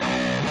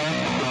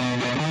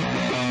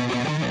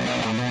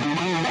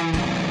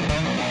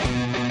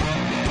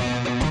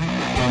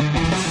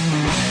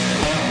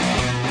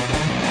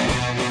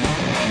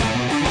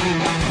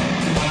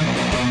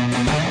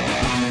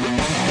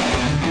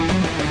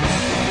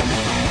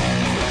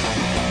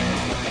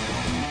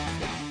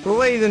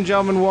Ladies and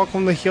gentlemen,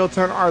 welcome to Heel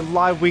Turn, our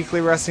live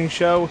weekly wrestling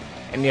show,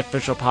 and the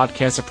official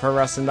podcast of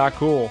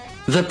ProWrestling.cool.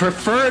 The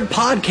preferred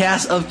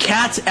podcast of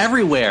cats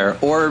everywhere.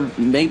 Or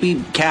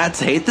maybe cats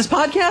hate this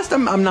podcast?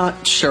 I'm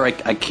not sure. I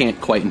can't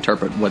quite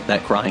interpret what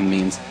that crying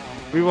means.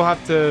 We will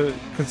have to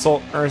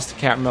consult Ernest the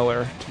Cat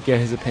Miller to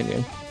get his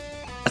opinion.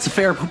 That's a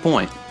fair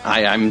point.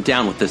 I'm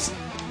down with this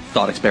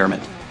thought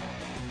experiment.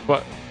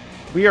 But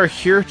we are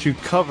here to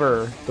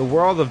cover the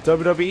world of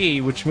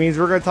WWE, which means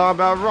we're going to talk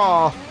about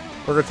Raw,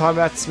 we're going to talk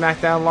about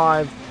SmackDown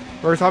Live,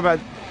 we're going to talk about,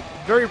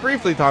 very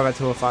briefly talk about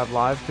 205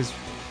 Live, because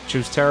she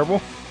was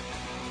terrible.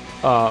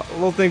 A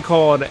little thing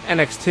called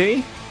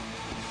NXT,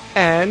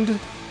 and,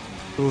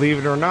 believe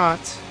it or not,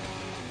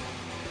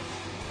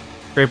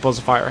 Great Balls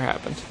of Fire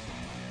happened.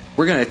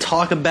 We're going to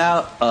talk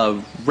about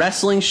a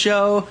wrestling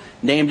show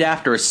named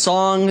after a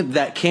song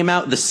that came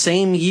out the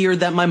same year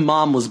that my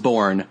mom was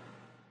born.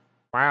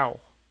 Wow.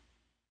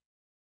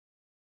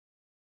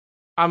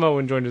 I'm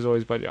Owen, joined as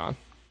always by John.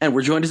 And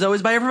we're joined as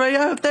always by everybody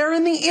out there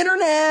in the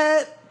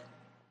internet.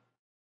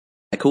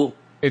 Cool.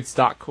 It's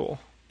not cool.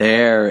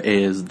 There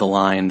is the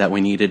line that we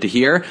needed to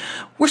hear.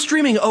 We're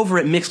streaming over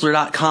at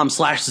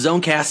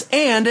Mixler.com/Zonecast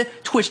and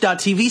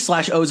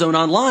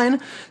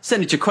Twitch.tv/OzoneOnline.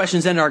 Send us your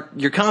questions and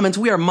your comments.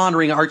 We are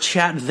monitoring our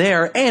chat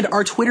there and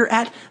our Twitter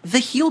at The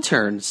Heel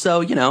Turn.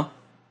 So,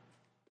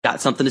 got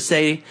something to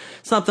say,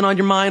 something on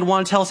your mind,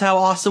 want to tell us how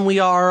awesome we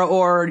are,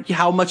 or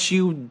how much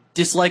you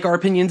dislike our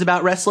opinions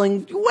about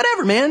wrestling,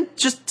 whatever, man.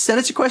 Just send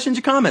us your questions,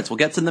 your comments. We'll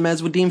get to them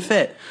as we deem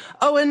fit.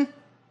 Owen.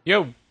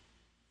 Yo.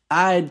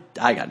 I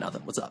got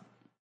nothing. What's up?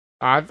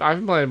 I've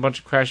been playing a bunch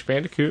of Crash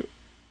Bandicoot.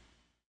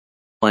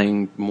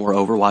 Playing more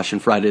Overwatch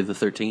and Friday the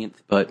 13th,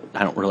 but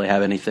I don't really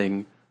have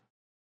anything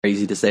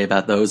crazy to say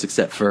about those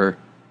except for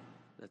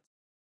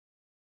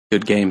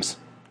good games.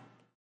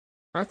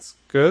 That's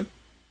good.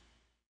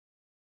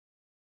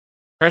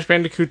 Crash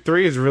Bandicoot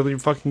 3 is really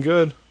fucking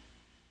good.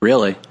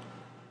 Really?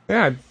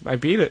 Yeah, I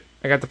beat it.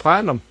 I got the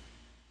platinum.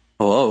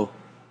 Oh.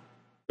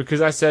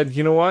 Because I said,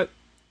 you know what?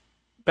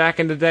 Back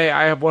in the day,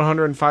 I have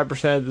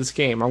 105% of this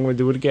game. I'm going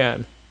to do it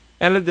again.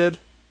 And it did.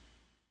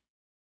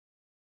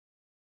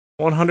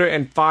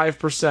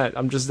 105%.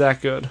 I'm just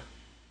that good.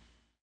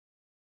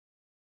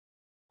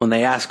 When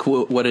they ask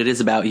what it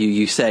is about you,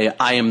 you say,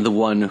 I am the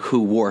one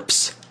who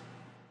warps.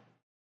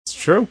 It's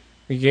true.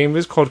 The game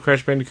is called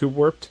Crash Bandicoot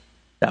Warped.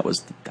 That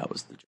was the joke.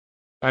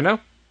 I know.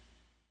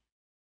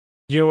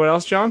 You know what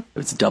else, John? It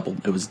was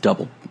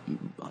double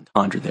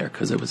entendre there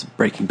because it was a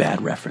Breaking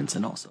Bad reference,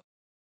 and also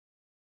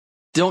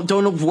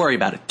don't worry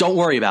about it. Don't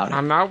worry about it.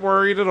 I'm not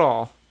worried at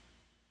all.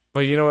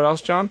 But you know what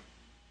else, John?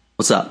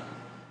 What's up?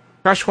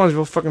 Crash 1 is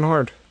real fucking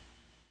hard.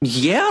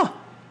 Yeah,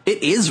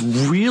 it is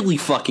really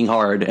fucking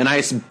hard, and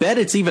I bet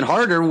it's even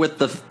harder with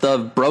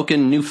the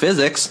broken new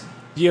physics.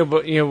 Yeah,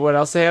 but you know what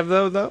else they have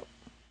though?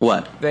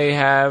 What? They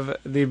have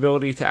the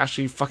ability to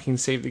actually fucking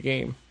save the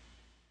game.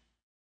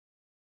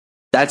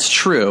 That's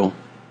true.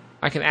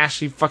 I can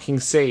actually fucking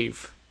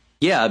save.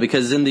 Yeah,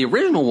 because in the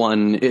original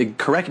one,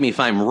 correct me if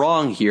I'm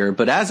wrong here,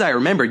 but as I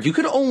remember, you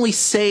could only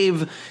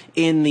save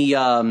in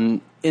the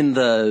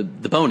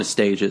bonus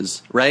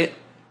stages, right?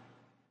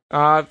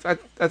 I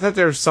thought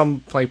there was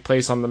some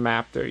place on the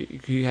map there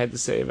you had to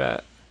save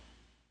at.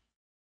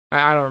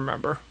 I don't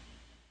remember.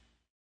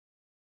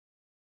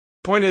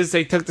 Point is,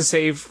 they took the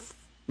save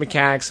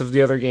mechanics of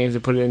the other games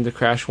and put it into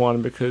Crash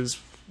 1 because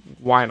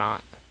why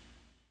not?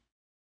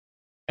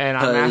 And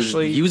I'm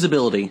actually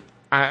usability.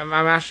 I'm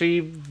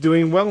actually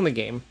doing well in the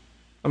game.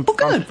 I'm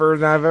further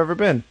than I've ever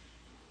been.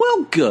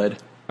 Well, good.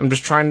 I'm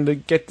just trying to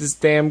get this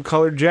damn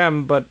colored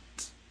gem, but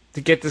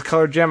to get this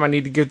colored gem, I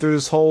need to get through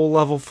this whole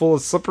level full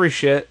of slippery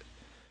shit.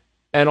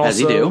 And also,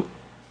 as you do,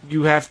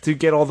 you have to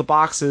get all the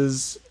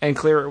boxes and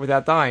clear it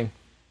without dying.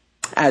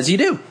 As you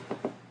do.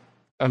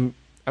 I mean,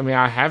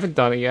 I haven't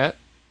done it yet.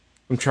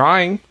 I'm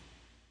trying.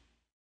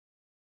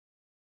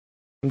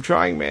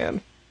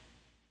 Man.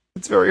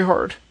 It's very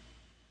hard.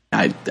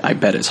 I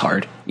bet it's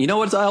hard. You know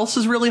what else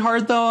is really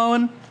hard, though,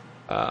 Owen?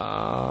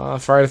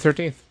 Friday the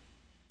 13th.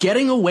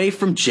 Getting away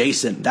from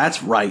Jason.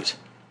 That's right.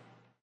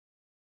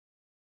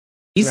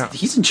 He's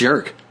a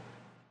jerk.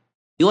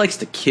 He likes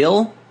to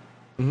kill.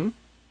 Mm-hmm.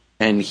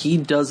 And he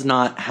does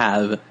not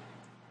have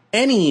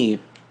any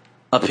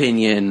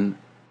opinion.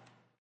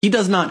 He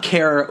does not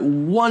care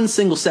 1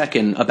 single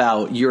second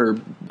about your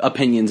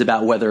opinions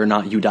about whether or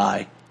not you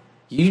die.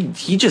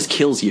 He just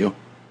kills you.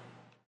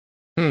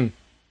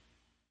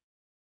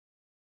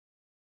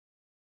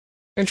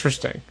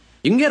 Interesting.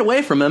 You can get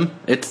away from him.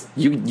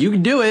 You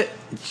can do it.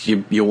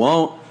 You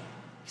won't.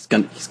 He's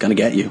gonna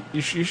get you.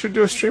 You should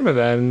do a stream of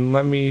that and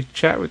let me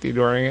chat with you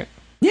during it.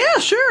 Yeah,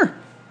 sure.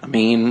 I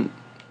mean,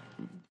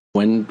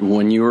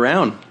 when you're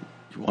around,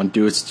 you want to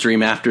do a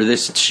stream after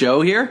this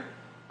show here?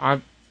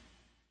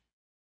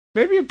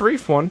 Maybe a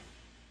brief one.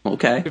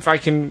 Okay. If I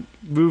can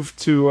move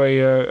to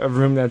a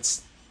room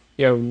that's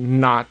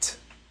not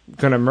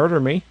gonna murder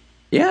me.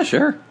 Yeah,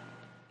 sure.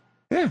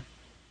 Yeah,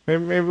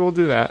 maybe we'll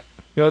do that.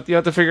 You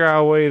have to figure out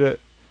a way to,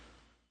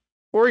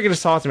 or you can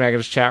just talk to me. I can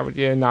just chat with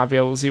you and not be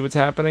able to see what's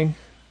happening,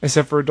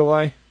 except for a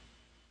delay.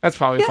 That's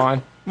probably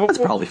fine. That's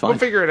probably fine. We'll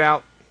figure it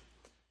out.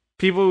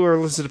 People who are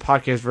listening to the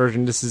podcast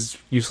version, this is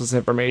useless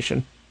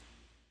information.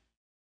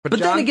 But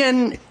John, then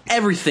again,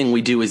 everything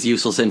we do is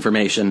useless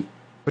information.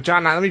 But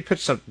John, now let me pitch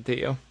something to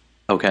you.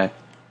 Okay.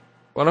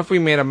 What if we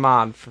made a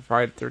mod for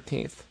Friday the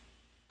 13th?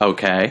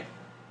 Okay.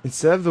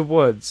 Instead of the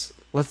woods,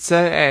 let's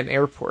set it at an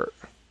airport.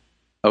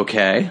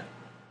 Okay.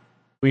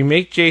 We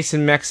make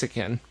Jason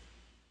Mexican.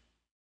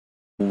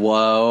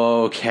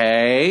 Whoa,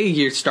 okay.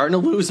 You're starting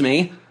to lose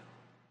me.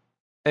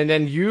 And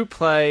then you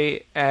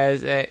play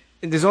as a...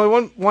 There's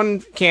only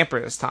one camper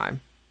this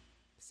time.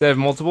 Instead of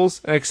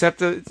multiples. And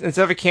instead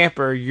of a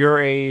camper,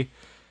 you're a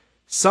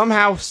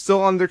somehow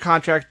still under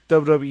contract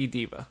WWE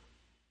diva.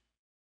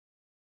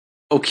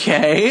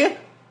 Okay.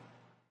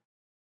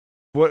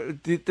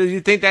 What do you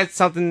think that's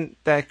something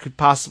that could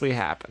possibly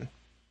happen?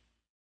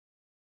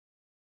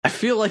 I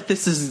feel like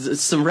this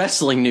is some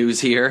wrestling news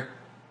here.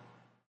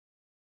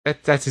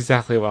 That's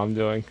exactly what I'm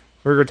doing.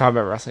 We're going to talk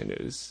about wrestling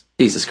news.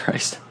 Jesus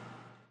Christ.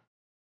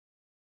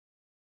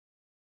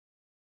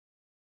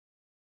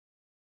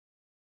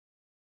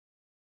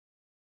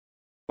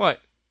 What?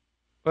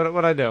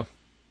 What'd I do?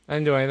 I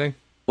didn't do anything.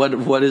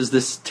 What is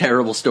this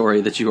terrible story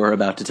that you are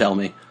about to tell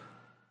me?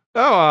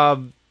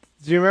 Oh,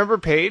 do you remember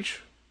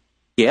Paige?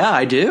 Yeah,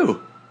 I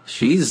do.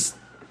 She's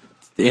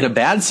in a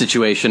bad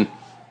situation.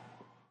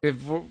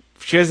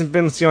 She hasn't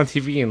been seen on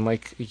TV in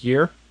like a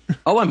year.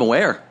 Oh, I'm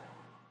aware.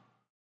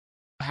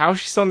 How is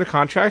she still under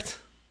contract?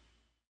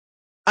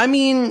 I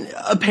mean,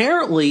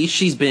 apparently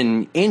she's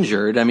been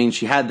injured. I mean,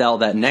 she had all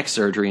that neck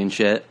surgery and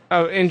shit.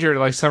 Oh, injured,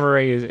 like Summer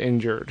Rae is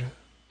injured.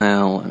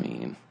 Well, I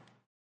mean...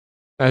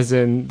 As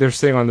in, they're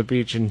staying on the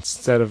beach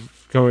instead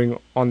of going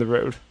on the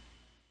road.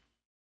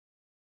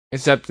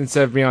 Except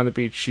instead of being on the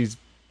beach, she's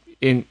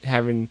in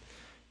having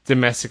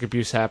domestic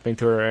abuse happening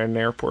to her at an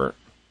airport.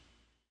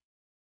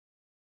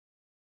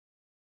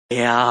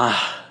 Yeah.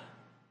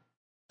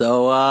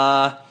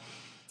 So,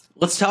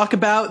 let's talk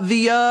about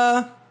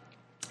the,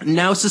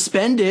 now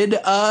suspended,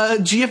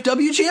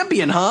 GFW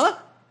champion, huh?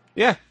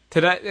 Yeah.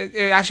 Today,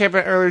 it actually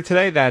happened earlier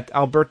today that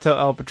Alberto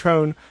El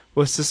Patron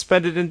was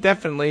suspended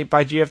indefinitely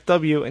by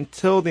GFW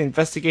until the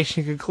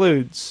investigation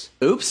concludes.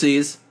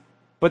 Oopsies.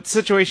 But the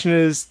situation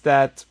is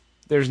that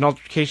there's an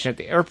altercation at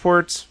the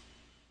airport,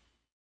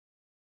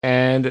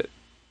 and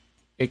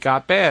it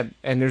got bad.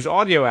 And there's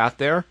audio out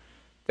there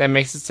that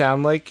makes it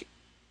sound like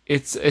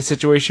it's a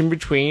situation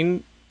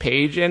between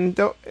Paige and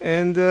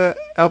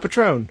El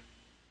Patron.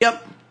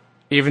 Yep.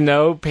 Even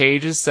though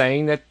Paige is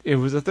saying that it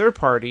was a third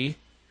party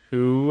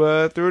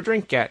who threw a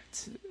drink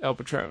at El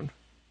Patron.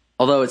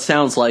 Although it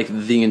sounds like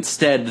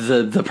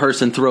the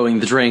person throwing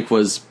the drink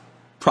was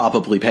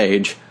probably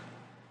Paige.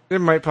 There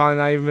might probably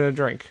not even been a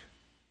drink.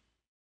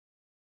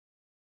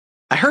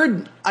 I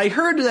heard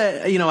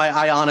that,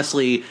 I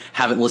honestly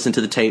haven't listened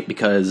to the tape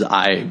because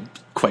I,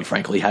 quite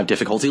frankly, have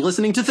difficulty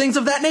listening to things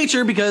of that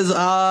nature because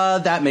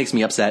that makes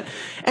me upset.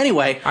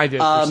 Anyway. I did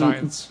for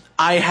science.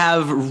 I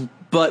have,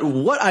 but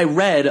what I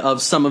read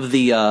of some of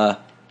the,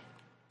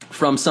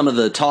 from some of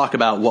the talk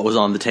about what was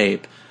on the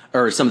tape,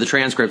 or some of the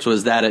transcripts,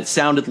 was that it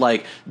sounded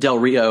like Del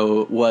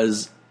Rio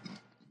was,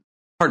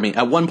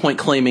 at one point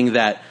claiming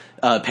that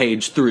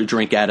Paige threw a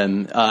drink at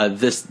him.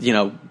 This,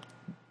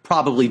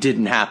 probably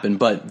didn't happen,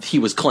 but he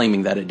was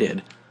claiming that it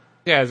did.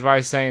 Yeah, that's why I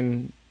was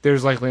saying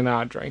there's likely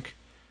not a drink.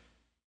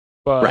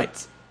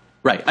 But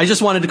Right. I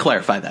just wanted to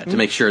clarify that to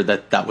make sure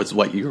that that was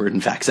what you were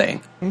in fact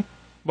saying.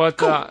 But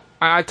cool.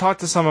 I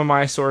talked to some of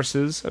my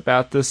sources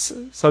about this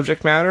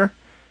subject matter.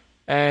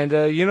 And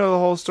you know the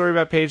whole story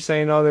about Paige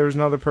saying, oh, there was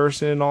another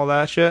person and all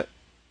that shit?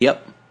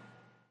 Yep.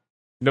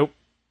 Nope.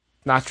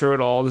 Not true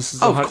at all. This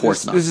is of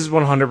course not. This is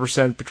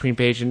 100% between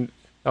Paige and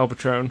El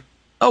Patron.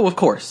 Oh, of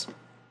course.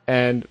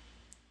 And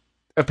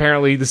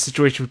apparently the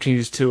situation between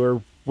these two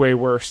are way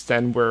worse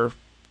than we're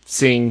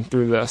seeing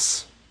through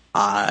this.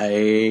 I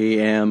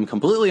am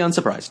completely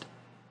unsurprised.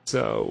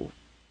 So,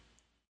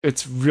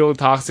 it's real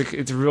toxic,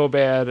 it's real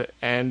bad,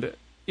 and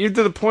even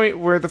to the point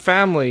where the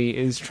family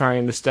is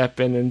trying to step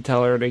in and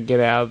tell her to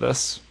get out of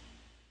this.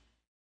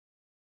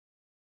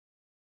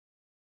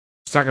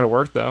 It's not going to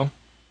work, though.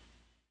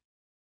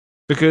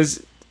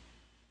 Because,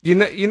 you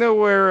know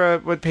where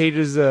what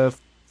Paige's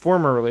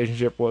former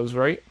relationship was,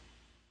 right?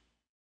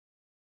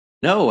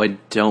 No, I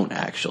don't,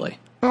 actually.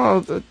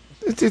 Oh,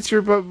 it's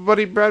your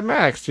buddy Brad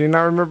Maddox. Do you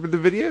not remember the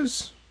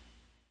videos?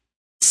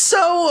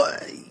 So,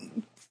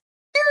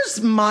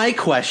 here's my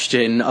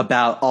question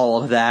about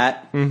all of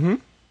that. Mm-hmm.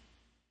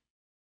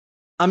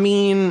 I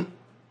mean,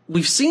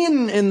 we've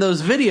seen in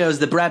those videos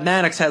that Brad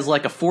Maddox has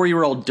like a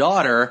 4-year-old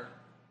daughter.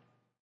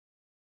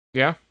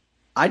 Yeah.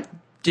 I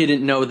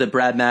didn't know that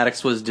Brad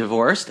Maddox was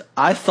divorced.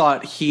 I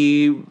thought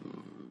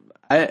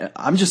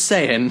I'm just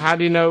saying. How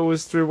do you know it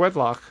was through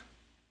wedlock?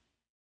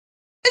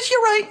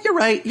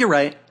 You're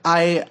right.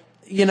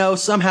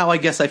 Somehow I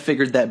guess I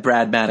figured that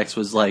Brad Maddox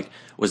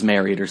was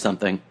married or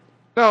something.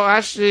 No,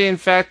 actually, in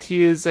fact,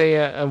 he is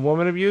a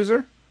woman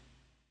abuser.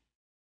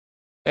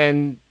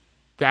 And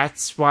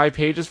that's why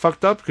Paige is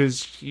fucked up,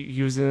 because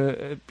she was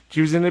in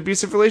an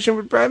abusive relation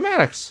with Brad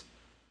Maddox.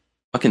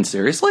 Fucking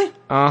seriously?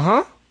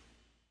 Uh-huh.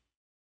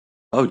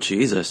 Oh,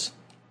 Jesus.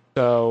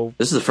 So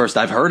this is the first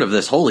I've heard of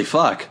this. Holy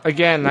fuck.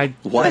 Again,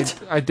 What?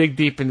 I dig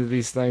deep into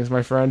these things,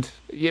 my friend.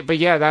 Yeah, but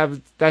yeah,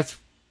 that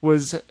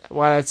was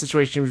why that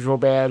situation was real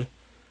bad,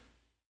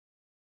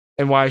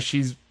 and why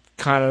she's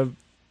kind of,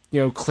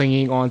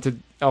 clinging on to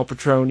El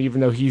Patron,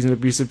 even though he's an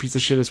abusive piece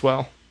of shit as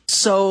well.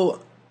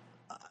 So,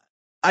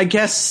 I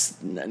guess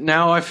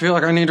now I feel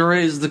like I need to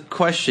raise the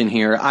question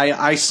here.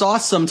 I saw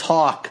some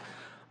talk,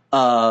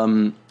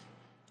 on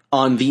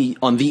the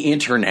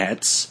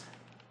internets,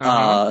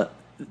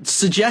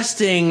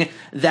 suggesting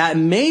that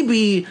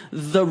maybe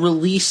the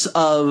release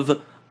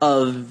of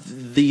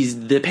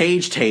the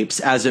page tapes,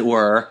 as it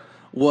were,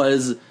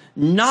 was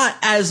not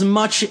as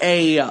much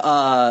a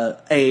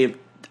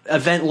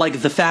event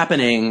like the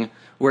Fappening,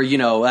 where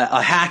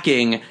a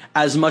hacking,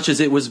 as much as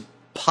it was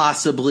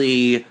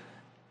possibly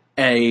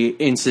a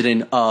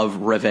incident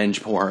of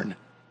revenge porn.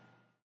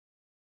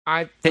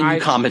 Can you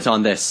comment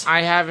on this?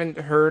 I haven't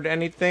heard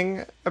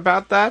anything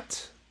about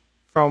that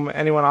from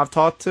anyone I've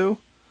talked to.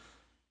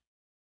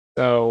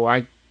 So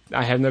I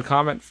have no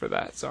comment for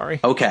that. Sorry.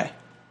 Okay.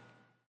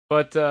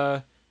 But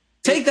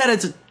take that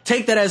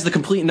as the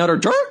complete and utter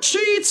dirt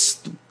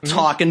sheets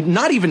talk, and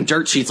not even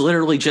dirt sheets,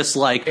 literally just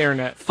like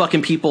internet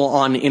fucking people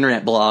on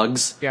internet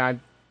blogs. Yeah.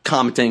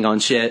 Commenting on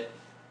shit.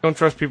 Don't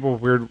trust people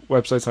with weird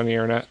websites on the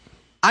internet.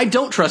 I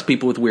don't trust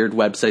people with weird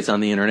websites on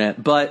the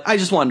internet, but I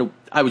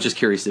was just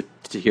curious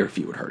to hear if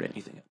you had heard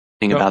anything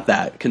about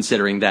that,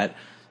 considering that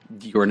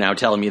you're now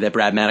telling me that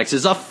Brad Maddox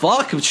is a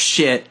fuck of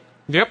shit.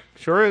 Yep,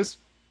 sure is.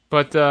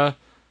 But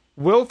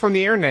Will from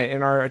the internet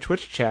in our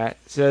Twitch chat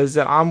says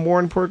that I'm more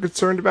and more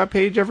concerned about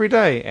Paige every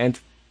day, and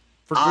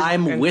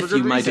I'm with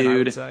you, my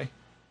dude.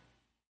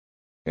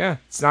 Yeah,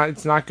 it's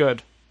not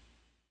good.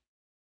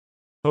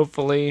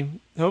 Hopefully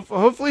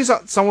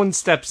someone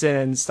steps in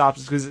and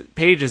stops, because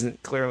Paige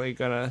isn't clearly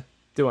gonna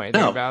do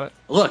anything about it.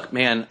 Look,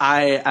 man,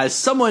 as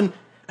someone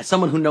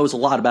who knows a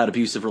lot about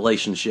abusive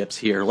relationships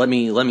here, let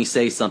me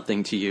say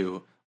something to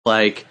you.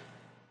 Like,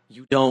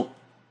 you don't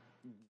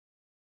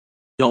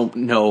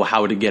know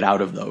how to get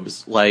out of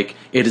those. Like,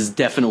 it is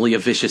definitely a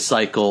vicious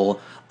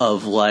cycle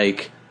of,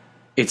 like,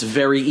 it's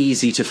very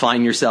easy to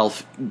find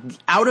yourself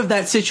out of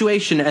that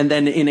situation and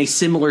then in a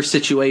similar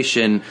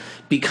situation,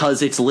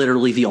 because it's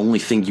literally the only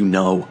thing you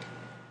know.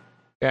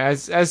 Yeah,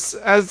 as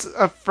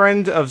a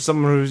friend of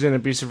someone who's in an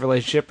abusive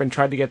relationship and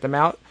tried to get them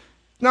out,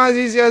 not as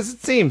easy as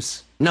it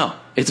seems. No,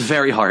 it's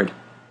very hard.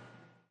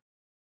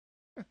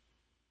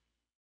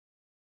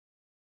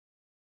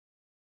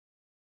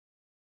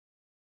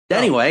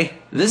 Anyway,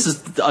 this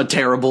is a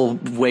terrible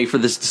way for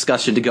this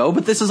discussion to go,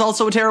 but this is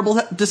also a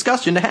terrible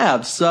discussion to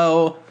have,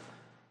 so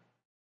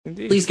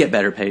Indeed. Please get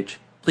better, Paige.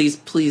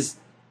 Please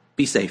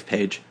be safe,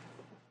 Paige.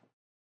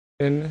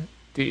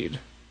 Indeed.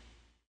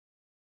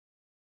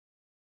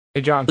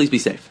 Hey, John. Please be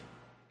safe.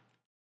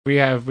 We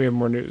have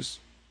more news.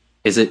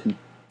 Is it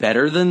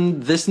better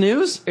than this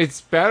news?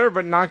 It's better,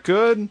 but not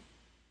good.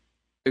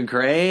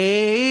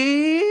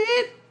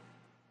 Great.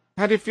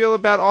 How do you feel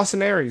about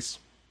Austin Aries?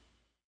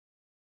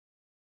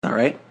 All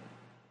right.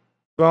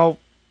 Well,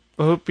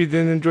 I hope you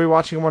didn't enjoy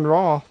watching him on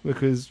Raw,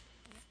 because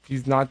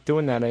he's not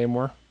doing that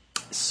anymore.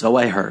 So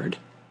I heard.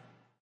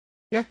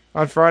 Yeah,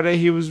 on Friday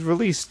he was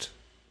released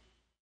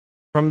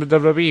from the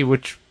WWE,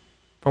 which,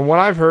 from what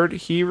I've heard,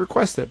 he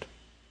requested.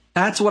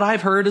 That's what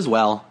I've heard as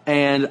well,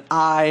 and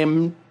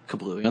I'm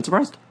completely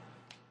unsurprised.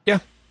 Yeah.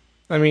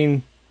 I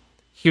mean,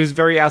 he was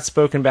very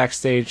outspoken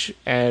backstage,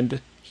 and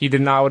he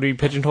did not want to be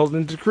pigeonholed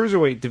into the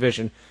Cruiserweight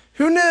division.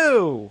 Who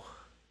knew?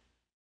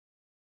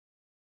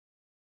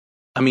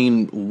 I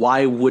mean,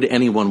 why would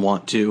anyone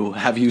want to?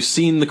 Have you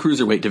seen the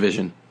Cruiserweight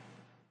division?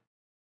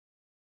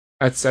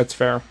 That's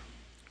fair.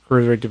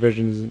 Cruiserweight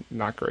division is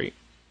not great.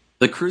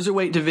 The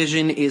Cruiserweight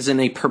division is in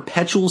a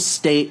perpetual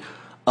state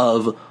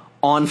of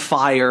on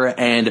fire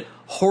and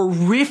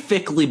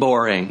horrifically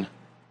boring.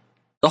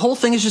 The whole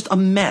thing is just a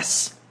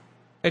mess.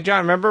 Hey, John,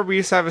 remember we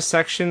used to have a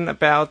section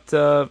about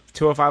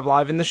 205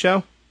 Live in the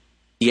show?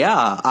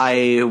 Yeah,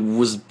 I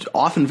was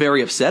often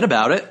very upset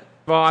about it.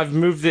 Well, I've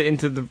moved it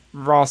into the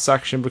Raw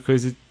section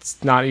because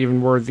it's not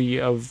even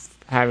worthy of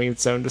having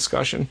its own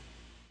discussion.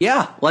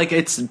 Yeah, like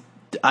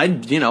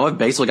I've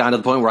basically gotten to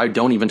the point where I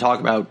don't even talk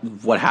about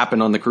what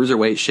happened on the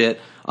Cruiserweight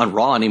shit on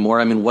Raw anymore.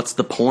 I mean, what's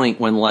the point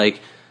when, like,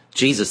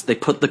 Jesus, they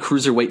put the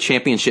Cruiserweight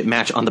Championship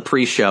match on the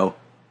pre-show.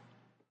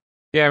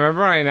 Yeah,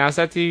 remember when I announced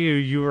that to you?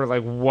 You were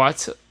like,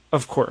 what?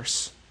 Of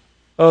course.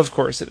 Of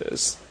course it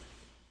is.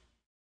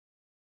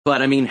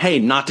 But, I mean, hey,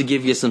 not to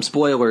give you some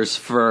spoilers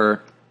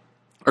for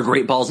a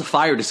Great Balls of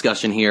Fire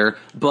discussion here,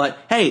 but,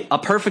 hey, a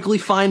perfectly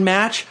fine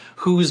match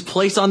whose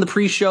place on the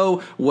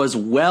pre-show was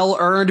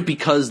well-earned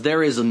because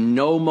there is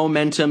no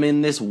momentum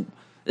in this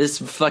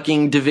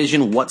fucking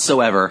division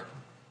whatsoever.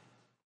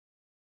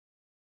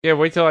 Yeah,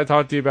 wait till I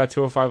talk to you about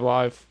 205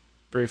 Live,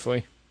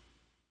 briefly.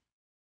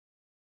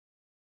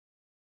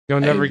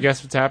 You'll never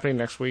guess what's happening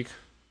next week.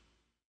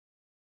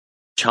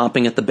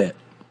 Chomping at the bit.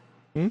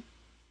 You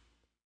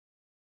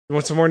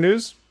want some more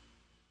news?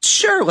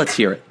 Sure, let's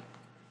hear it.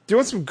 Do you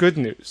want some good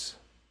news?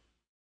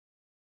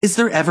 Is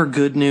there ever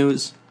good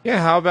news?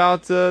 Yeah, how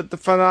about the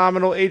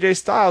phenomenal AJ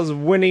Styles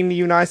winning the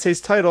United States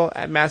title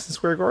at Madison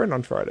Square Garden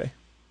on Friday?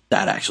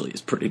 That actually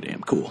is pretty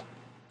damn cool.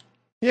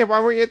 Yeah,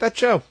 why weren't you at that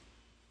show?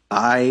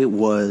 I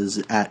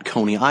was at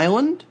Coney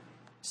Island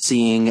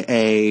seeing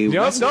a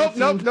Nope. show.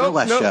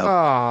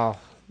 Oh,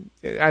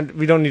 and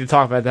we don't need to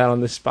talk about that on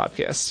this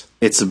podcast.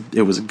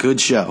 It was a good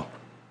show.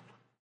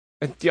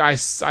 Yeah, I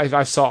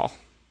saw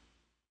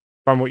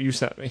from what you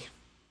sent me.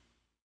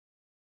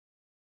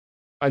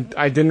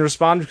 I didn't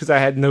respond because I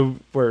had no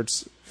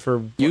words for.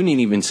 You didn't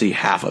even see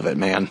half of it,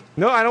 man.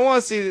 No, I don't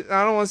want to see.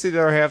 I don't want to see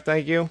the other half.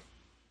 Thank you.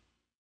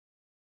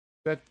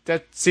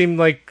 That seemed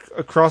like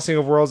a crossing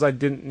of worlds I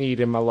didn't need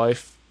in my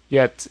life.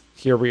 Yet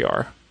here we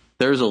are.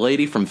 There's a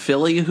lady from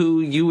Philly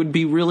who you would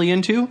be really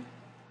into.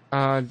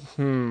 I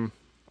don't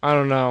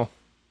know.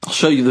 I'll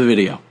show you the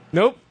video.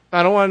 Nope,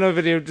 I don't want to know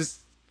video. Just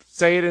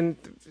say it in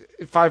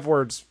 5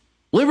 words.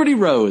 Liberty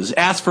Rose.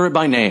 Ask for it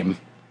by name.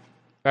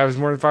 That was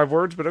more than 5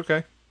 words, but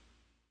okay.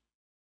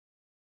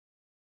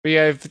 But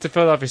yeah, if it's a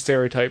Philadelphia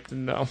stereotype,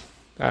 then no,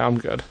 I'm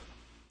good.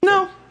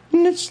 No,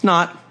 it's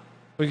not.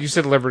 Like you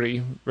said,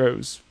 Liberty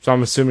Rose, so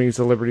I'm assuming it's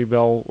a Liberty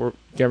Bell or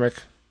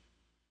gimmick.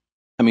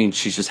 I mean,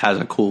 she just has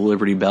a cool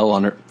Liberty Bell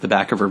on the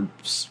back of her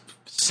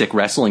sick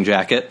wrestling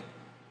jacket.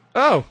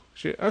 Oh,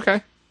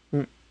 okay.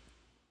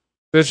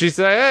 Does she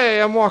say,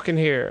 "Hey, I'm walking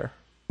here"?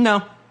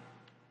 No,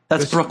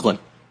 that's Brooklyn.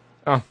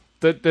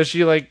 Does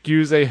she like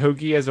use a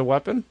hoagie as a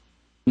weapon?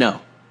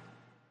 No.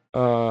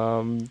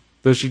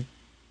 Does she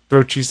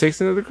throw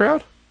cheesesteaks into the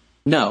crowd?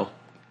 No,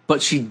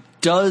 but she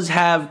does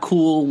have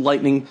cool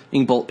lightning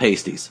bolt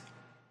pasties.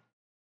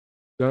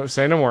 Don't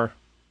say no more.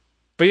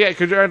 But yeah,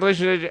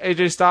 congratulations,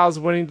 AJ Styles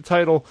winning the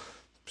title.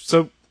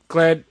 So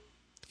glad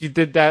you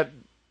did that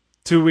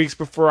 2 weeks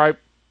before I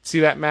see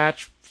that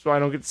match, so I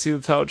don't get to see the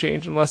title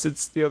change unless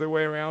it's the other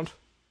way around.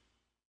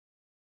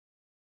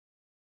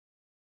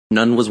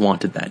 None was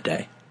wanted that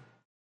day.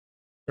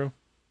 True.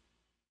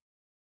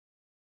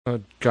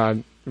 Oh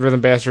God,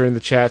 Rhythm Bastard in the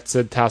chat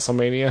said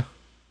Tasselmania.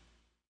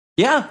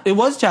 Yeah, it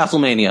was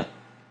Tasselmania.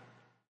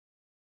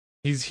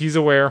 He's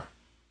aware.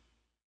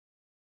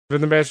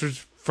 Rhythm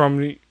Bastard's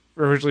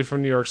originally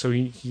from New York, so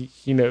he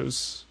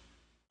knows.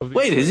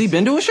 Wait, has he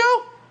been to a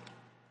show?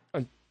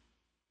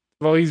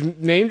 Well, he's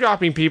name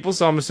dropping people,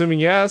 so I'm assuming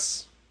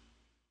yes.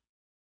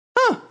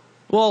 Huh.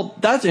 Well,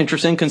 that's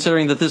interesting,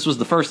 considering that this was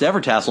the first ever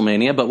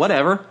Tasselmania, but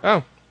whatever.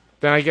 Oh,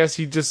 then I guess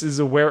he just is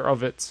aware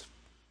of it.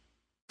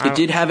 It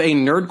did have a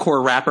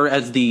nerdcore rapper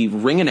as the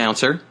ring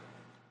announcer.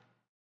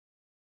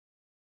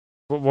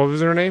 What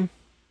was her name?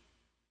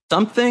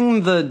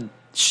 Something the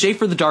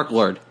Schaefer the Dark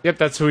Lord. Yep,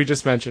 that's who we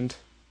just mentioned.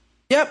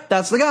 Yep,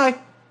 that's the guy.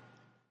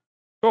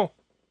 Cool.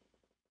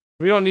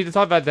 We don't need to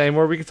talk about that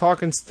anymore. We can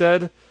talk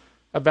instead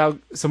about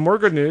some more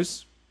good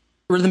news.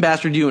 Rhythm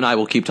Bastard, you and I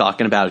will keep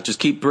talking about it. Just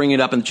keep bringing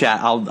it up in the chat.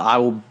 I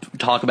will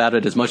talk about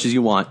it as much as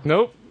you want.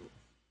 Nope.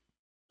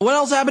 What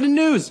else happened in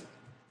news?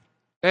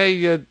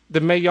 Hey, the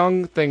Mae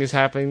Young thing is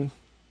happening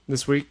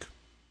this week.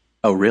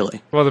 Oh,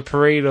 really? Well, the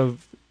parade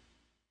of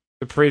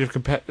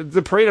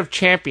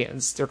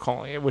champions, they're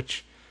calling it,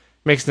 which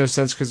makes no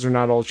sense because they're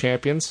not all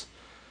champions.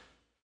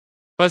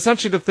 But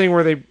essentially, the thing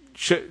where they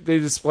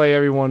display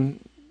everyone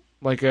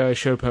like a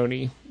show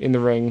pony in the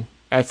ring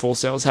at Full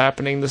Sail is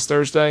happening this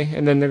Thursday,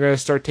 and then they're going to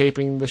start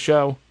taping the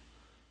show.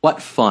 What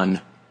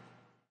fun.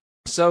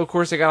 So, of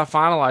course, they got to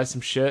finalize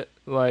some shit.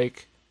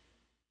 Like,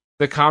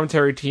 the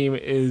commentary team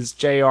is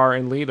JR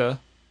and Lita.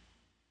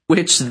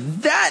 Which,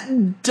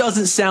 that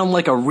doesn't sound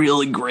like a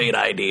really great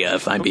idea,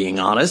 if I'm being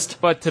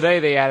honest. But today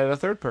they added a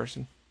third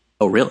person.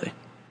 Oh, really?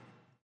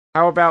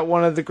 How about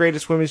one of the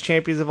greatest women's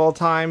champions of all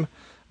time,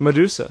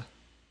 Medusa?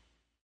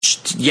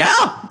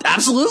 Yeah,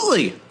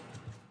 absolutely.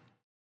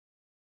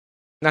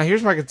 Now,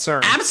 here's my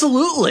concern.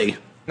 Absolutely.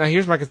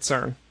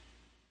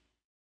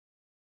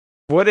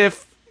 What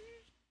if,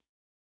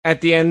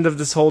 at the end of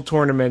this whole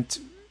tournament,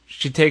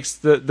 she takes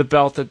the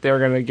belt that they're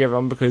going to give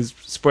them, because,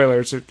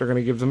 spoilers, they're going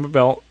to give them a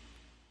belt,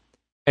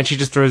 and she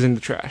just throws it in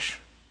the trash?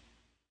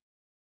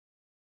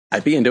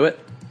 I'd be into it.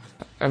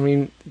 I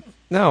mean,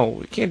 no,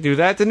 we can't do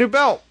that. The new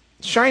belt.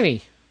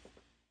 Shiny.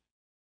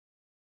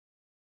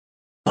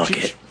 Fuck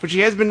it. But she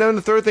has been known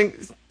to throw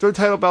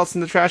title belts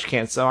in the trash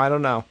can, so I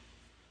don't know.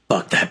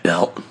 Fuck that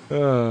belt.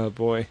 Oh,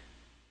 boy.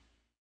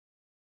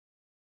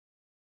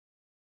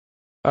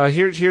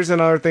 Here's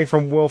another thing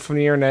from Will from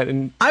the internet.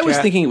 And I was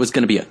thinking it was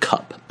going to be a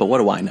cup, but what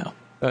do I know?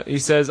 He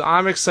says,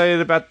 I'm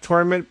excited about the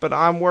tournament, but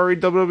I'm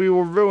worried WWE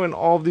will ruin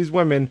all of these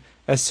women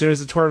as soon as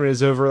the tournament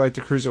is over, like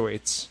the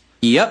cruiserweights.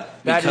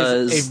 Yep, that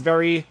is a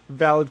very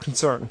valid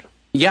concern.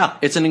 Yeah,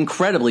 it's an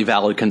incredibly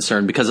valid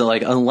concern, because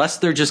like, unless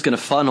they're just going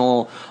to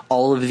funnel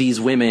all of these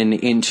women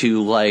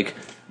into like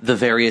the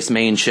various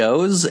main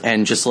shows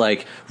and just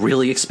like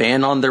really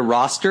expand on their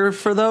roster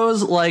for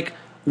those, like,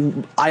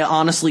 I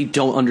honestly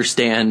don't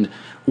understand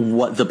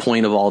what the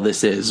point of all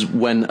this is,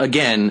 when,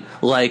 again,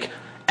 like,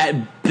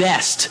 at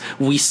best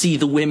we see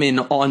the women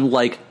on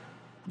like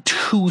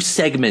 2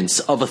 segments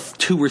of a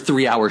 2 or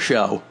 3 hour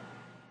show.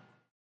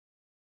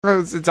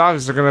 Well, it's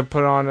obvious they're going to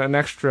put on an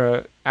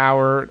extra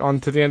hour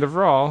onto the end of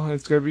Raw.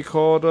 It's going to be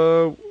called,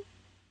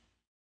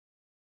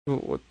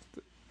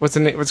 what's the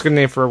name? What's a good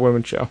name for a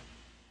women's show?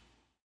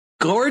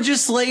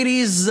 Gorgeous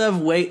Ladies of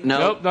Wait.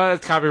 Nope, no,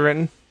 that's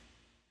copywritten.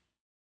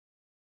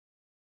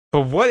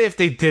 But what if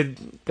they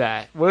did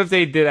that? What if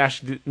they did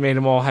actually made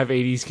them all have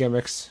 80s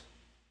gimmicks?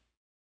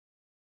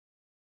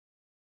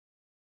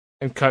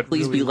 And cut.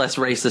 Please be less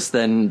racist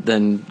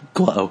than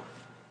Glow.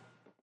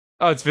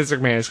 Oh, it's Vince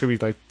McMahon. It's going to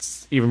be like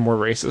even more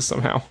racist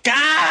somehow.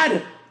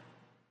 God!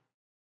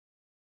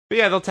 But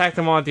yeah, they'll tack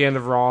them on at the end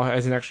of Raw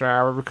as an extra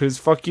hour because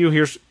fuck you.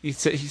 You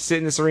sit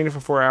in this arena for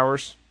 4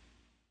 hours.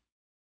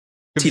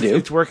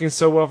 It's working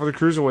so well for the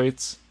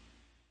cruiserweights.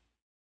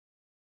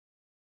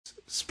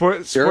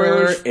 Spoilers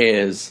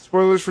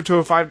for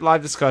 205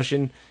 live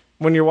discussion.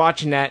 When you're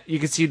watching that, you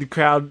can see the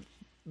crowd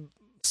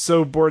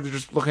so bored they're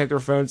just looking at their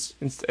phones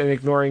and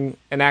ignoring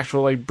an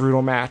actual like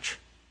brutal match.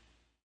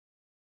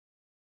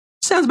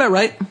 Sounds about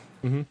right.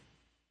 Mm-hmm.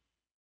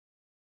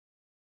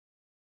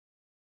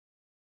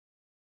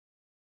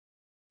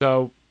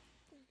 So,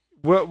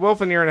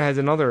 Wolf and Aaron has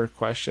another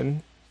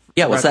question.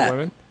 Yeah, what's that?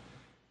 Women.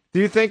 Do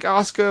you think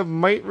Asuka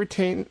might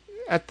retain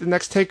at the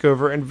next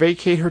takeover and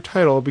vacate her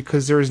title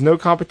because there is no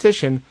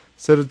competition,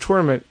 so the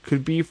tournament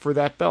could be for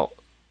that belt?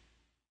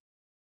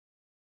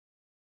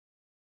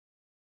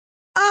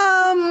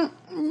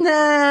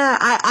 Nah.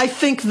 I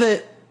think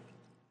that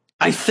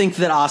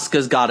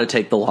Asuka's got to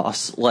take the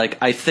loss. Like,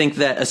 I think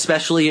that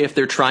especially if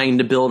they're trying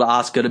to build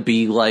Asuka to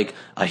be like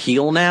a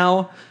heel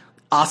now,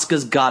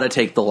 Asuka's got to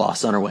take the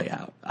loss on her way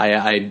out.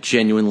 I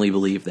genuinely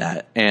believe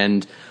that.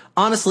 And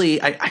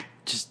honestly, I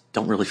just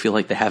don't really feel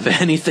like they have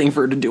anything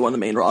for her to do on the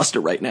main roster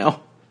right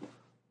now.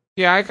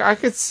 Yeah, I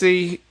could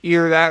see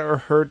either that or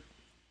her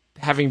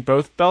having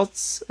both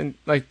belts and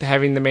like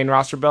having the main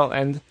roster belt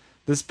and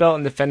this belt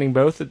and defending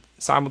both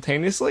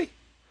simultaneously.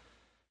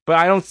 But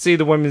I don't see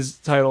the women's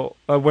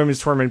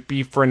tournament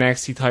be for an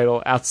NXT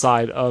title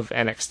outside of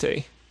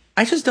NXT.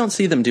 I just don't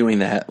see them doing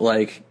that,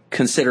 like,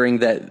 considering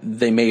that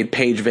they made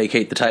Paige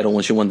vacate the title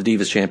when she won the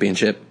Divas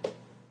Championship.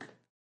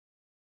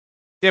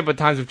 Yeah, but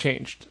times have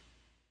changed.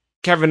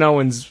 Kevin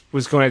Owens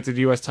was going after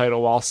the US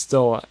title while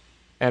still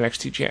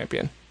NXT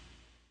champion.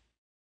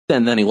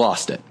 And then he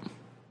lost it.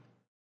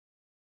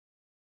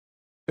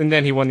 And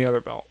then he won the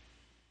other belt.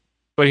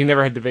 But he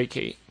never had to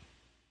vacate.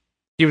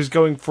 He was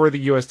going for the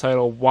US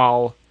title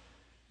while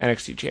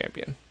NXT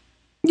champion.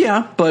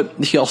 Yeah,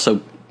 but he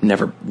also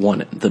never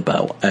won the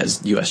belt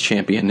as US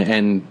champion,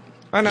 and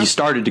he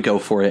started to go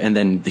for it, and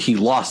then he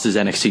lost his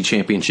NXT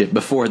championship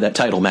before that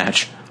title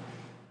match.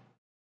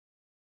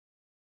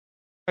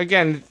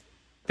 Again,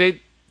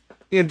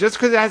 just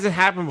because it hasn't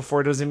happened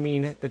before doesn't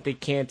mean that they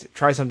can't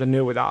try something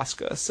new with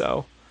Asuka.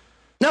 So,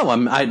 no,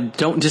 I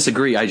don't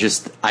disagree. I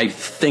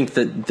think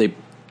that they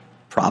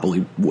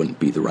probably wouldn't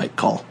be the right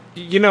call.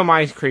 You know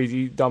my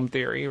crazy dumb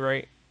theory,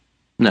 right?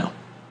 No.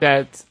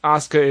 That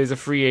Asuka is a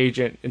free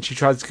agent and she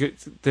tries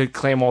to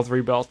claim all 3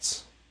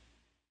 belts.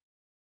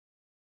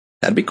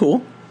 That'd be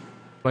cool.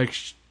 Like,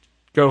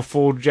 go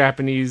full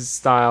Japanese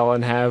style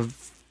and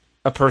have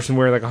a person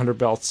wear like 100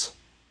 belts.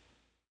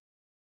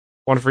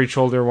 One for each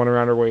shoulder, one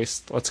around her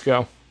waist. Let's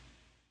go.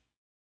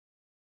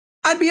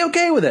 I'd be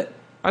okay with it.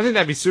 I think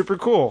that'd be super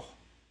cool.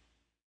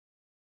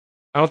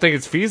 I don't think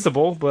it's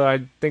feasible, but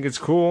I think it's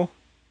cool.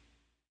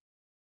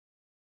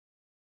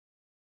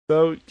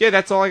 So, yeah,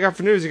 that's all I got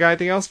for news. You got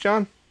anything else,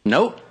 John?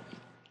 Nope.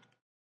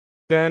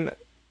 Then...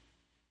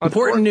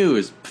 Important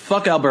news.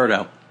 Fuck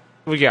Alberto.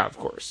 Well, yeah, of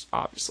course.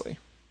 Obviously.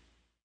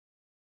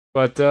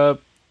 But,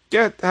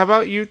 yeah, how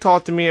about you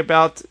talk to me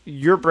about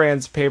your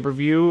brand's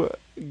pay-per-view,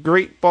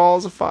 Great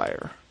Balls of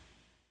Fire?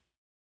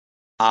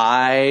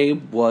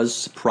 I was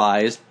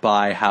surprised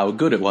by how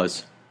good it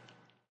was.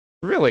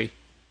 Really?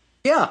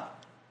 Yeah.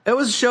 It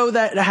was a show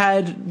that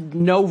had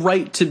no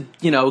right to,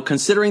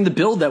 considering the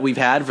build that we've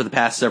had for the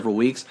past several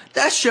weeks,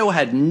 that show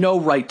had no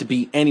right to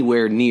be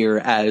anywhere near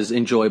as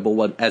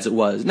enjoyable as it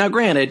was. Now,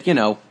 granted,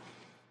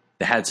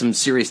 they had some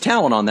serious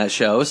talent on that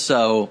show,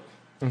 so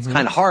it's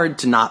kind of hard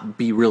to not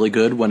be really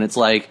good when it's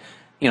like,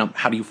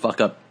 how do you fuck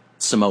up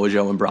Samoa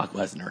Joe and Brock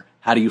Lesnar?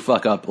 How do you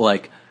fuck up,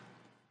 like,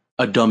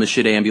 a dumb as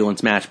shit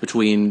ambulance match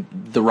between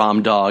the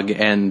Ram Dog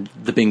and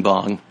the Bing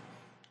Bong?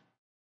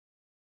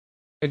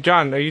 Hey,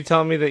 John, are you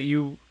telling me that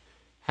you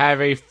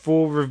have a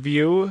full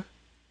review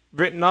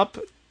written up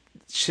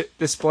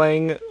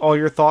displaying all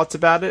your thoughts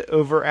about it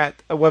over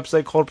at a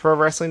website called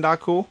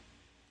ProWrestling.cool?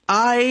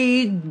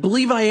 I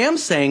believe I am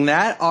saying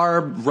that. Our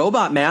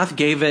Robot Math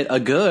gave it a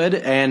good,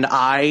 and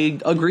I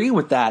agree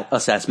with that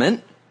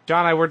assessment.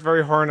 John, I worked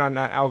very hard on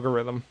that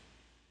algorithm.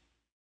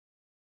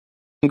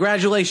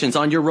 Congratulations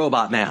on your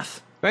Robot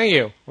Math. Thank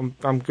you.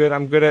 I'm good.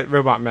 I'm good at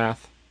Robot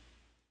Math.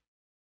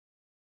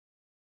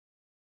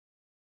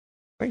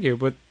 Thank you,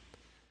 but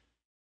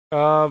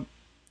tell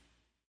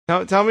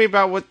me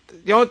about what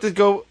you don't have to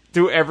go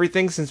through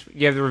everything since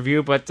you have the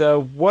review. But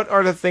what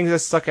are the things that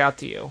stuck out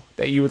to you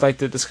that you would like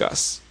to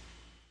discuss?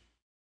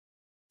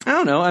 I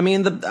don't know. I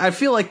mean, I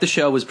feel like the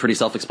show was pretty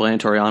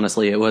self-explanatory,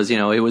 honestly. It was, it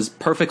was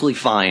perfectly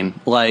fine.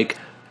 Like,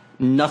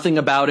 nothing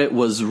about it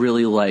was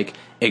really, like,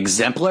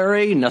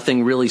 exemplary.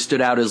 Nothing really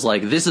stood out as,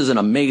 like, this is an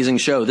amazing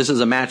show. This is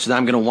a match that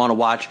I'm going to want to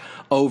watch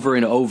over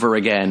and over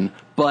again.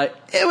 But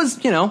it was,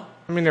 I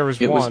mean, there was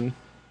one.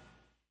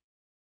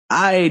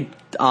 I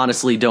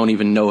honestly don't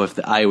even know if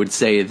I would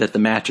say that the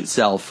match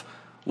itself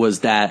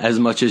was that, as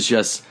much as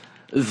just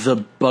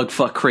the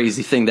bugfuck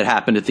crazy thing that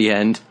happened at the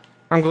end.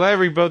 I'm glad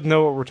we both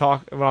know what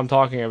I'm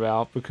talking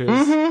about, because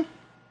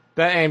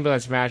that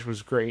ambulance match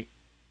was great.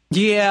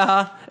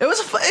 Yeah,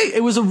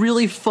 it was a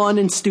really fun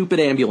and stupid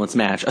ambulance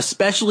match,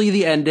 especially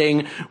the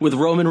ending with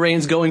Roman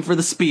Reigns going for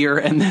the spear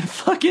and then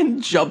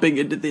fucking jumping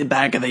into the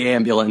back of the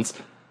ambulance.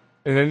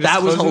 And then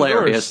that was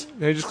hilarious.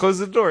 And he just closes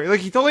the door. Like,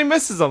 he totally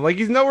misses him. Like,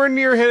 he's nowhere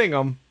near hitting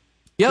him.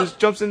 Yep. Just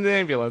jumps into the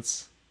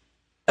ambulance.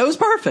 It was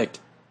perfect.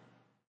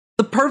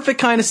 The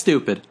perfect kind of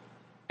stupid.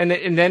 And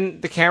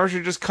then the camera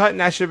should just cut, and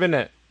that should have been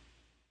it.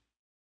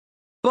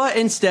 But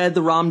instead,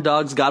 the Rom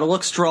Dogs got to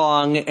look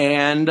strong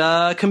and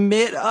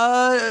commit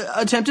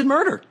attempted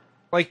murder.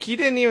 Like, he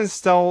didn't even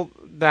sell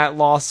that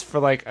loss for,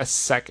 like, a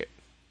second.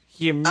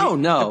 Oh,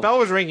 no. The bell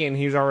was ringing, and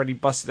he was already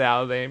busted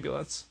out of the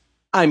ambulance.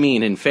 I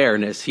mean, in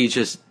fairness, he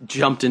just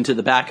jumped into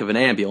the back of an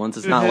ambulance.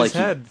 It's not like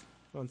his head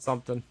on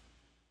something.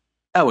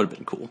 That would have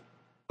been cool.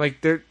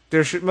 Like, there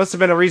must have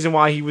been a reason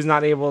why he was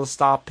not able to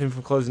stop him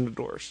from closing the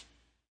doors.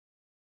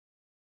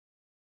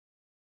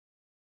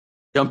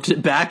 Jumped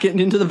it back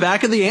into the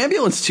back of the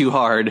ambulance too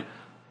hard.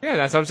 Yeah,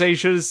 that's what I'm saying. He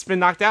should have been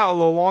knocked out a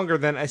little longer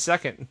than a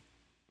second.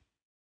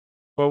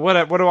 But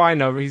what do I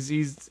know?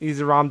 He's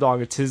a Rom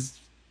Dog. It's his.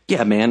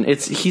 Yeah, man.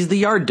 He's the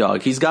yard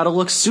dog. He's got to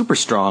look super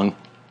strong.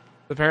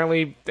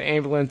 Apparently, the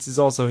ambulance is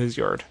also his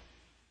yard.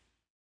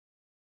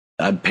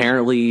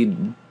 Apparently,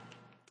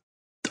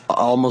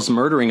 almost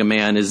murdering a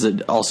man is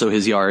also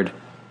his yard.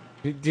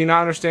 Do you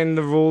not understand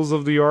the rules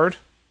of the yard?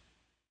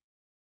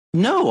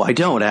 No, I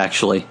don't,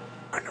 actually.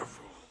 I know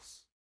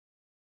rules.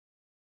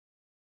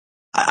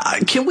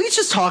 Can we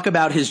just talk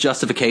about his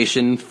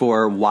justification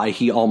for why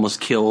he almost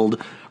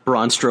killed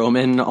Braun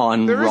Strowman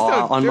on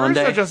Raw on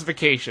Monday? There is no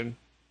justification.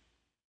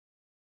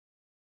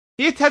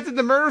 He attempted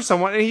to murder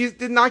someone, and he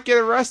did not get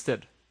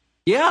arrested.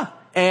 Yeah,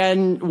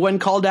 and when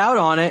called out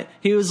on it,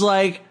 he was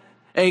like,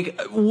 hey,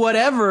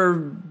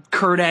 whatever,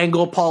 Kurt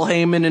Angle, Paul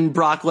Heyman, and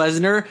Brock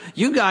Lesnar,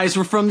 you guys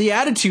were from the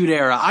Attitude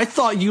Era. I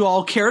thought you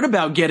all cared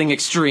about getting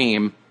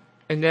extreme.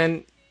 And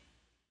then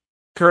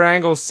Kurt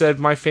Angle said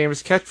my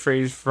famous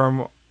catchphrase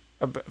from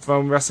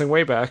Wrestling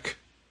Way Back,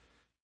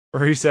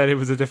 where he said it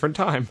was a different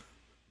time.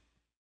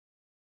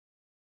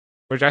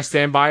 Which I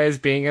stand by as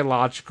being a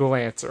logical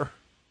answer.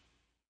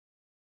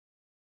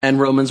 And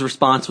Roman's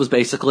response was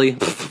basically,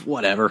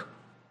 whatever.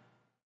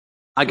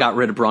 I got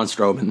rid of Braun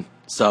Strowman,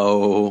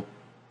 so...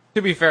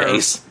 To be fair,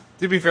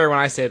 when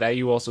I say that,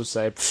 you also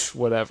say,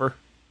 whatever.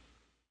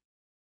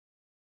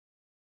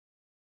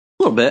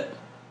 A little bit.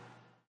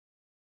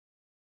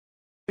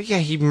 But yeah,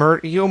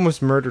 he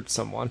almost murdered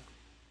someone.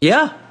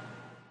 Yeah.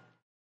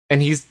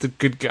 And he's the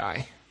good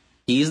guy.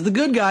 He's the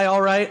good guy,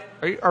 all right.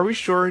 Are we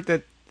sure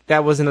that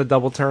wasn't a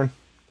double turn?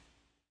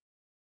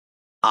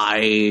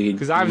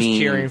 Because I was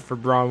cheering for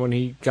Braun when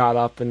he got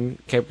up and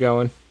kept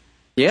going.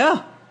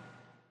 Yeah.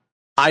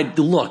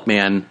 Look,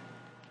 man,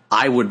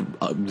 I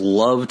would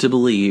love to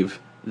believe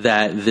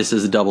that this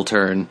is a double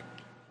turn,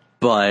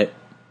 but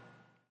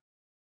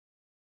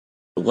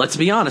let's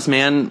be honest,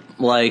 man.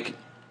 Like,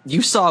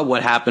 you saw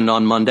what happened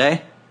on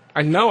Monday.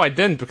 I know I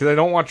didn't, because I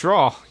don't watch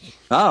Raw.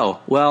 Oh,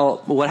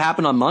 well, what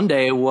happened on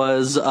Monday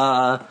was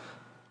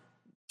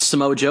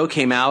Samoa Joe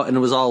came out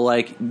and was all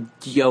like,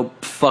 yo,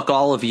 fuck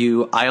all of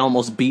you. I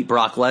almost beat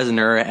Brock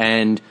Lesnar,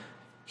 and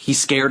he's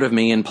scared of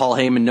me, and Paul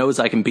Heyman knows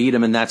I can beat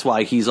him, and that's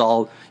why he's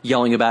all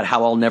yelling about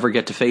how I'll never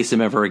get to face him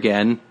ever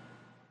again.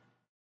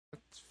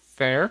 That's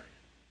fair.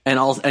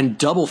 And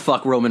double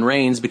fuck Roman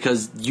Reigns,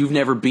 because you've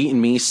never beaten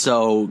me,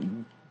 so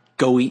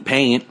go eat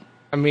paint.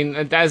 I mean,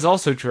 that is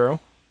also true.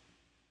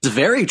 It's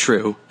very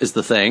true, is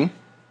the thing.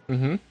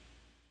 Mm-hmm.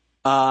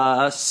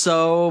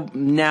 So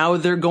now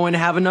they're going to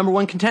have a number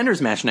one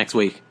contenders match next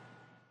week.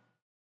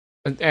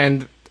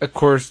 And of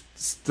course,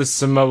 the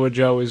Samoa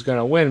Joe is going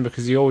to win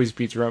because he always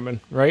beats Roman,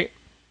 right?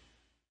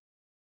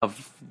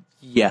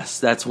 Yes,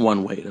 that's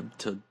one way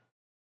to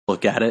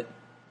look at it.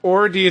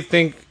 Or do you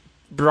think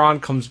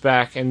Braun comes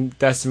back and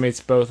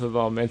decimates both of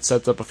them and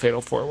sets up a fatal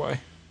four-way?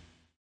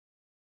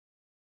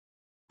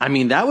 I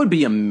mean, that would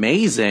be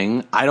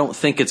amazing. I don't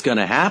think it's going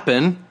to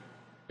happen.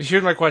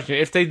 Here's my question.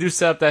 If they do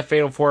set up that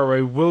fatal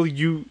four-way, will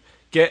you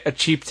get a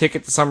cheap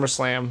ticket to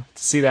SummerSlam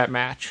to see that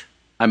match?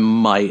 I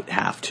might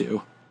have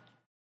to.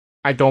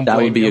 I don't blame you.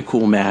 That would be a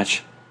cool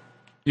match.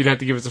 You'd have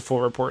to give us a full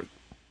report.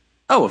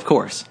 Oh, of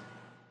course.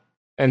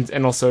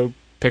 And also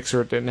picture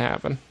it didn't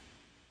happen.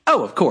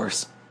 Oh, of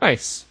course.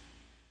 Nice.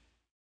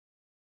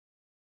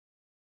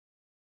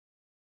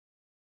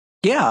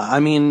 Yeah, I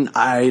mean,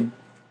 I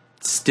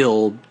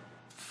still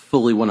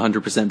fully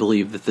 100%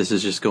 believe that this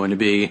is just going to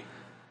be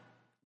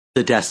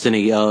the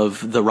destiny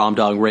of the Rom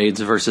Dog Raids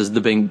versus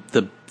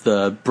the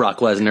the Brock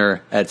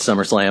Lesnar at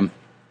SummerSlam.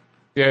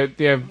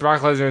 Yeah,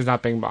 Brock Lesnar is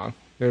not Bing Bong.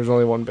 There's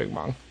only one Bing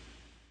Bong.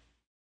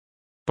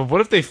 But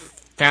what if they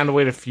found a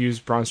way to fuse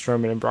Braun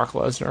Strowman and Brock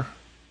Lesnar?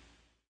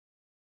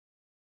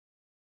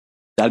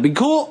 That'd be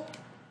cool.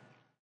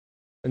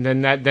 And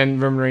then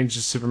Roman Reigns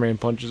just Superman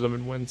punches him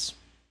and wins.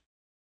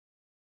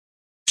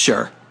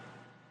 Sure.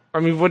 I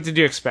mean, what did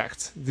you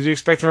expect? Did you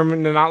expect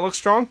Roman to not look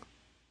strong?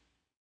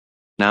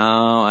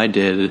 No, I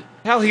did.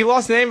 Hell, he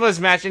lost an ambulance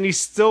match and he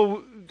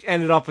still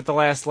ended up with the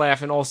last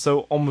laugh and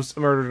also almost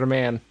murdered a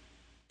man.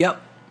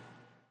 Yep.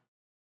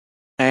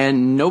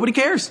 And nobody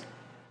cares.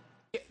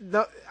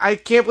 No, I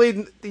can't believe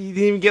he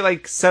didn't even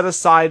get set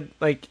aside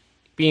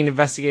being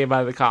investigated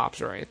by the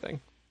cops or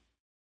anything.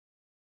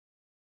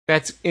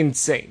 That's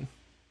insane.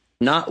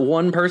 Not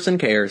one person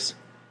cares.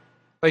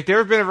 There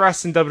have been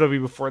arrests in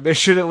WWE before. They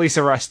should at least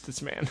arrest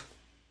this man.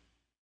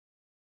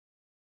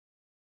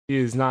 He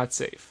is not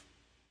safe.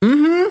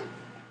 Mm-hmm.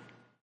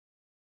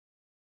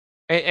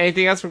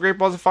 Anything else from Great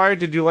Balls of Fire?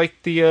 Did you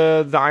like the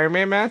Iron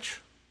Man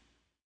match?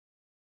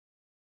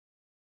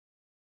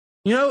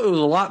 It was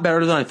a lot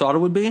better than I thought it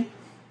would be.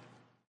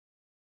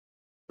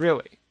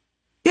 Really?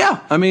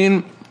 Yeah, I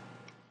mean,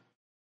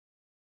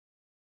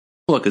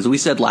 look, as we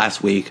said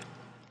last week,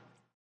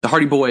 the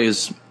Hardy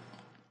Boys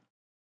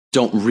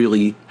don't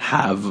really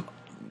have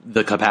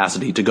the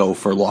capacity to go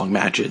for long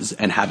matches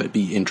and have it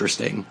be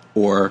interesting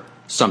or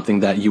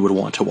something that you would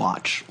want to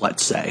watch,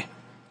 let's say.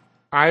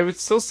 I would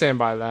still stand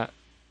by that.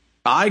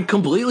 I'd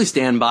completely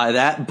stand by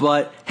that,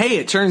 but hey,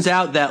 it turns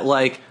out that,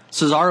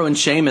 Cesaro and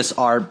Sheamus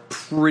are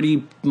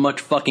pretty much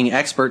fucking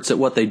experts at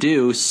what they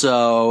do,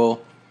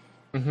 so...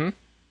 Mm-hmm.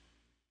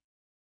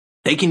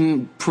 They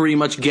can pretty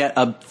much get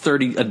an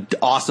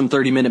awesome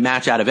 30-minute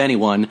match out of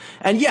anyone.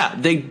 And yeah,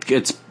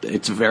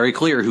 it's very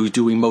clear who's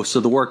doing most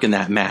of the work in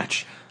that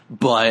match.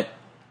 But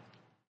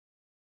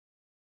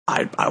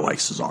I like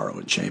Cesaro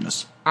and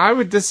Sheamus. I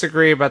would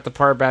disagree about the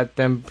part about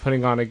them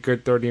putting on a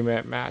good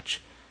 30-minute match.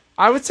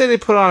 I would say they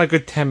put on a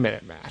good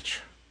 10-minute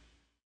match.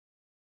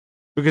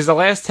 Because the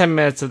last 10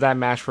 minutes of that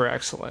match were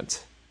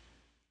excellent.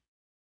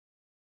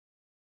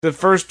 The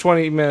first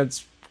 20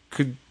 minutes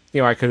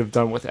I could have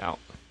done without.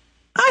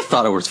 I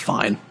thought it was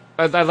fine.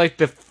 I like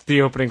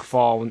the opening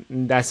fall,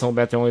 and that's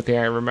about the only thing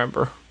I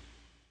remember.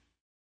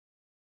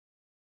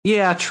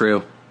 Yeah,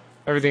 true.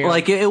 Everything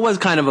else. It was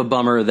kind of a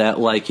bummer that,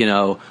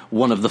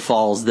 one of the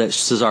falls that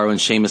Cesaro and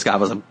Sheamus got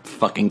was a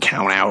fucking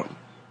count out.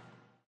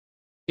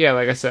 Yeah,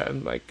 like I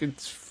said,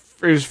 it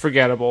was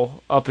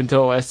forgettable up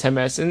until the last 10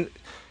 minutes. And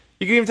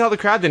you can even tell the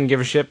crowd didn't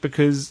give a shit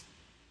because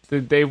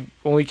they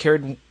only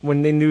cared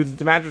when they knew that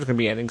the match was going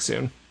to be ending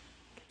soon.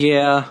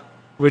 Yeah.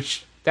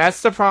 Which...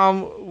 That's the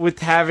problem with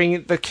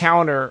having the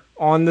counter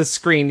on the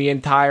screen the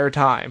entire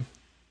time.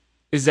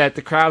 Is that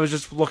the crowd was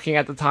just looking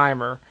at the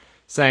timer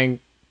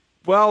saying,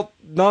 well,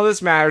 none of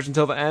this matters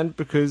until the end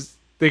because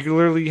they could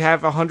literally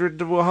have 100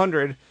 to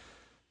 100,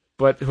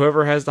 but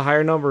whoever has the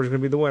higher number is going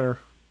to be the winner.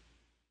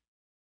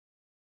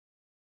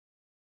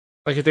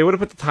 If they would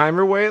have put the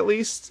timer away at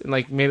least and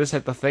made us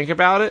have to think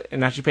about it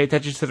and actually pay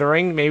attention to the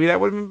ring, maybe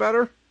that would have been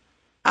better.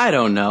 I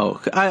don't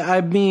know.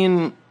 I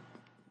mean...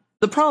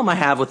 The problem I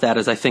have with that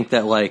is I think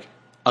that,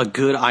 a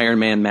good Iron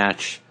Man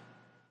match,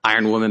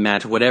 Iron Woman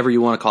match, whatever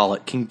you want to call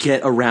it, can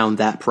get around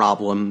that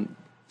problem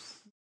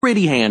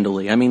pretty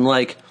handily. I mean,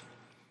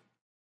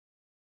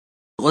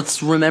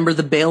 let's remember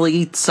the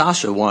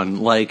Bayley-Sasha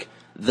one.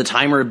 The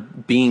timer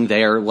being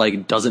there,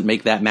 doesn't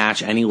make that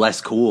match any less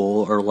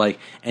cool or,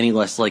 any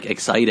less,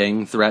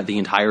 exciting throughout the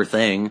entire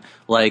thing.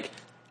 I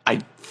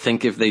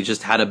think if they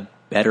just had a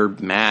better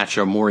match,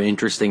 a more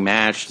interesting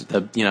match,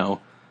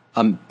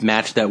 a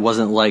match that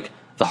wasn't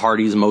the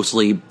Hardys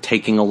mostly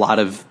taking a lot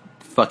of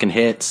fucking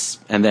hits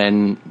and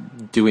then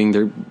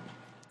doing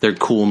their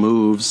cool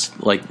moves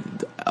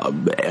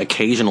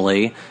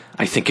occasionally,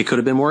 I think it could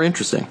have been more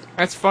interesting.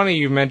 That's funny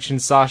you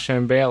mentioned Sasha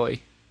and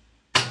Bayley.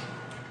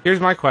 Here's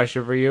my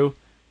question for you.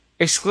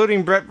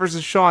 Excluding Brett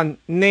versus Shawn,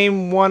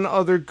 name one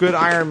other good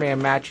Iron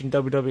Man match in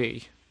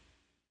WWE.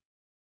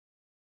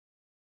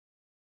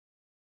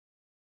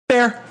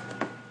 Fair.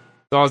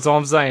 That's all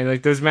I'm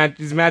saying.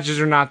 These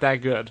matches are not that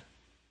good.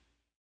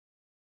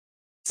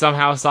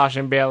 Somehow Sasha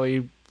and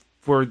Bayley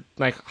were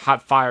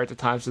hot fire at the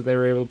time, so they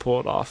were able to pull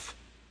it off.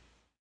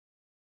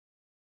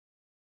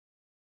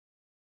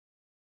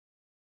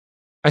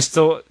 I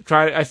still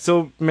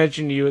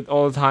mention to you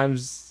all the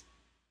times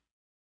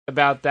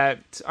about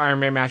that Iron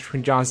Man match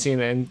between John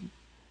Cena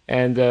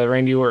and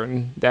Randy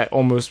Orton that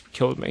almost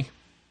killed me.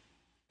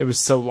 It was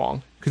so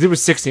long because it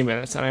was 60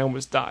 minutes and I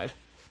almost died.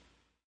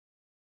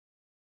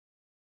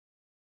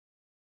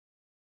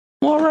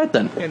 Well, all right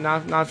then. Yeah,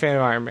 not a fan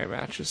of Iron Man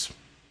matches.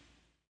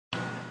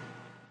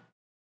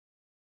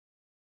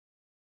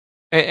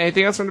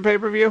 Anything else from the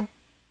pay-per-view?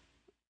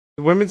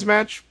 The women's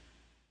match?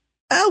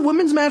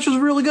 Women's match was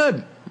really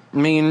good. I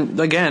mean,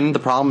 again, the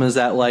problem is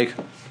that, like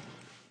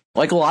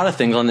a lot of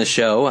things on this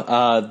show,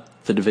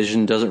 the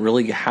division doesn't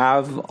really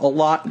have a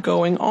lot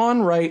going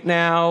on right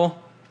now.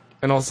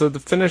 And also, the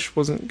finish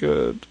wasn't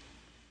good.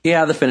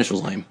 Yeah, the finish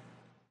was lame.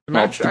 The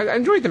match, I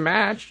enjoyed the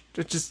match.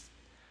 It just,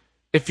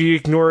 if you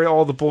ignore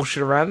all the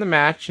bullshit around the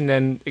match and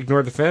then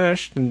ignore the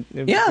finish, then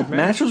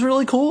match was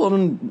really cool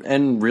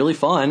and really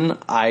fun.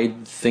 I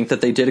think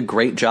that they did a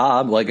great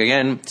job. Like,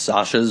 again,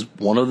 Sasha's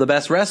one of the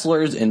best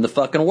wrestlers in the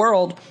fucking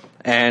world,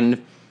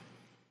 and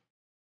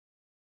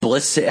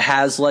Bliss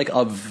has like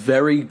a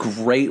very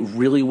great,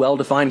 really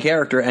well-defined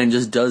character and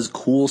just does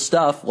cool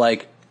stuff.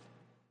 Like,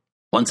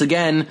 once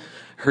again,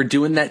 her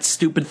doing that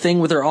stupid thing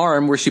with her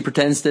arm where she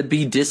pretends to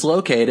be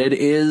dislocated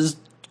is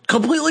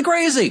completely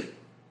crazy.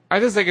 I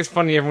just think it's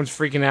funny everyone's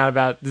freaking out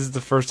about this is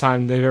the first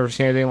time they've ever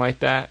seen anything like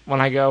that.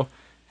 When I go,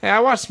 hey, I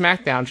watched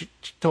SmackDown. She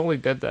totally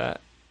did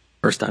that.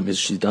 First time is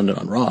she's done it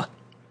on Raw.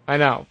 I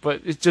know,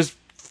 but it's just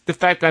the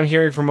fact that I'm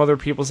hearing from other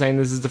people saying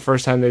this is the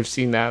first time they've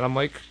seen that. I'm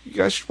like, you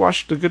guys should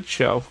watch The Good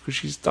Show because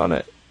she's done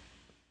it.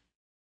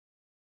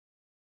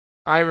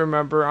 I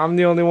remember. I'm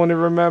the only one who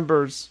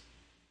remembers.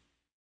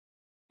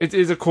 It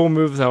is a cool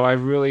move, though. It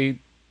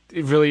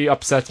really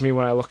upsets me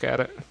when I look at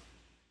it.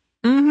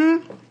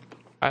 Mm-hmm.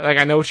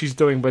 I know what she's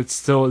doing, but it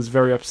still is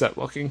very upset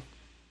looking.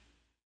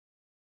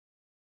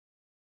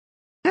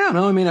 Yeah,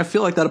 no, I mean, I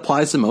feel like that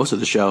applies to most of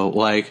the show.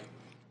 Like,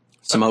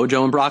 Samoa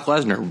Joe and Brock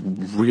Lesnar,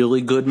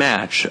 really good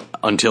match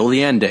until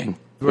the ending,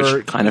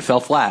 which kind of fell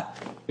flat.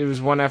 It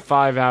was one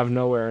F5 out of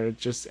nowhere, and it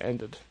just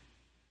ended.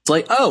 It's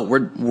like, oh,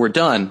 we're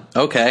done.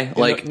 Okay,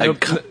 like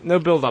no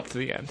build up to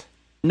the end.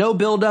 No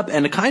build up,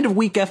 and a kind of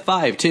weak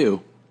F5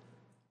 too.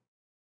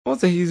 Well,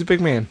 he's a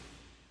big man.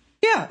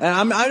 Yeah,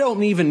 and I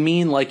don't even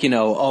mean like, it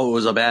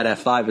was a bad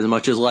F5 as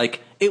much as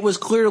like it was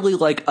clearly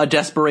like a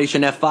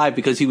desperation F5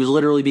 because he was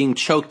literally being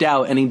choked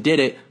out and he did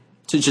it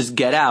to just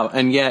get out,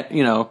 and yet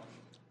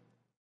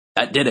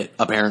that did it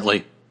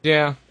apparently.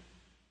 Yeah.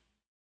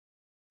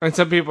 And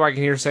some people I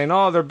can hear saying,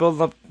 "Oh, they're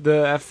building up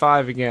the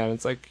F5 again."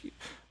 It's like,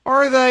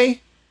 are they?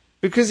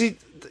 Because he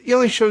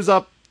only shows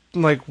up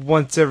like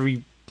once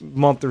every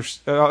month or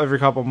every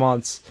couple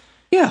months.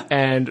 Yeah.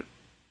 And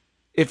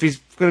if he's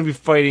going to be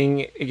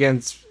fighting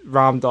against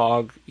Ram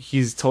Dog,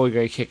 he's totally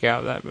going to kick out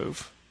of that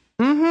move.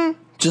 Mm-hmm.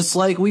 Just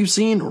like we've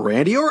seen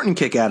Randy Orton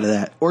kick out of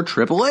that, or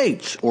Triple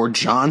H, or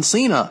John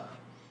Cena.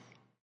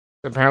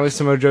 Apparently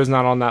Samoa Joe's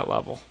not on that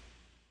level.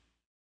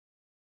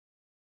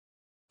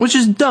 Which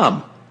is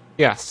dumb.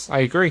 Yes, I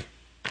agree.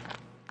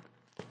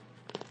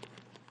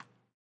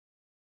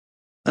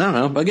 I don't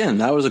know. But again,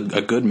 that was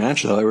a good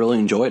match, though. I really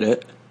enjoyed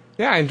it.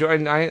 Yeah, I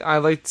enjoyed it. I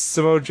liked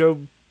Samoa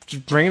Joe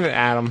just bringing it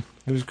at him.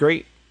 It was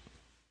great.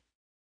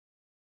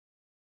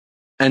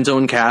 Enzo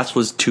and Cass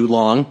was too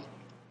long.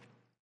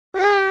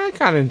 I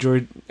kind of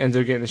enjoyed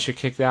Enzo getting the shit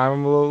kicked out of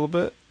him a little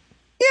bit.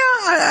 Yeah,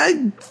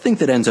 I think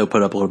that Enzo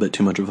put up a little bit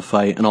too much of a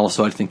fight, and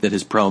also I think that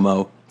his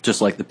promo, just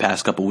like the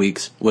past couple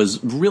weeks,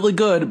 was really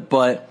good,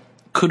 but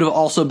could have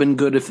also been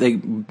good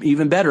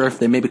even better if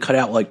they maybe cut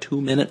out like 2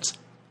 minutes.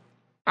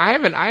 I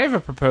have a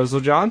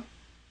proposal, John.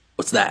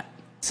 What's that?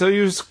 So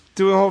you was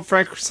doing the whole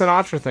Frank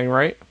Sinatra thing,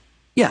 right?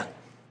 Yeah.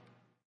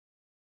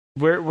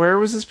 Where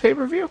was this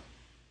pay-per-view?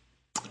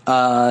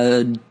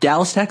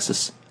 Dallas,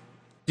 Texas.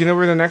 Do you know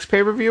where the next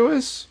pay-per-view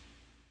is?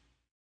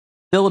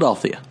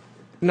 Philadelphia.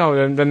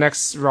 No, the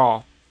next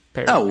Raw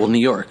pay-per-view. Oh, well, New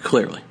York,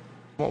 clearly.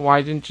 Well,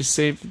 why didn't you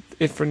save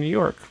it for New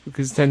York?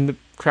 Because then the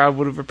crowd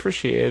would have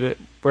appreciated it.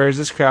 Whereas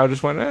this crowd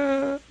just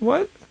went,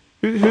 what?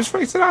 Who's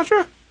Frank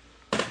Sinatra?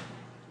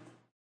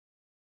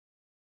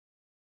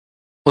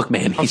 Look,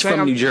 man, he's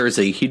from New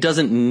Jersey. He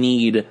doesn't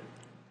need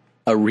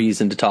a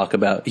reason to talk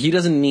about. He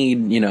doesn't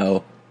need,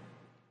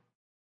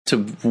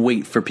 to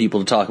wait for people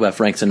to talk about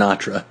Frank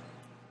Sinatra.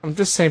 I'm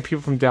just saying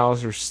people from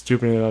Dallas are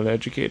stupid and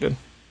uneducated.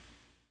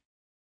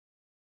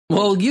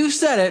 Well, you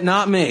said it,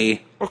 not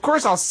me. Of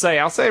course I'll say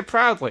it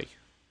proudly.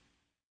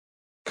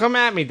 Come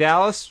at me,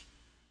 Dallas.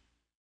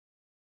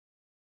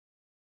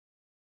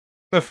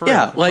 No, for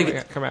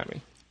real. Come at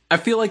me. I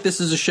feel like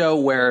this is a show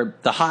where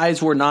the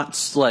highs were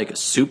not like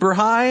super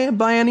high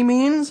by any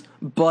means,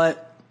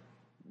 but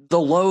the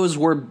lows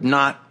were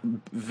not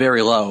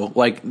very low.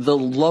 Like, the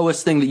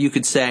lowest thing that you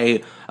could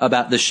say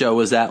about the show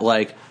was that,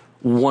 like,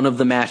 one of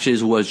the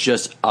matches was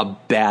just a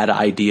bad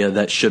idea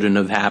that shouldn't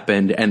have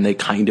happened, and they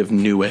kind of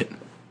knew it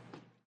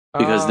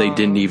because they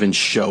didn't even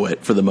show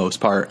it for the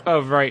most part.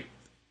 Oh, right.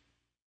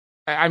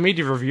 I made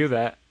you review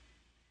that.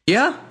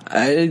 Yeah,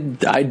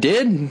 I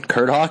did.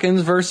 Kurt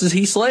Hawkins versus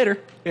Heath Slater.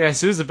 Yeah, as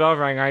soon as the bell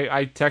rang,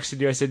 I texted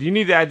you. I said, you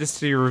need to add this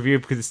to your review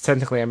because it's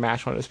technically a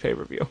match on this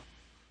pay-per-view.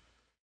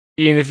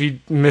 Even if you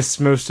miss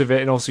most of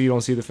it and also you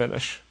don't see the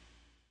finish.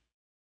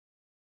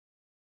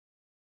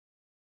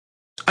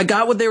 I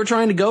got what they were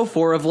trying to go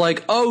for of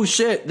like, oh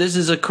shit, this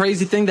is a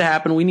crazy thing to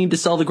happen. We need to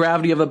sell the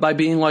gravity of it by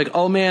being like,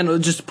 oh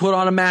man, just put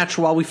on a match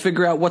while we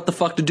figure out what the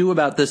fuck to do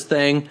about this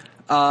thing.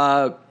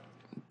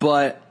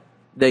 But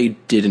they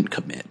didn't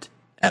commit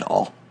at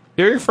all.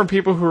 Hearing from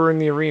people who were in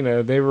the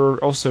arena, they were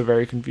also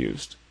very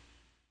confused.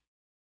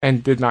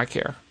 And did not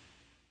care.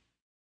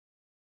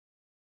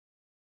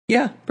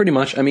 Yeah, pretty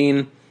much. I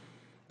mean,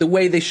 the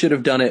way they should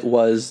have done it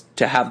was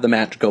to have the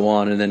match go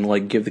on and then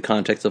like give the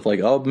context of like,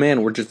 oh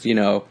man, we're just,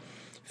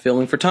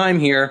 filling for time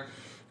here.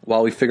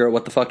 while we figure out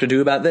what the fuck to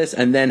do about this,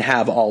 and then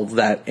have all of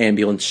that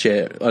ambulance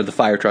shit or the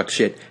fire truck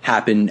shit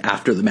happen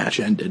after the match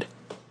ended.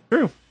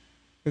 True.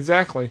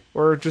 Exactly.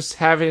 Or just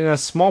having a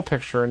small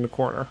picture in the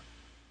corner.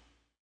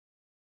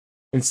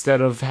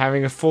 Instead of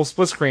having a full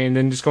split screen and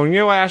then just going,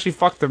 I actually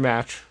fucked the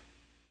match.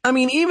 I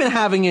mean, even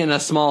having in a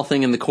small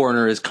thing in the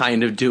corner is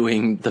kind of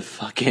doing the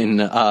fucking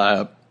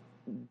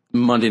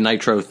Monday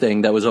Nitro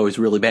thing that was always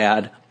really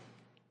bad.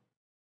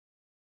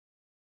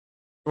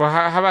 Well,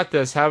 how about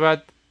this? How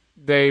about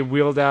they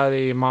wheeled out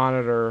a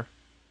monitor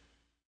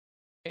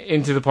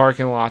into the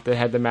parking lot that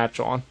had the match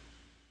on?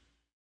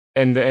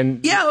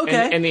 And yeah,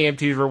 okay. And the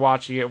EMTs were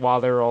watching it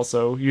while they were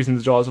also using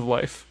the Jaws of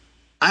Life.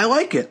 I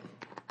like it.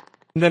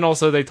 And then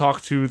also they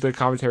talked to the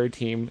commentary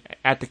team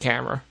at the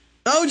camera.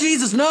 Oh,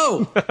 Jesus,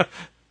 no!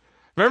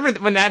 Remember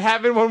when that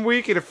happened one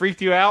week and it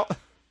freaked you out?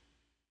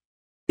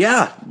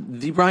 Yeah,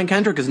 the Brian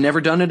Kendrick has never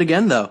done it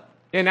again, though.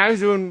 Yeah, now he's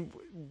doing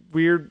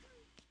weird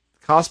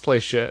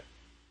cosplay shit.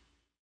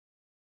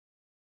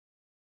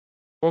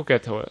 We'll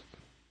get to it.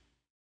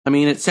 I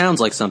mean, it sounds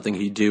like something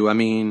he'd do. I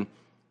mean,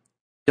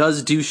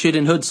 does do shit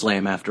in Hood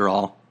Slam, after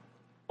all.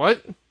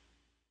 What? You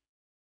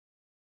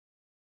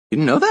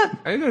didn't know that?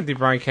 I didn't know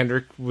Brian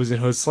Kendrick was in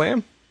Hood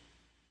Slam.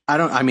 I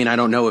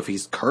don't know if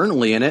he's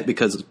currently in it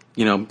because,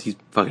 he's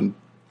fucking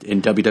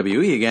in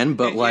WWE again,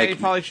 but yeah, he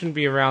probably shouldn't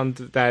be around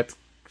that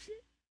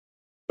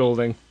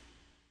building.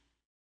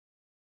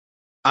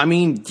 I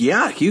mean,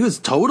 yeah, he was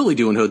totally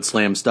doing Hood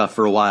Slam stuff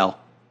for a while.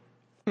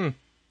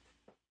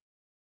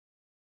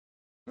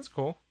 That's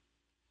cool.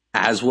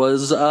 As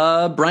was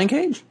Brian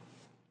Cage.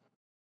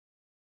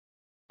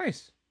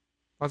 Nice.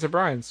 Lots of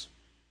Brians.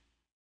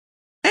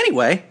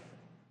 Anyway.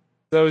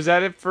 So is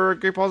that it for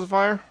Great Balls of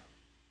Fire?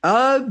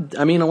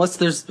 I mean, unless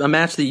there's a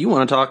match that you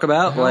want to talk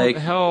about,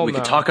 we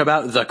could talk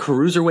about the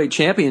Cruiserweight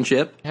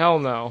Championship. Hell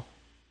no.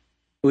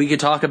 We could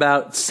talk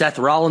about Seth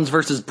Rollins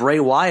versus Bray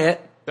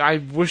Wyatt. I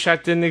wish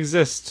that didn't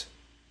exist.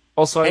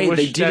 Also, I wish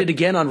they did it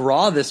again on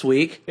Raw this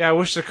week. Yeah, I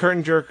wish the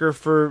curtain jerker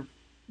for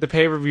the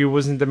pay-per-view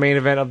wasn't the main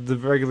event of the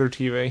regular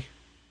TV.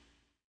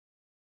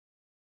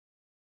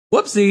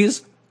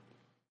 Whoopsies.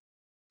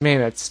 Man,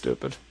 that's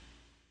stupid.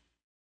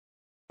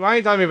 Why are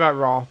you telling me about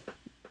Raw?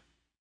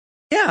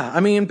 Yeah, I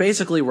mean,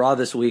 basically Raw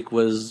this week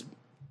was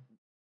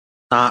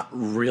not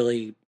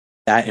really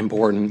that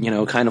important,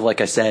 kind of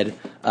like I said,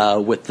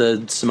 with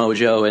the Samoa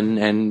Joe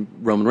and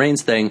Roman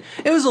Reigns thing.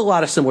 It was a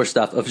lot of similar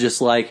stuff of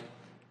just,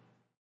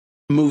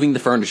 moving the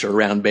furniture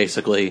around,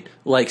 basically.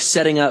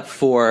 Setting up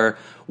for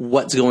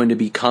what's going to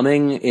be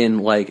coming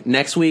in,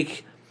 next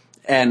week,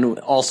 and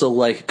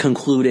also,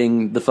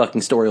 concluding the fucking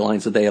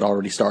storylines that they had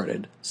already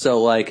started.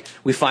 So,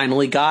 we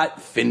finally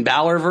got Finn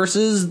Balor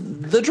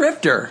versus the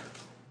Drifter.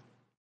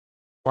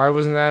 Why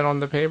wasn't that on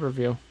the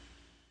pay-per-view?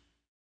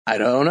 I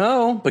don't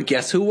know, but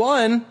guess who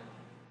won?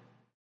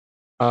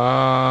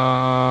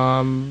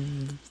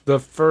 The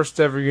first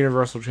ever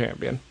Universal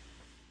Champion.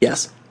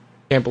 Yes.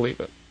 Can't believe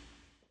it.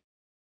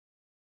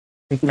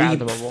 We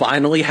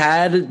finally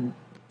had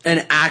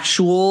an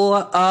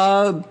actual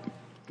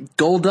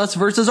Goldust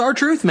versus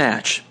R-Truth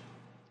match.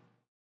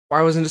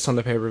 Why wasn't this on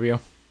the pay-per-view?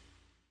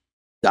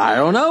 I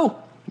don't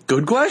know.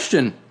 Good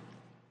question.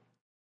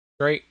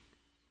 Great.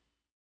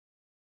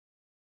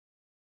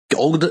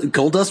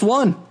 Goldust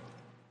won.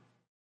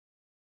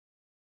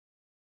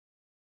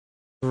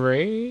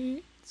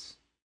 Great.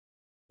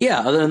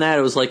 Yeah, other than that,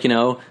 it was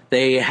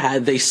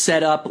they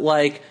set up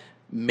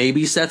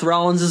maybe Seth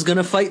Rollins is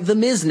gonna fight The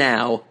Miz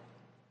now.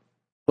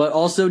 But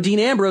also Dean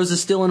Ambrose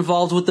is still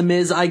involved with The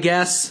Miz, I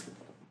guess.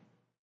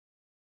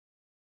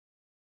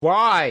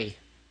 Why?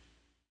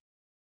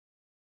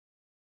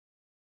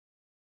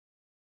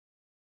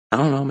 I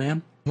don't know,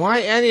 man. Why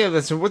any of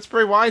this? And what's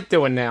Bray Wyatt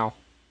doing now?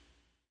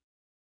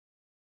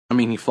 I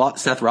mean, he fought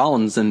Seth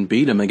Rollins and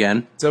beat him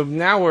again. So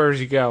now where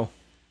does he go?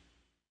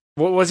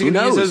 What was he going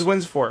to use those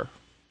wins for?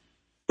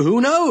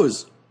 Who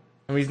knows?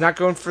 I mean, he's not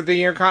going for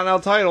the Intercontinental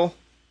title.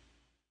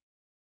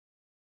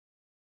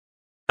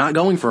 Not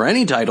going for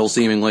any title,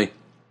 seemingly.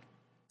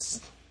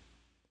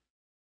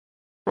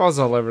 Raw's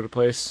all over the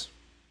place.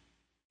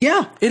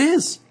 Yeah, it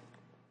is.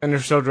 And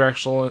they're so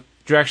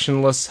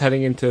directionless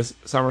heading into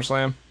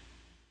SummerSlam.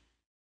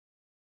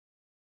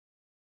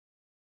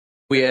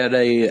 We had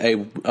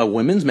a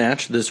women's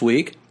match this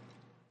week.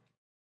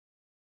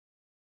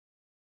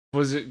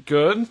 Was it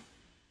good?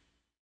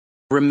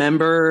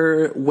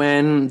 Remember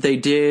when they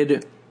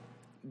did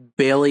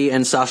Bayley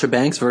and Sasha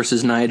Banks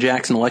versus Nia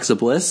Jax and Alexa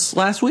Bliss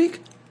last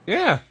week?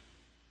 Yeah.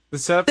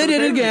 They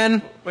did it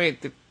again.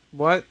 Wait,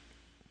 what?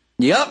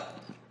 Yep.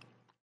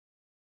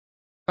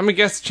 Let me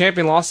guess, the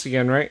champion lost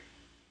again, right?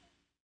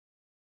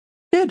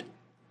 Did.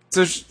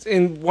 So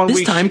in 1 week...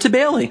 This time to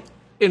Bayley.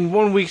 In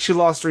 1 week, she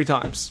lost 3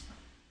 times.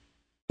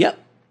 Yep.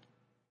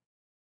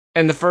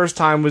 And the first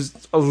time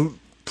was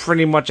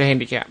pretty much a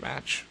handicap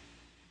match.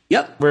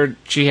 Yep. Where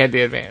she had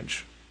the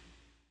advantage.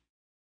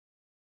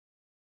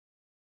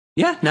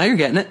 Yeah, now you're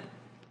getting it.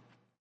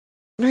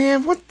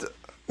 Man, what the...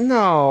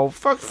 No,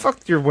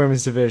 fuck your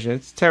women's division.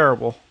 It's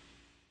terrible.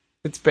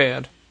 It's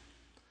bad.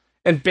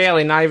 And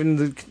Bailey, not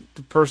even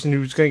the person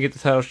who's going to get the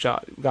title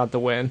shot, got the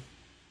win.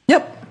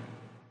 Yep.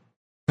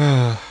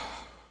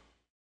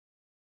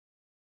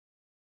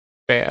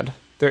 Bad.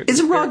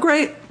 Isn't Raw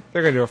great?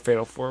 They're going to do a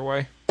Fatal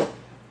 4-Way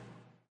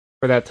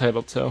for that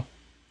title, too.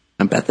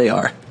 I bet they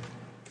are.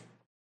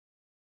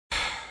 Is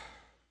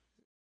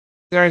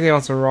there anything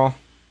else on Raw?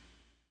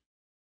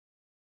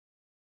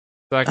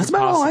 That's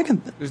about all I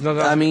can... There's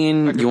nothing I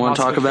mean, I you want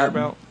to talk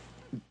about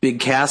Big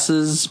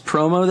Cass's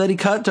promo that he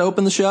cut to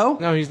open the show?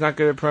 No, he's not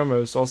good at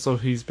promos. Also,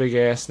 he's big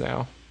ass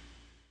now.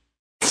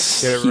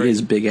 He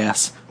is big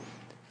ass.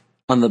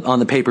 On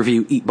the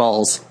pay-per-view, eat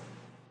balls.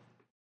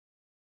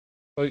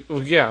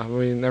 Well, yeah, I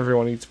mean,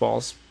 everyone eats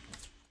balls.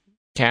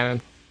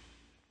 Canon.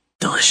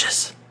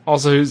 Delicious.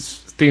 Also, his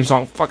theme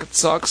song fucking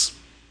sucks.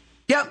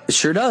 Yep, it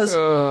sure does.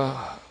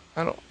 I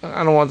don't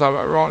want to talk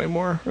about Raw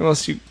anymore,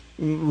 unless you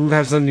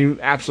have something you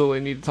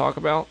absolutely need to talk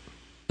about.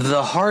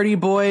 The Hardy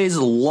Boys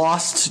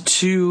lost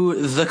to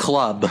the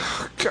club.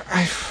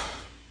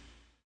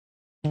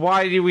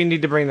 Why do we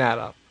need to bring that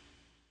up?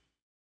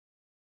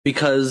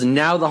 Because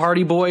now the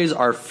Hardy Boys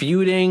are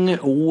feuding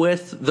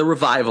with the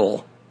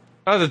Revival.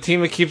 Oh, the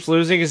team that keeps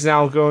losing is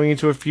now going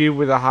into a feud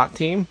with a hot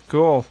team?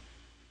 Cool.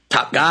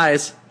 Top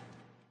guys.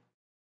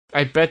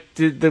 I bet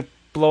the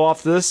blow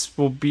off this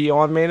will be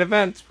on main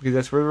event, because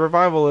that's where the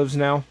Revival lives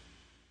now.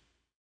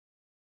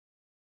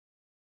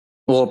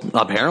 Well,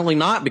 apparently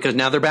not, because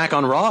now they're back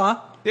on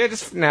Raw. Yeah,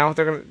 just now.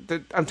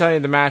 I'm telling you,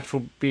 the match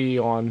will be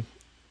on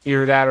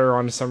either that or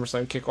on the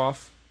SummerSlam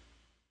kickoff.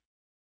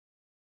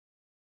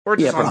 Or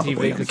just on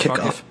TV. On the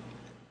kickoff.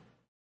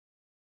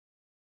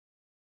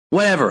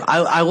 Whatever.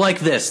 I like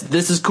this.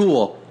 This is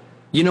cool.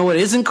 You know what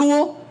isn't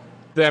cool?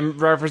 Them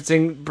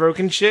referencing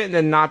broken shit and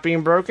then not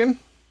being broken?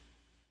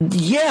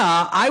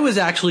 Yeah, I was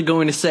actually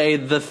going to say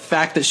the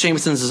fact that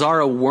Sheamus and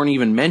Cesaro weren't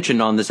even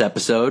mentioned on this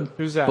episode.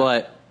 Who's that?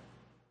 But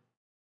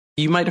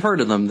you might have heard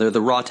of them. They're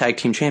the Raw Tag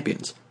Team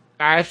Champions.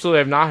 I absolutely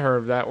have not heard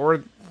of that,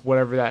 or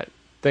whatever that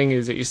thing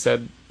is that you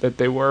said that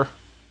they were.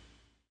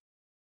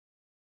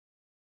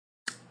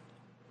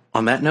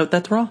 On that note,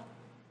 that's Raw.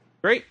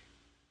 Great.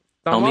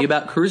 Tell me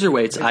about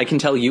cruiserweights. I can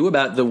tell you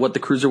about what the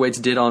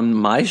cruiserweights did on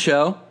my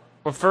show.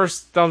 Well,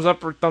 first, thumbs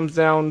up or thumbs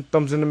down,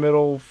 thumbs in the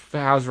middle.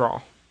 How's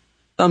Raw?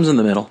 Thumbs in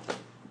the middle.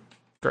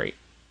 Great.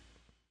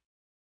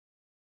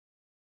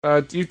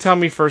 You tell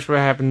me first what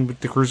happened with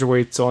the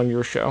cruiserweights on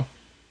your show.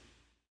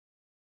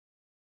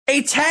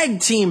 A tag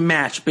team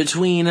match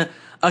between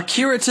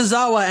Akira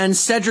Tozawa and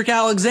Cedric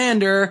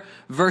Alexander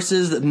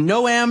versus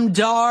Noam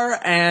Dar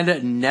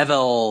and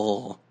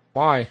Neville.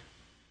 Why?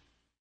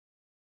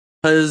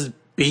 'Cause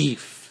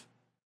beef.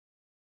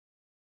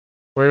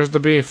 Where's the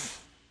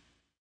beef?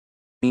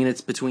 I mean,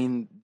 it's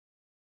between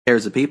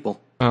pairs of people.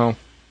 Oh.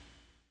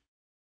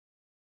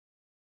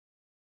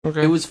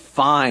 Okay. It was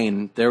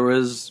fine. There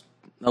was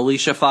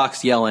Alicia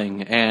Fox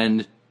yelling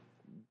and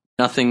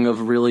nothing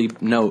of really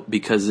note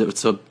because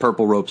it's a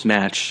purple ropes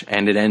match,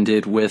 and it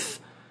ended with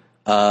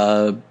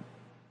Tozawa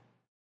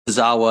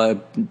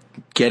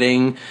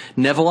getting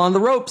Neville on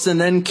the ropes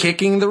and then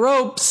kicking the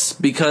ropes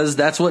because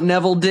that's what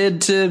Neville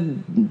did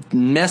to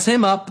mess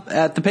him up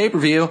at the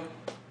pay-per-view.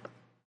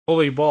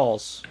 Holy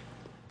balls.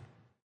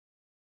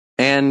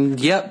 And,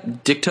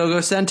 yep, Dick Togo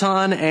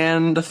Senton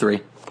and a 3.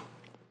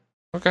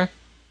 Okay.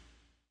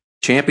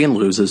 Champion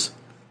loses.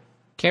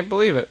 Can't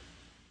believe it.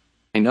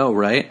 I know,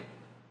 right?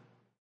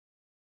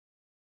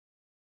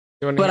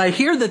 But I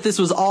hear that this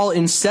was all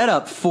in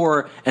setup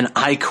for an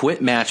I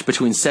Quit match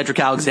between Cedric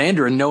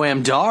Alexander and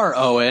Noam Dar,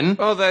 Owen.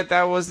 Oh,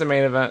 that was the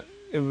main event.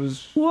 It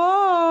was...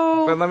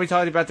 Whoa! But let me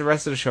tell you about the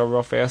rest of the show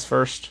real fast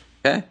first.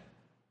 Okay.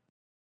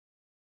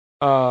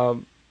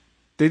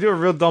 They do a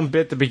real dumb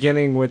bit at the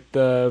beginning with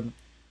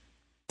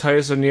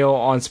Titus O'Neil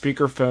on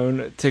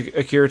speakerphone to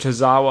Akira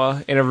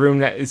Tozawa in a room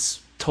that is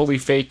totally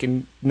fake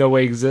and no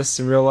way exists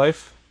in real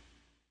life.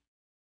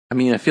 I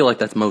mean, I feel like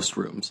that's most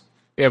rooms.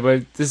 Yeah,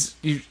 but this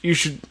you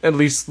should at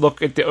least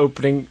look at the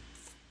opening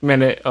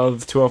minute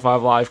of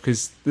 205 Live,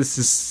 because this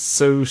is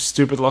so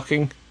stupid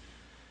looking.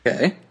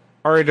 Okay.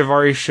 Ari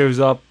Daivari shows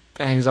up,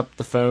 hangs up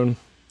the phone,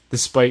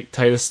 despite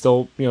Titus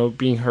still,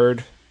 being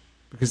heard,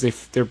 because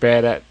they're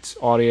bad at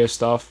audio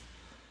stuff.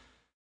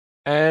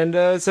 And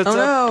sets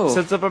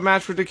up a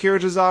match with Akira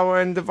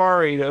Tozawa and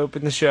Daivari to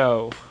open the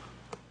show.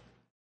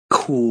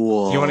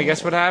 Cool. Do you want to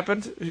guess what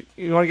happened?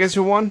 You want to guess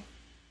who won?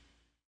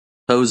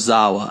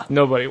 Tozawa.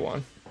 Nobody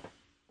won.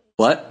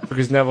 What?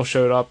 Because Neville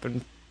showed up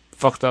and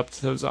fucked up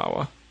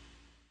Tozawa.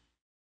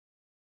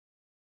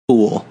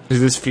 Cool.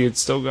 Because this feud's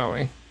still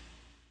going.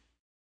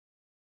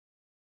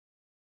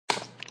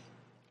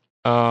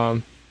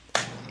 So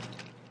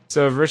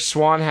Rich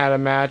Swann had a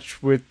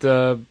match with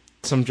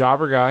some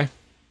jobber guy.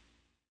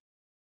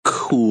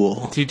 Cool.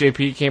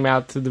 TJP came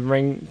out to the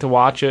ring to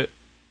watch it.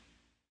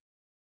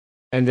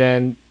 And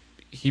then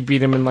he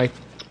beat him in like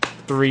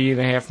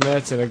 3.5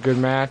 minutes in a good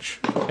match.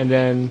 And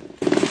then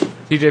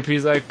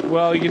TJP's like,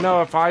 well,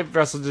 if I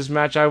wrestled this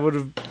match, I would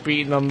have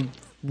beaten him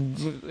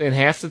in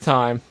half the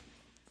time.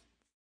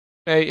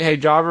 Hey,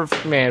 Jobber,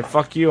 man,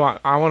 fuck you.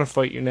 I want to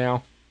fight you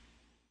now.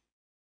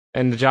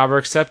 And the jobber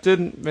accepted,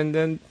 and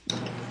then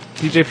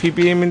TJP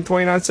beat him in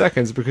 29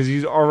 seconds because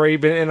he's already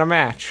been in a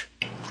match.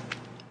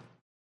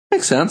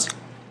 Makes sense.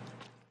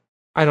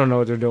 I don't know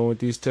what they're doing with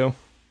these two.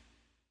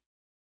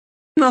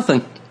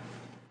 Nothing.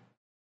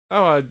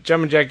 Oh,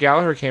 Gem and Jack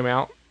Gallagher came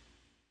out.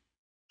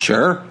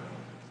 Sure.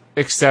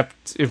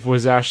 Except it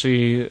was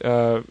actually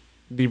the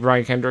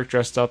Brian Kendrick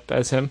dressed up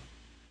as him.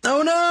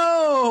 Oh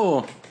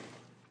no!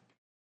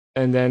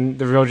 And then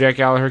the real Jack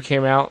Gallagher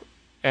came out,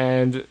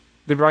 and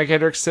the Brian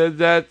Kendrick said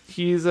that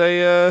he's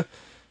a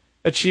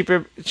cheap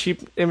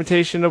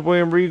imitation of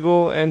William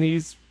Regal, and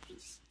he's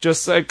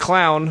just a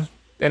clown,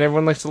 and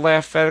everyone likes to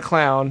laugh at a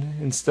clown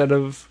instead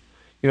of,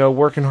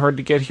 working hard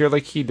to get here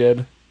like he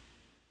did.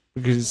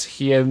 Because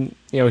he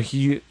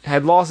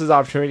had lost his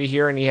opportunity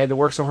here, and he had to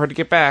work so hard to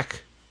get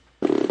back.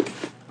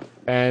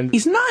 And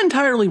he's not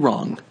entirely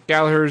wrong.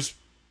 Gallagher's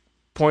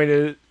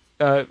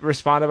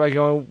responded by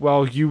going,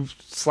 "Well, you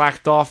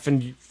slacked off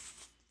and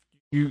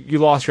you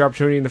lost your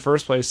opportunity in the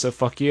first place, so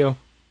fuck you."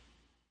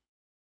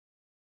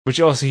 Which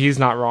also, he's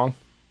not wrong.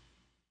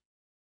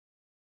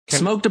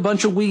 Smoked a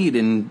bunch of weed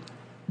and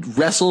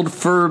wrestled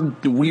for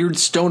weird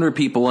stoner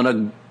people in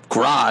a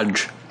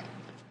garage.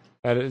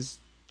 That is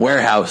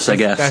warehouse, I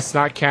guess. That's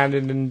not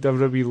canon in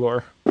WWE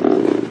lore.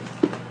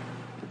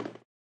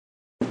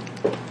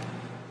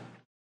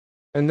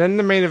 And then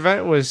the main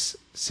event was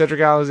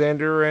Cedric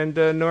Alexander and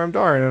Noam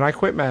Dar in an I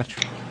Quit match.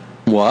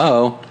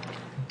 Whoa.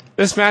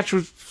 This match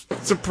was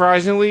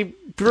surprisingly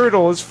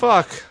brutal as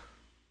fuck.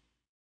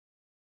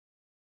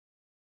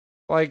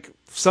 Like,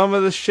 some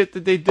of the shit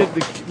that they did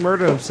to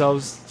murder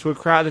themselves to a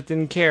crowd that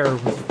didn't care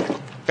was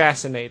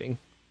fascinating.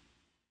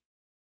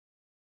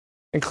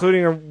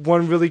 Including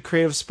one really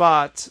creative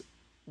spot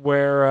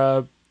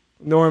where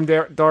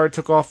Noam Dar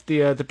took off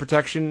the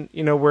protection,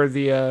 where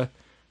the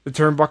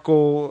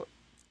turnbuckle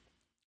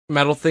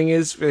metal thing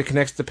is. It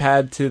connects the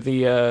pad to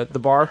the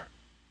bar.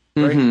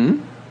 Right?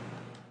 Mm-hmm.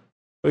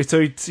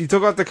 So he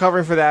took off the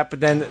covering for that, but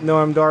then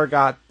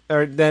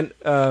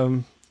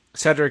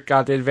Cedric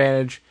got the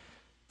advantage.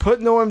 Put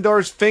Noam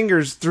Dar's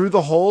fingers through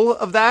the hole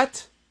of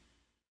that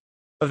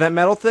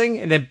metal thing,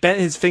 and then bent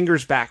his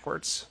fingers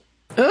backwards.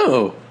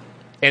 Oh.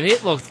 And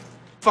it looked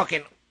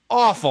fucking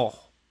awful.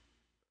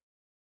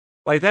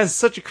 Like, that's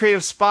such a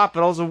creative spot,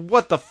 but also,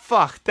 what the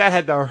fuck? That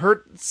had to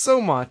hurt so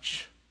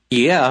much.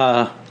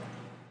 Yeah.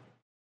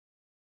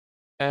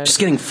 And just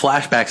getting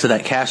flashbacks of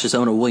that Cassius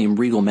Ohno William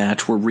Regal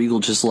match where Regal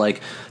just,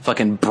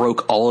 fucking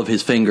broke all of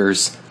his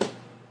fingers.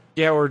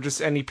 Yeah, or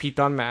just any Pete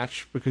Dunne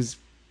match, because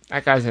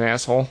that guy's an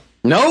asshole.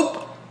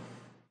 Nope!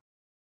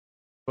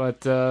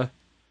 But,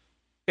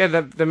 yeah,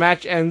 the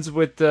match ends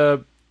with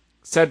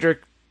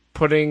Cedric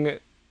putting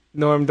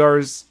Noam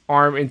Dar's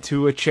arm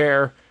into a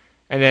chair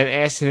and then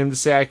asking him to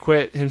say I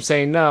quit, him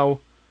saying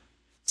no,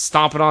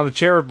 stomping on the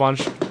chair a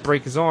bunch,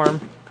 break his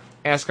arm,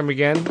 ask him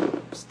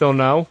again, still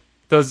no,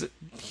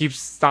 keeps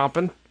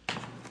stomping.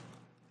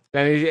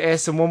 Then he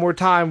asks him one more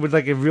time with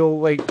a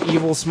real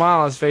evil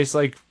smile on his face,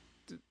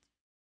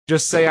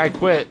 just say I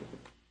quit.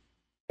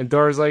 And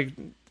Dar's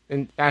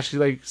and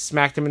actually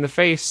smacked him in the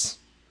face.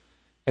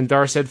 And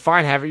Dar said,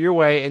 fine, have it your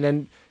way, and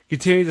then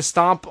continued to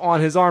stomp on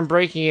his arm,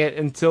 breaking it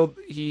until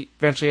he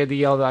eventually had to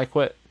yell that I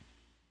quit.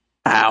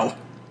 Ow.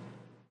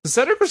 So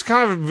Cedric was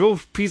kind of a real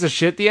piece of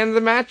shit at the end of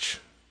the match.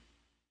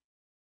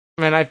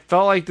 And I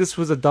felt like this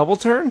was a double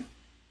turn.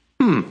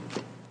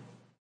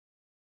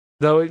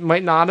 Though it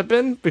might not have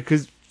been,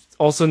 because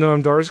also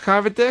Noam Dar is kind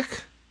of a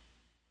dick.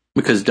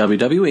 Because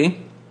WWE.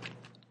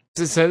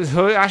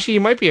 So actually, he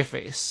might be a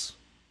face.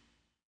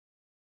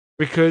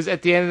 Because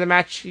at the end of the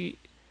match,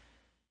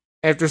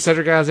 after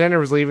Cedric Alexander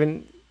was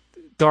leaving,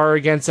 Dar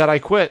again said, I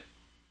quit.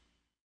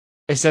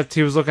 Except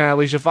he was looking at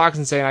Alicia Fox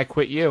and saying, I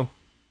quit you.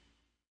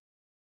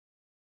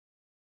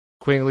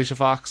 Quitting Alicia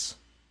Fox.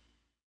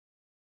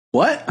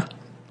 What?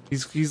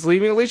 He's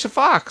leaving Alicia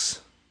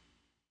Fox.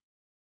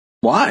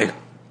 Why?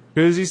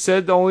 Because he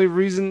said the only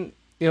reason,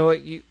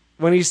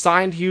 when he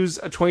signed, he was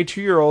a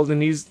 22-year-old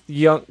and he's the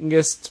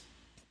youngest,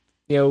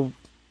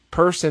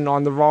 person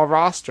on the Raw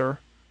roster.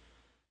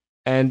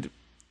 And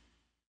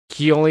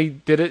he only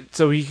did it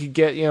so he could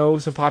get,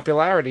 some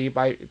popularity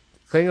by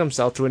clinging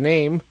himself to a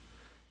name.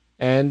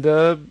 And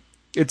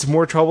it's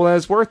more trouble than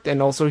it's worth.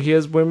 And also he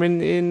has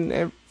women in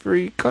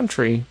every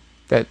country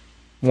that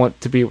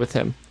want to be with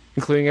him,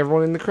 including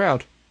everyone in the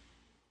crowd.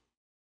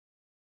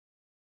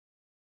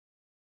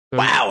 So,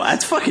 wow,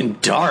 that's fucking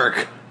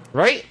dark.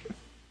 Right?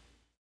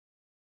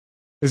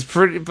 It's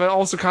pretty, but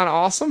also kind of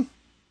awesome.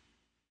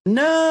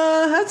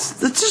 Nah, that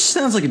just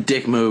sounds like a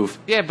dick move.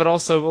 Yeah, but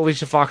also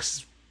Alicia Fox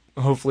is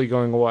hopefully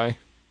going away.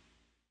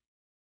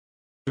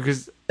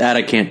 Because that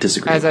I can't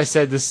disagree. As I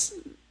said, this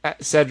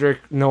Cedric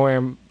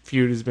Noam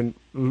feud has been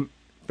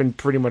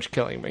pretty much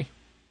killing me.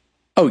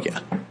 Oh yeah.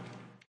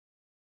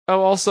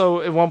 Oh,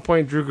 also at one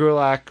point Drew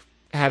Gulak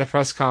had a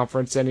press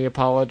conference and he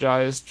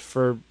apologized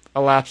for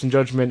a lapse in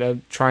judgment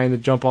of trying to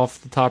jump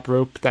off the top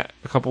rope that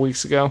a couple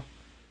weeks ago.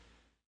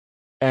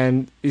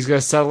 And he's going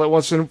to settle it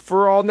once and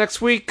for all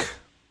next week.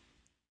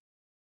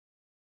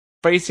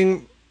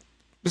 Facing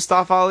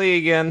Mustafa Ali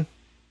again.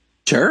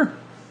 Sure.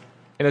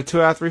 in a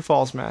 2 out of 3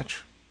 falls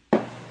match.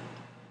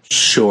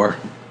 Sure.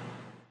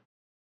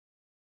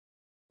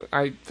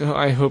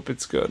 I hope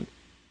it's good.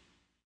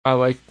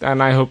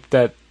 And I hope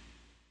that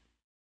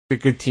the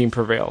good team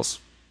prevails.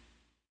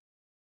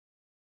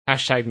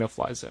 Hashtag no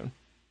fly zone.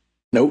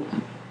 Nope.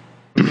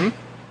 Mm-hmm.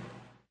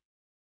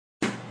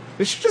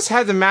 They should just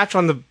have the match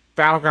on the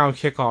Battleground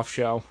kickoff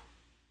show.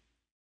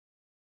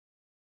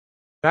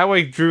 That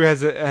way Drew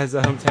has a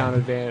hometown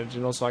advantage,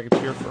 and also I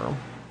can cheer for him.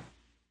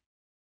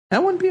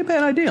 That wouldn't be a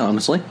bad idea,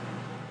 honestly.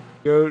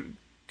 Go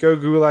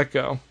Gulak,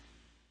 go.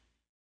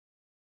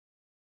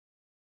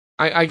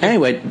 I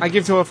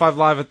give 205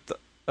 Live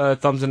a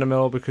thumbs in the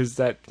middle because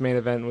that main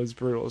event was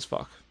brutal as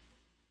fuck.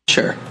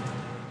 Sure.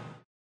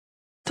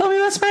 Tell me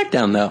about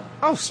SmackDown, though.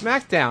 Oh,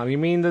 SmackDown. You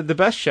mean the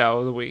best show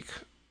of the week?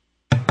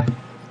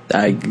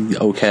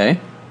 Okay.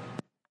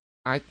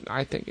 I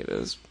think it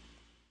is.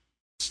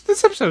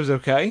 This episode was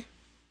okay.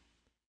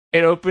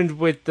 It opened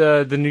with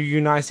the new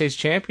United States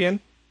champion,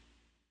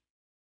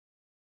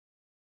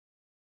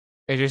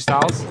 AJ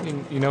Styles.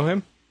 You know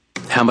him?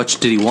 How much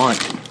did he want?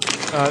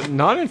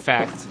 None, in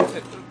fact.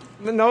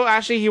 No,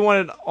 actually, he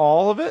wanted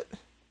all of it.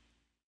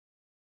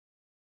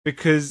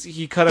 Because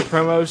he cut a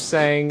promo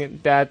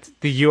saying that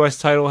the U.S.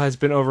 title has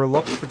been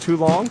overlooked for too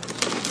long.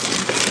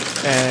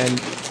 And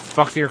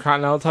fuck the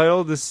Intercontinental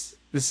title. This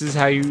is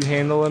how you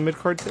handle a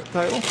mid-card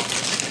title.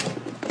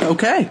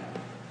 Okay.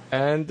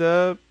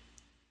 And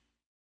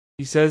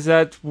he says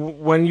that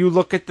when you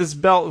look at this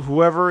belt,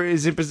 whoever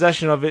is in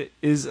possession of it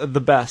is the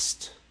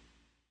best.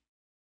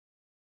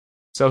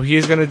 So he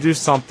is going to do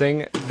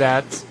something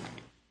that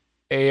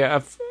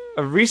a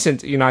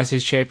recent United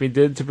States champion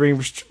did to bring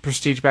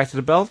prestige back to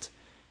the belt,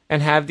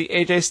 and have the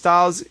AJ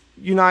Styles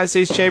United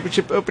States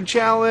Championship Open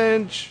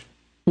Challenge.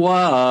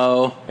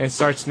 Whoa. And it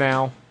starts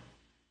now.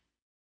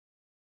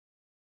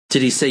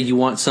 Did he say you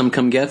want some,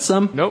 come get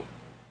some? Nope.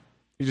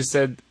 He just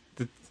said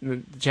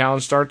the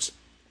challenge starts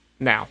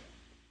now.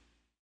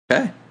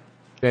 Okay.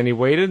 Then he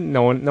waited.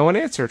 No one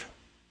answered.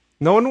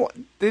 They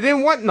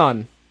didn't want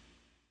none.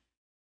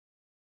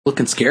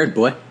 Looking scared,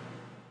 boy.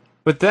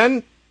 But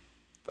then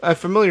a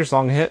familiar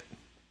song hit.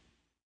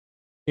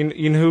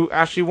 You know who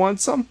actually won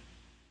some?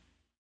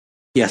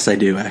 Yes, I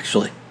do,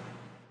 actually.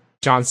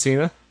 John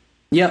Cena.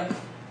 Yep.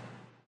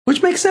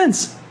 Which makes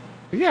sense.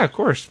 Yeah, of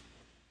course.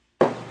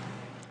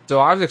 So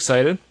I was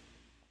excited.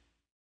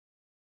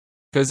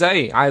 Because,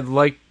 hey, I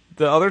liked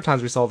the other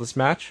times we saw this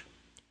match.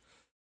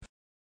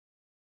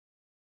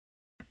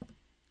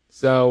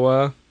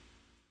 So,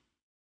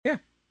 yeah.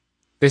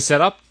 They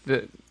set up.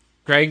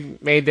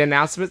 Greg made the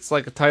announcements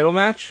like a title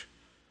match.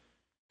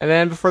 And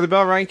then before the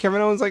bell rang,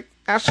 Kevin Owens like,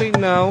 actually,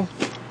 no.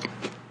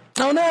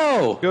 Oh,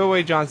 no! Go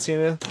away, John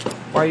Cena.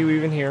 Why are you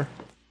even here?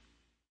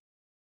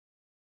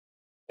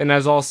 And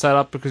that's all set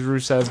up because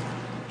Rusev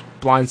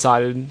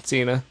blindsided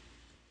Cena.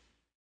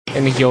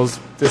 And the heels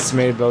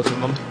decimated both of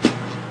them.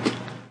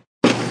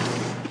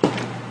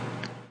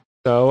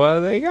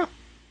 So, there you go.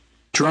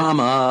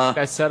 Drama.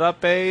 That set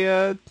up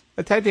a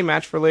tag team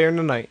match for later in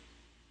the night.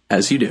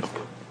 As you do.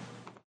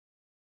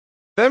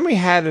 Then we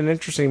had an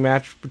interesting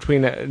match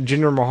between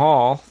Jinder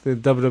Mahal, the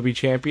WWE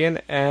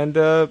champion,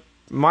 and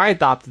my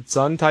adopted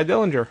son, Ty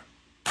Dillinger.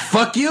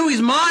 Fuck you,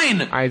 he's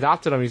mine! I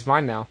adopted him, he's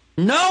mine now.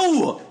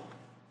 No!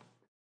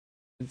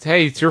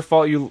 Hey, it's your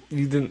fault you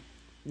didn't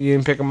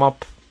pick him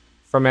up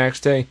from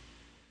NXT.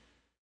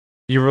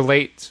 You were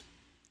late.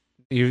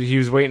 He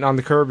was waiting on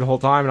the curb the whole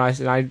time,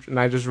 and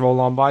I just rolled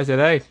on by and said,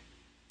 hey,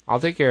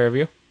 I'll take care of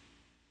you.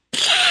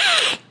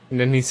 And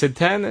then he said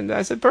 10, and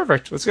I said,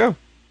 perfect, let's go.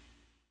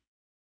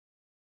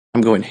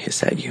 I'm going to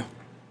hiss at you.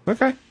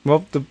 Okay.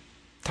 Well, the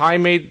Ty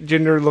made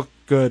Jinder look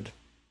good,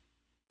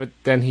 but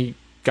then he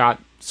got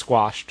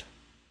squashed.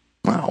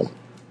 Wow.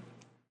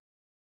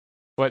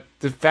 But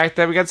the fact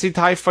that we got to see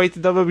Ty fight the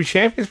WWE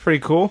champion is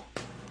pretty cool.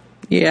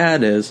 Yeah,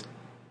 it is.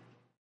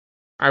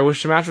 I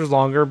wish the match was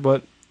longer,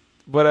 but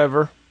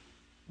whatever.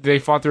 They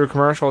fought through a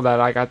commercial that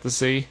I got to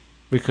see,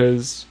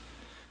 because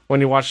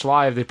when you watch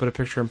live, they put a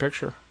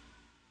picture-in-picture.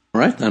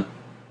 All right, then.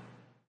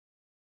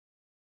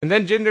 And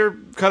then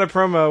Jinder cut a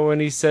promo and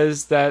he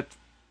says that,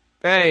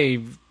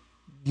 hey,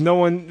 no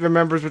one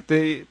remembers what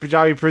the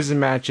Punjabi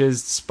prison match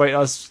is, despite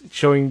us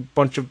showing a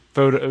bunch of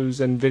photos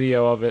and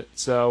video of it.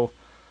 So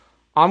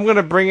I'm going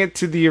to bring it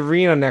to the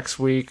arena next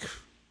week.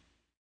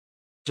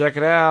 Check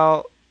it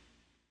out.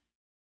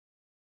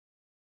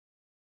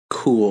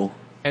 Cool.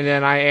 And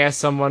then I asked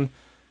someone,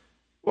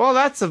 well,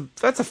 that's a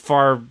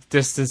far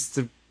distance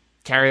to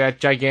carry that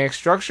gigantic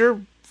structure.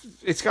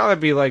 It's got to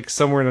be like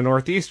somewhere in the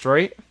Northeast,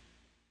 right?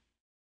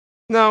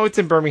 No, it's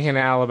in Birmingham,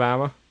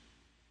 Alabama.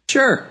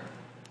 Sure.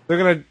 They're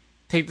going to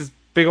take this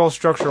big old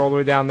structure all the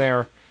way down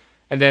there,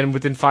 and then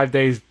within 5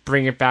 days,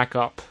 bring it back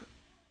up.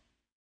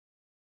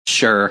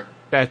 Sure.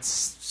 That's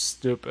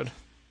stupid.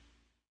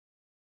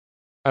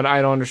 And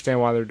I don't understand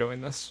why they're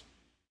doing this.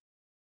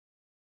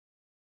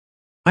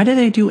 Why did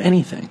they do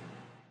anything?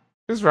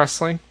 Because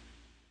wrestling.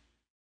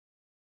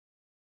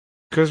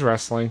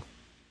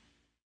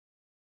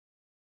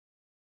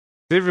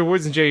 Xavier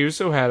Woods and Jey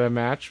Uso had a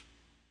match.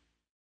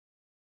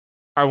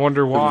 I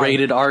wonder The why.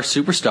 rated R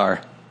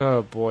superstar.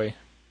 Oh boy.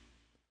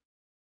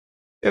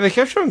 Yeah, they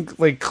kept showing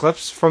like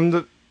clips from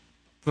the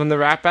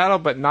rap battle,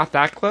 but not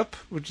that clip,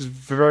 which is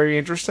very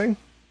interesting.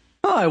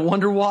 Oh, I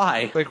wonder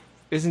why. Like,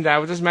 isn't that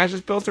what this match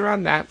is built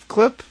around? That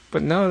clip?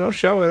 But no, don't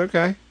show it.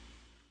 Okay.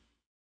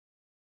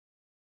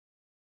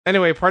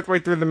 Anyway, partway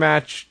through the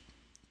match,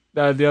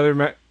 the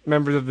other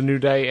members of the New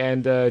Day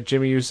and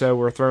Jimmy Uso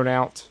were thrown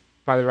out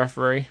by the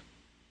referee.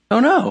 Oh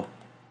no.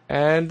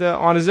 And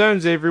on his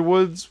own, Xavier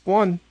Woods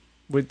won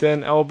with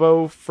an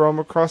elbow from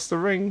across the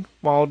ring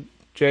while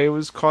Jay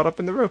was caught up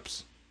in the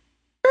ropes.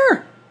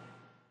 Sure.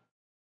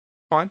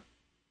 Fine.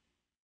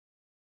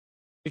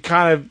 It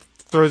kind of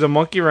throws a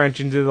monkey wrench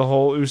into the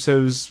whole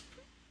Usos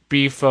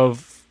beef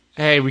of,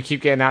 hey, we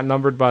keep getting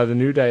outnumbered by the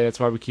New Day, that's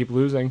why we keep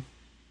losing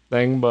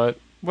thing, but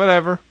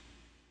whatever.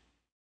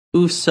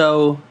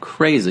 Uso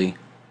crazy.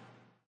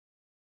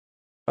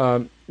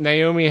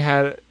 Naomi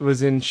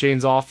was in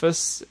Shane's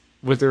office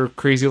with her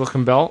crazy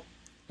looking belt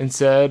and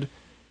said,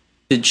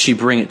 Did she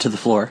bring it to the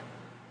floor?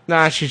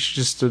 nah, she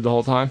just stood the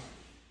whole time.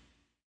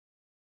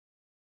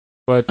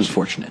 But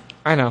Unfortunate.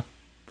 I know.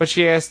 But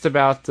she asked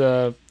about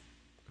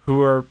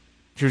who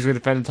she was going to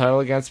defend the title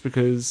against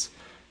because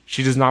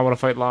she does not want to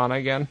fight Lana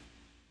again.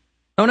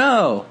 Oh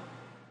no!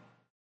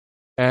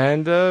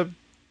 And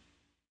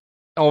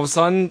all of a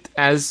sudden,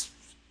 as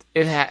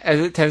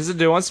it tends to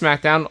do on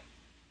SmackDown,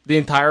 the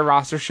entire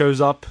roster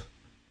shows up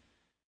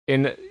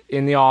in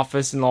the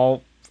office and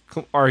all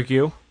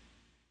argue.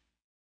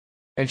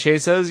 And Shane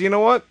says, you know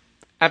what?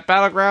 At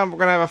Battleground, we're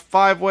going to have a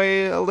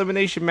 5-way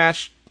elimination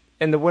match,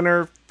 and the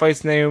winner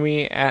fights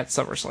Naomi at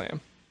SummerSlam.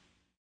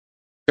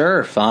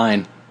 Sure,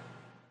 fine.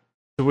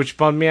 Which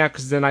bummed me out,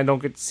 because then I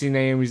don't get to see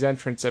Naomi's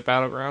entrance at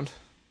Battleground.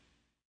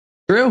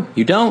 True,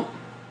 you don't.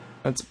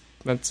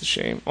 That's a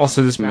shame.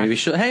 Also, this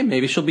match...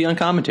 Maybe she'll be on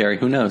commentary.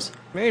 Who knows?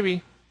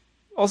 Maybe.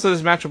 Also,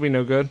 this match will be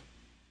no good.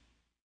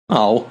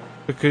 Oh.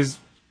 Because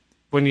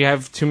when you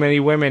have too many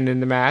women in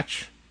the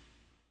match,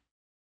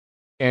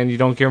 and you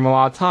don't give them a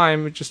lot of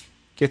time, it just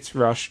gets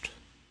rushed.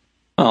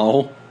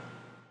 Oh.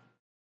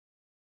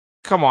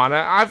 Come on,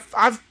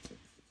 I've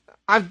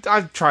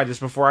tried this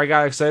before. I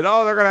got excited.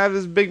 Oh, they're gonna have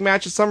this big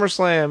match at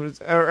SummerSlam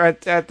or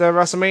at the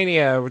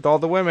WrestleMania with all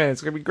the women.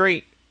 It's gonna be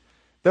great.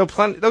 They'll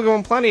give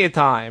them plenty of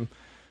time.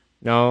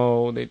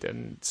 No, they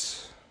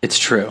didn't. It's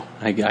true.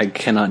 I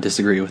cannot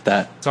disagree with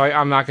that. So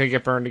I'm not gonna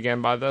get burned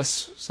again by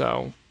this.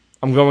 So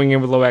I'm going in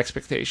with low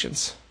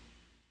expectations.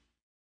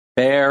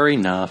 Fair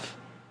enough.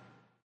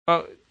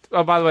 Oh,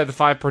 by the way, the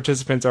 5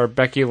 participants are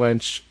Becky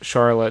Lynch,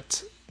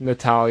 Charlotte,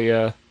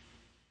 Natalya,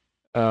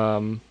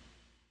 Tamina,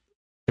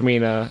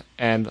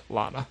 and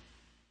Lana.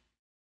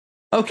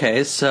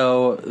 Okay,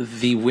 so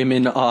the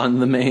women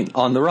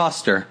on the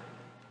roster.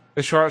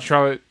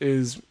 Charlotte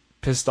is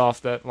pissed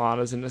off that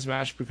Lana's in this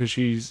match because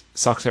she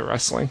sucks at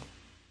wrestling.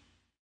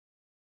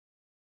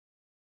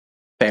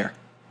 Fair.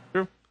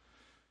 True.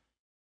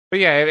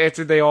 But yeah,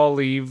 after they all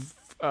leave,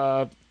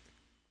 the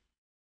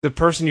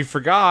person you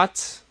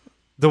forgot,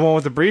 the one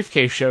with the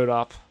briefcase, showed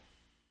up.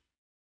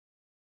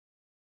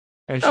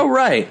 And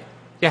Right.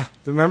 Yeah,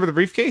 remember the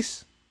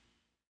briefcase?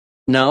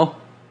 No.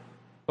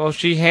 Well,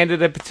 she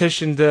handed a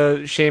petition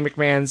to Shane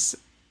McMahon's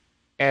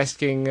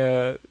asking,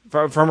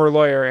 from her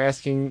lawyer,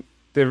 asking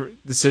the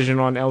decision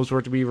on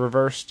Ellsworth to be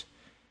reversed.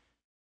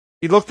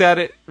 He looked at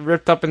it,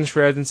 ripped up in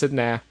shreds, and said,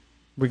 nah,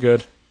 we're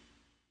good.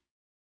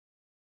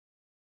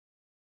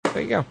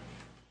 There you go.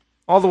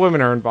 All the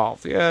women are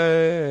involved.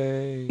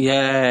 Yay.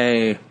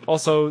 Yay.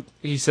 Also,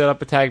 he set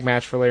up a tag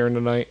match for later in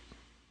the night.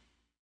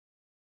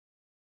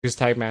 His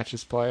tag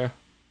matches player.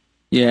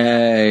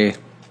 Yay.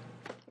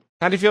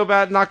 How do you feel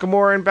about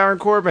Nakamura and Baron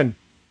Corbin?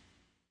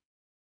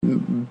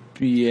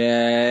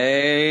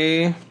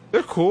 Yay.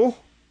 They're cool.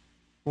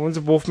 One's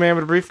a Wolfman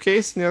with a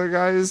briefcase, and the other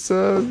guy is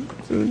a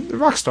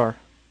rock star.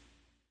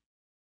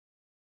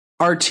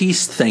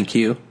 Artiste, thank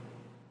you.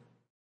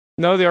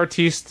 No, the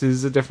artiste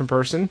is a different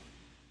person.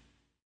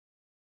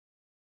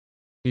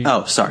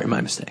 Oh, sorry,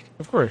 my mistake.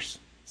 Of course.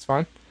 It's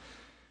fine.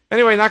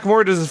 Anyway,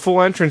 Nakamura does his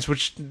full entrance,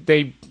 which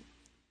they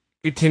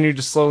continue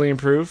to slowly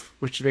improve,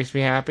 which makes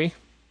me happy.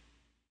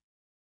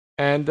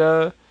 And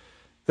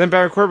then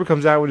Baron Corbin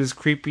comes out with his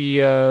creepy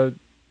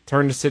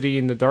Turn the City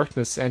in the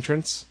Darkness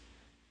entrance.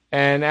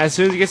 And as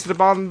soon as he gets to the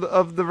bottom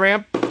of the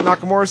ramp,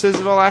 Nakamura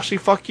says, well, actually,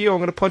 fuck you. I'm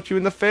going to punch you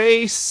in the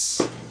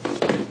face.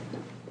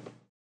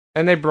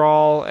 And they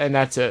brawl, and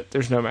that's it.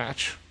 There's no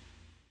match.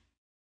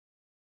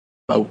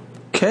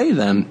 Okay,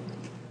 then.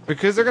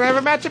 Because they're going to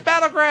have a match at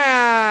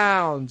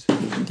Battleground!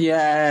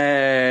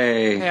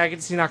 Yay! Hey, I get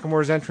to see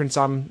Nakamura's entrance.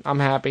 I'm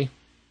happy.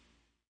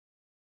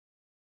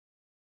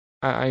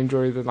 I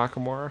enjoy the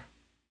Nakamura.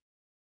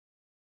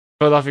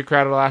 Philadelphia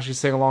crowd will actually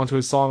sing along to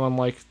his song,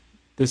 unlike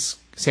this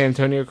San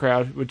Antonio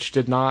crowd, which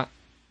did not.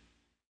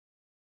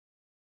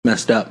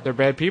 Messed up. They're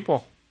bad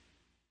people.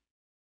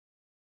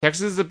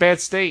 Texas is a bad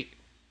state.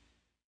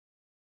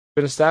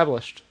 Been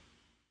established.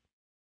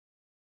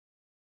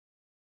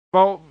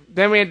 Well,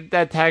 then we had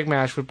that tag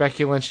match with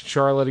Becky Lynch and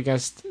Charlotte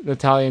against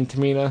Natalya and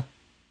Tamina.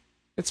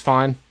 It's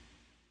fine.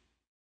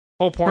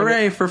 Whole point.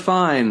 Hooray for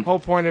fine. Whole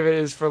point of it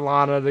is for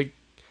Lana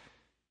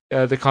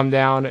to come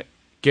down,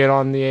 get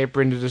on the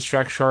apron to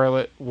distract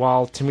Charlotte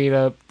while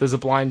Tamina does a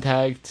blind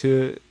tag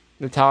to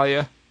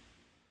Natalya,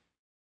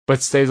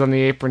 but stays on the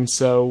apron.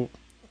 So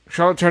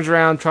Charlotte turns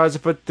around, tries to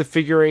put the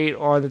figure 8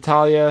 on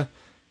Natalya,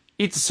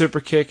 eats a super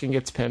kick, and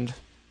gets pinned.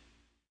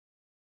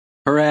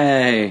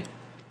 Hooray.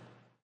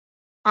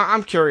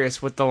 I'm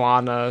curious what the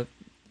Lana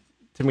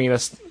Tamina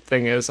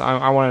thing is.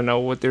 I want to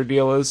know what their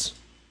deal is.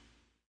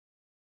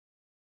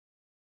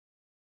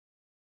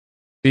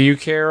 Do you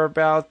care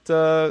about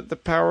the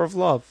power of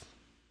love?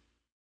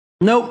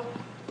 Nope.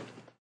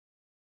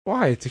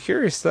 Why? It's a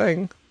curious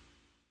thing.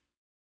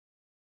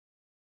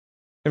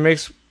 It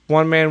makes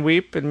one man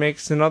weep. It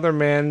makes another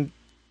man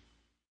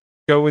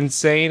go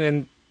insane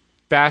and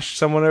bash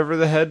someone over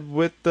the head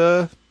with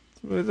a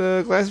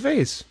glass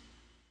vase.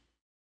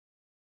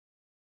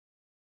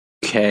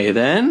 Okay,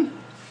 then.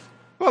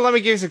 Well, let me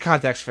give you some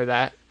context for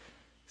that.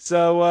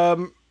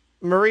 So,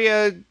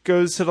 Maria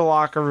goes to the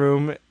locker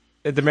room,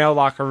 the male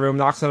locker room,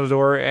 knocks on the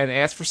door, and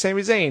asks for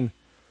Sami Zayn.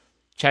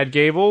 Chad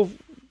Gable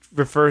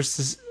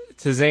refers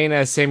to Zayn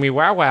as Sammy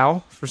Wow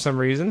Wow for some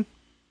reason,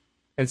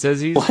 and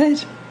says he's...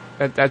 What?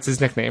 That's his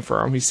nickname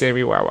for him. He's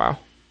Sammy Wow Wow.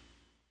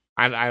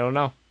 I don't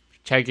know.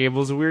 Chad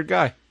Gable's a weird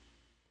guy.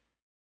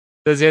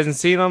 Says he hasn't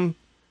seen him,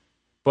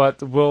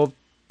 but will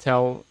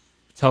tell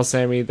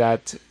Sammy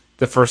that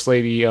the First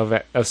Lady of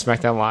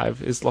SmackDown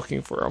Live is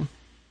looking for him.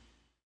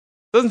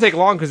 Doesn't take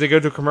long because they go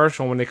to a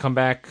commercial. When they come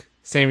back,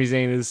 Sami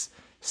Zayn is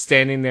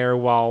standing there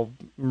while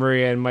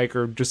Maria and Mike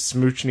are just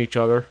smooching each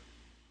other.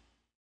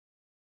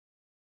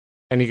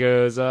 And he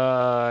goes,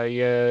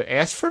 you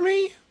asked for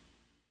me?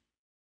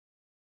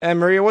 And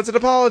Maria wants an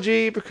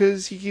apology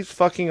because he keeps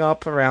fucking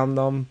up around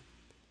them.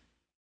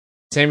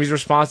 Sammy's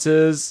response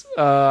is,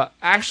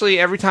 actually,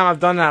 every time I've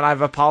done that,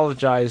 I've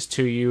apologized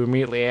to you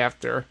immediately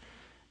after.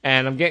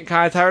 And I'm getting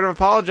kind of tired of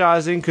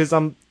apologizing because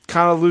I'm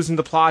kind of losing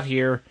the plot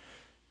here.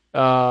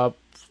 Do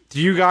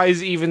you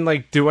guys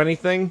even, do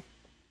anything?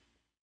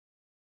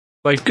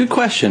 Good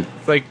question.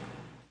 Mike,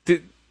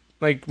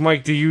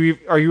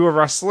 are you a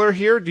wrestler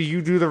here? Do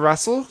you do the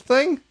wrestle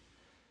thing?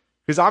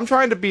 Because I'm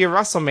trying to be a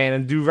WrestleMan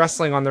and do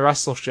wrestling on the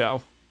Wrestle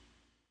Show.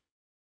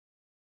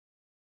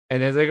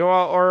 And then they go,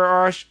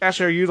 or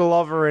actually, are you the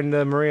lover and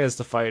Maria's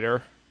the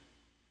fighter?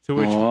 To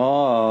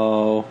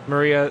which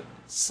Maria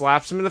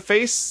slaps him in the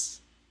face.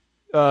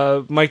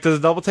 Mike does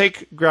a double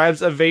take,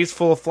 grabs a vase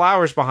full of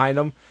flowers behind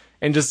him,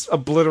 and just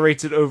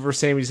obliterates it over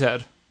Sammy's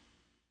head.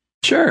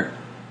 Sure.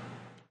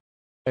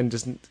 And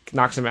just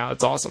knocks him out.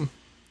 It's awesome.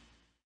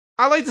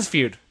 I like this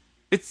feud.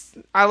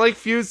 I like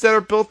feuds that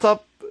are built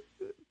up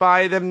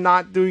by them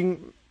not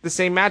doing the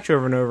same match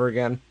over and over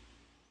again.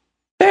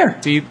 Fair.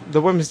 See,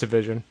 the women's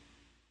division.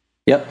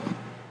 Yep.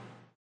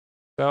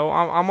 So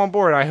I'm on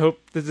board. I hope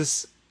that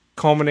this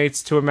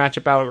culminates to a match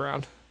at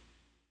Battleground.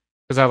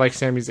 Because I like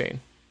Sami Zayn.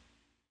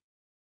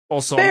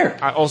 Also, fair.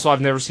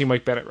 I've never seen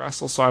Mike Bennett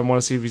wrestle, so I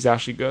want to see if he's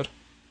actually good.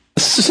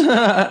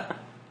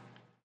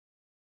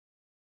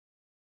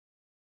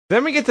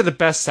 Then we get to the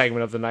best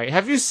segment of the night.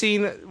 Have you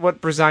seen what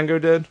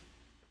Breezango did?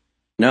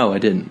 No, I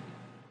didn't.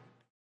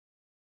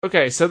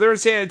 Okay, so they're in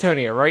San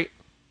Antonio, right?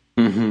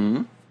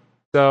 Mm-hmm.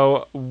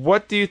 So,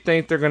 what do you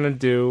think they're going to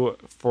do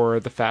for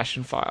the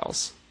Fashion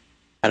Files?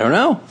 I don't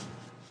know.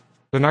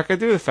 They're not going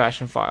to do the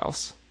Fashion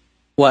Files.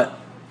 What?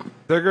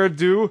 They're going to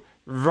do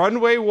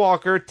Runway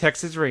Walker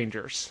Texas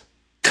Rangers.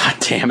 God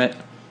damn it.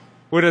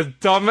 With a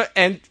dumb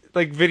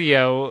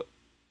video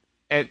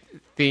and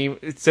theme.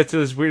 It's set to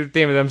this weird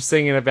theme of them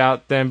singing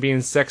about them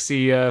being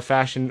sexy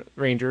fashion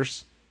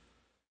rangers.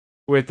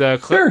 With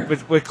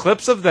with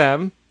clips of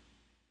them,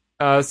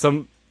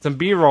 some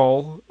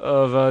B-roll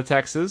of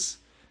Texas,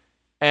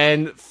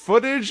 and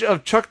footage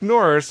of Chuck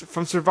Norris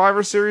from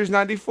Survivor Series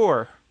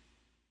 94.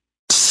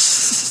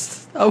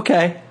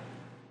 Okay.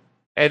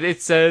 And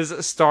it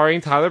says,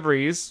 starring Tyler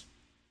Breeze,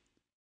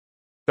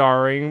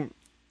 starring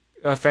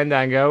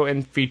Fandango,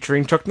 and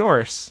featuring Chuck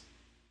Norris.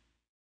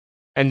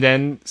 And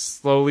then,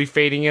 slowly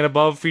fading in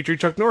above, featuring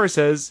Chuck Norris,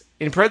 says,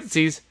 in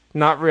parentheses,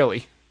 not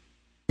really.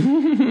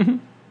 So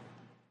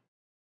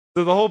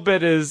the whole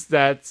bit is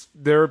that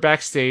they're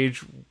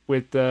backstage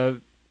with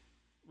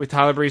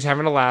Tyler Breeze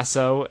having a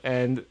lasso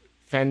and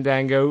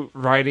Fandango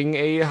riding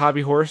a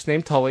hobby horse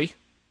named Tully.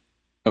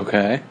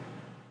 Okay.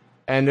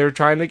 And they're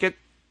trying to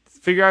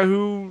figure out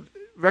who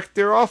wrecked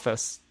their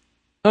office.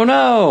 Oh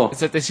no!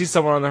 It's that they see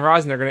someone on the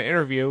horizon they're going to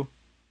interview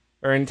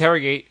or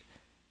interrogate,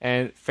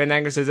 and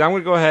Fandango says, I'm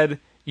going to go ahead,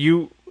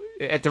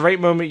 at the right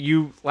moment,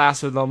 you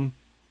lasso them,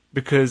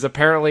 because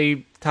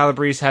apparently Tyler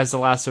Breeze has the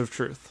lasso of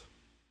truth.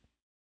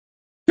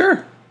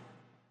 Sure.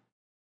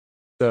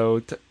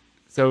 So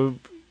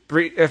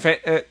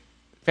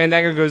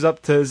Fandango goes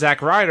up to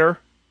Zack Ryder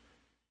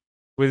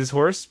with his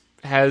horse,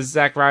 has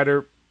Zack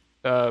Ryder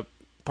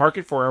park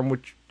it for him,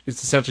 which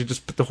is essentially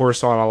just put the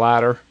horse on a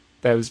ladder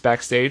that was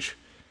backstage,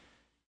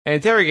 and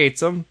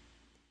interrogates him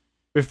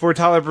before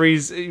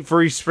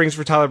he springs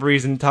for Tyler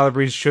Breeze, and Tyler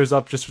Breeze shows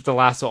up just with the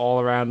lasso all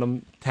around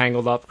him,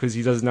 tangled up, because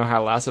he doesn't know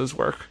how lassos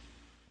work.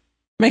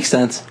 Makes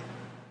sense.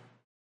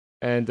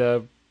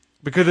 And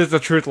because it's a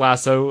truth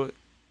lasso,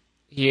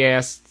 he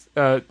asked,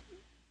 Zack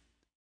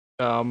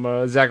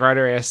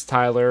Ryder asked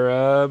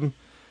Tyler,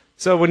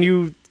 so when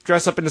you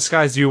dress up in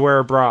disguise, do you wear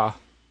a bra?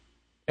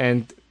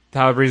 And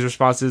Tyler Breeze's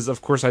response is,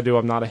 of course I do,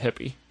 I'm not a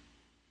hippie.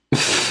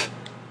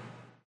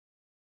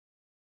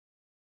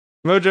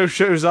 Mojo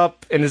shows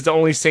up and is the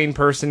only sane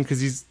person because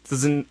he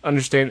doesn't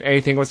understand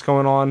anything what's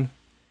going on.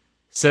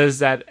 Says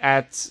that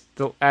at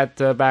the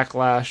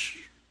Backlash,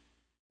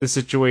 the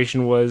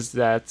situation was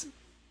that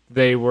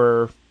they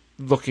were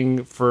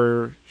looking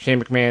for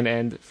Shane McMahon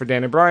and for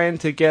Daniel Bryan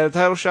to get a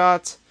title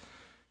shot.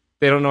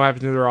 They don't know what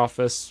happened to their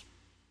office.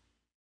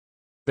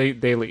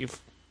 They leave.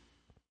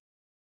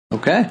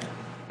 Okay.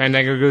 And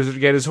then goes to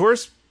get his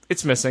horse.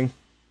 It's missing.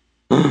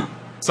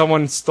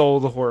 Someone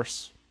stole the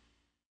horse.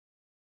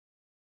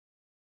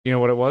 You know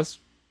what it was?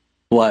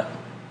 What?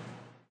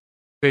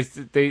 They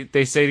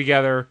say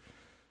together.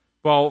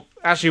 Well,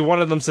 actually, one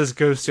of them says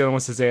ghosts, the other one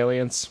says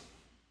aliens.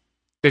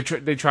 They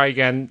try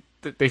again.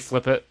 They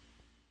flip it,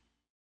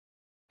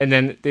 and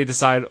then they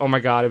decide, oh my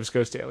god, it was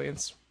ghost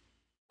aliens.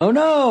 Oh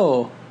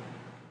no!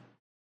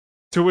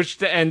 To which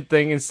the end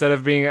thing, instead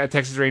of being a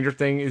Texas Ranger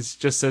thing, is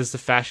just says the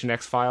Fashion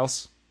X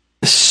Files.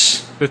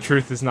 The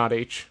truth is not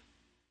H.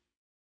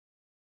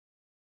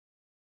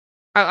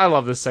 I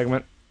love this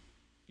segment.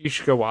 You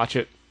should go watch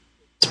it.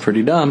 It's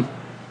pretty dumb.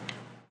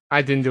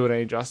 I didn't do it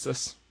any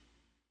justice.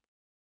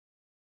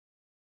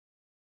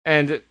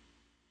 And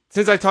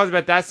since I talked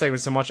about that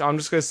segment so much, I'm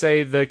just going to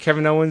say the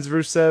Kevin Owens,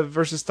 Rusev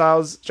versus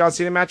Styles John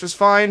Cena match was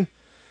fine.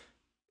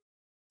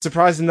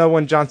 Surprised to know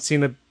when John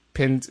Cena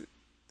pinned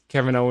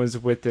Kevin Owens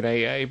with an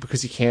AA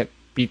because he can't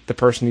beat the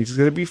person he's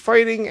going to be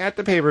fighting at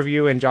the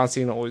pay-per-view, and John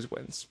Cena always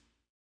wins.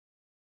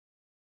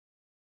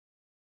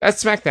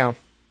 That's SmackDown.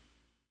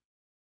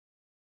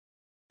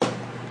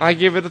 I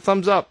give it a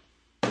thumbs up.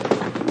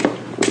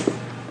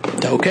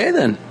 Okay,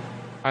 then.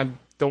 I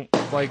don't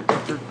like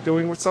what they're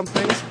doing with some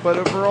things, but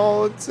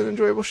overall, it's an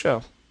enjoyable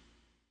show.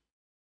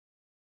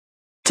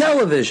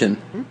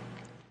 Television.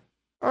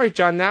 All right,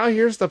 John, now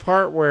here's the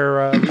part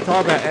where we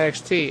talk about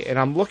NXT, and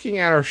I'm looking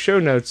at our show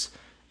notes,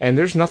 and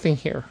there's nothing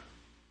here.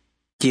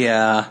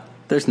 Yeah,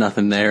 there's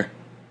nothing there.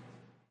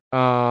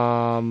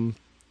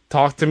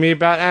 Talk to me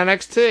about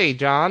NXT,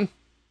 John.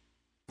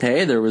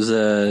 Hey, there was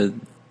a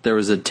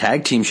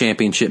tag team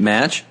championship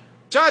match.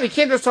 John, you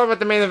can't just talk about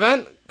the main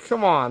event.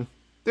 Come on.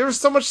 There was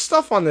so much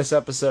stuff on this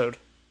episode.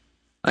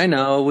 I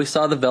know. We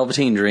saw the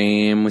Velveteen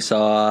Dream. We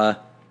saw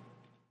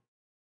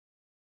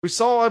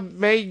a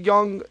Mae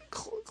Young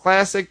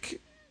Classic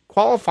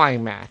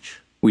qualifying match.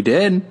 We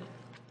did.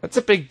 That's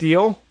a big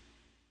deal.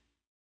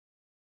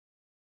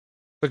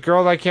 The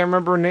girl that I can't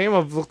remember her name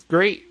of looked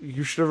great.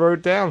 You should have wrote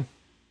it down.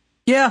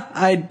 Yeah,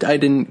 I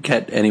didn't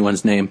catch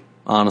anyone's name,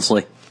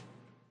 honestly.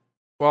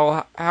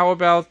 Well, how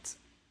about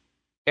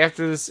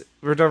after this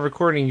we're done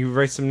recording, you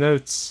write some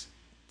notes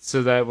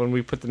so that when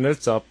we put the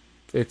notes up,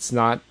 it's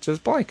not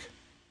just blank.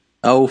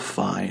 Oh,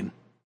 fine.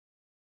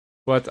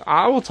 But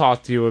I will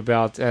talk to you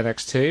about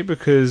NXT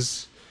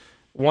because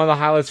one of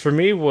the highlights for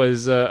me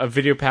was a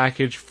video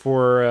package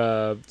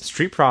for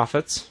Street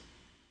Profits.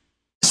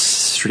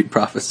 Street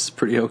Profits is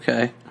pretty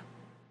okay.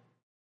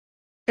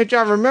 Hey,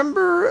 John,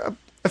 remember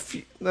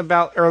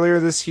about earlier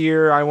this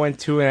year, I went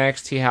to an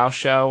NXT house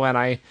show and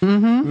I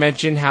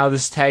mentioned how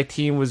this tag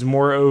team was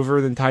more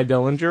over than Ty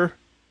Dillinger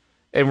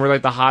and were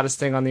like the hottest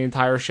thing on the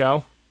entire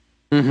show?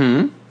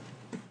 Mm-hmm.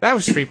 That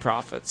was Street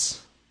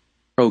Profits.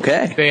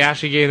 Okay. They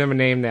actually gave them a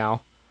name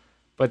now.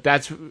 But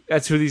that's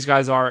who these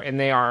guys are, and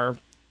they are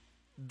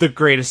the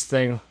greatest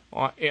thing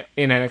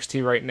in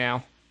NXT right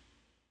now.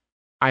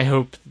 I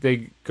hope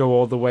they go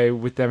all the way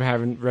with them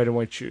having red and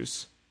white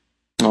shoes.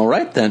 All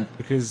right, then.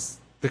 Because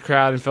the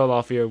crowd in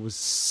Philadelphia was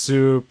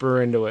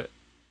super into it.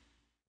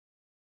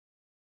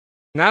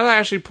 Now that I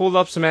actually pulled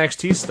up some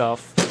NXT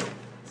stuff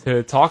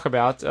to talk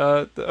about,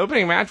 the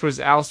opening match was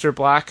Aleister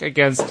Black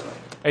against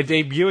a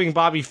debuting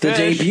Bobby Fish.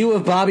 The debut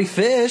of Bobby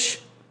Fish.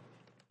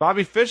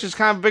 Bobby Fish is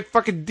kind of a big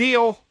fucking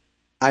deal.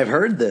 I've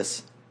heard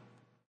this.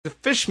 The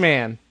Fish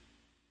Man.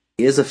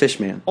 He is a fish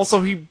man.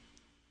 Also, he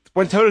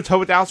went toe-to-toe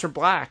with Aleister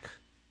Black.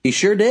 He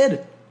sure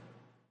did.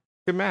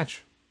 Good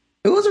match.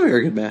 It was a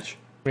very good match.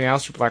 I mean,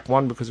 Aleister Black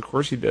won because, of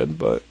course, he did,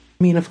 but...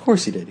 I mean, of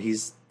course he did.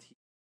 He's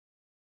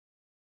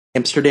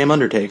Amsterdam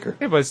Undertaker.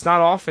 Yeah, but it's not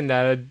often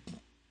that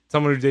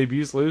someone who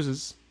debuts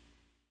loses.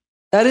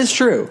 That is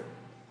true.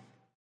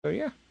 So,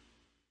 yeah.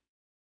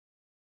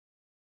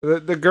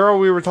 The girl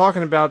we were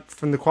talking about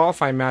from the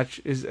qualifying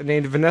match is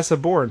named Vanessa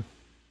Bourne.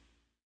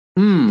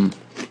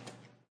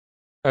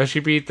 She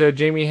beat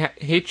Jamie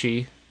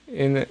Hitchie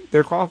in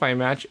their qualifying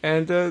match,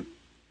 and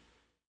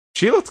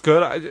she looked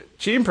good.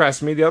 She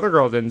impressed me. The other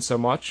girl didn't so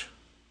much.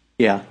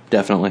 Yeah,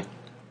 definitely.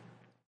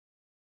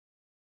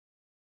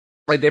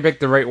 Like, they picked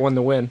the right one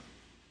to win.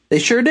 They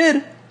sure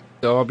did.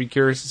 So I'll be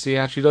curious to see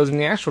how she does in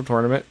the actual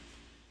tournament.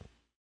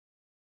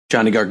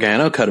 Johnny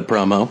Gargano cut a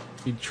promo.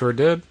 He sure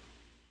did.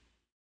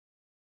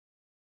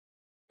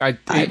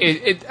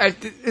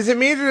 Is it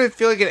me or did it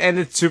feel like it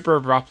ended super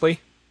abruptly?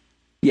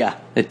 Yeah,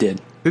 it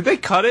did. Did they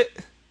cut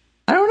it?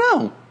 I don't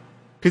know.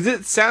 Because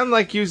it sounded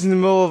like he was in the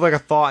middle of like a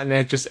thought and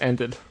then it just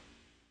ended.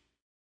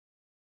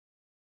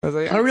 I was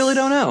like, I really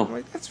don't know. I'm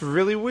like, that's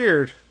really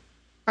weird.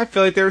 I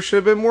feel like there should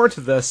have been more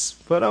to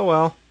this, but oh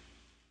well.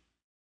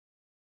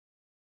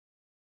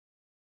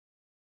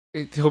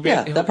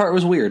 That part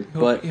was weird,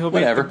 but he'll be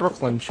whatever. at the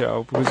Brooklyn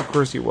show, because of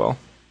course he will.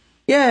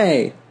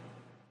 Yay!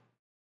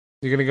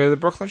 You gonna go to the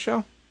Brooklyn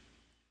show?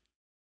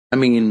 I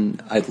mean,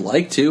 I'd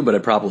like to, but I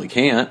probably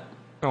can't.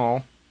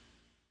 Oh.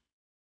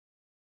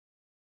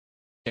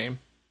 Game.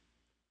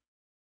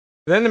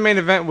 Then the main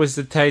event was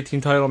the tag team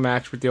title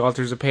match with the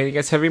Authors of Pain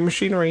against Heavy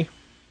Machinery.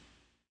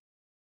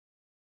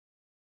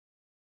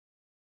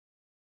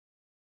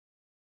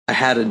 I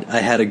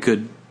had a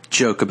good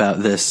joke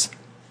about this.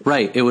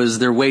 Right, it was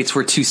their weights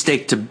were too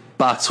staked to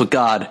box with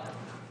God.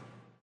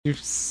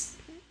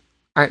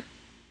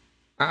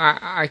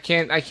 I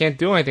can't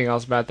do anything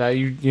else about that.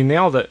 You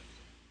nailed it.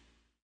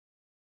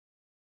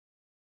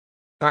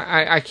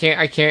 I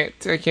can't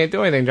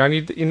do anything, John.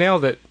 You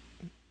nailed it.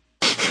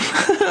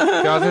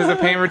 The Authors of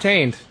Pain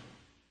retained.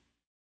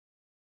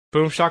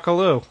 Boom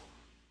shakaloo.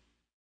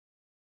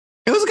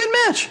 It was a good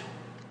match.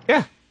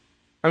 Yeah.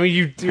 I mean,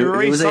 you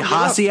already it was a summed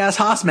hossy ass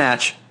hoss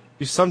match.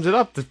 You summed it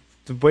up. The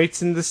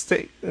weights and the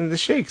shakes and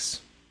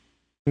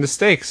the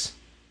stakes.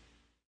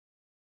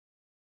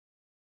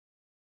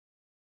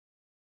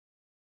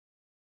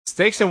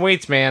 Stakes and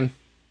weights, man.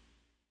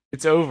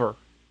 It's over.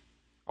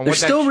 They're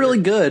still really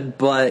good,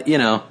 but you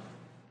know.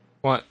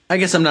 What? I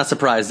guess I'm not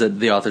surprised that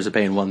the Authors of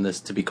Pain won this,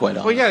 to be quite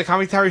honest. Well, yeah, the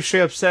commentary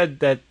straight up said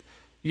that,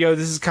 this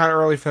is kind of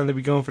early for them to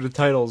be going for the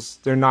titles.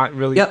 They're not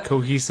really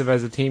cohesive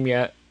as a team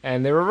yet,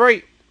 and they were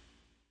right.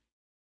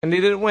 And they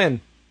didn't win.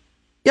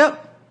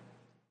 Yep.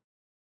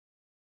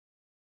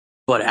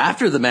 But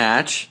after the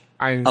match,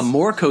 a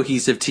more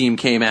cohesive team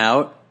came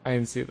out. I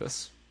didn't see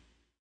this.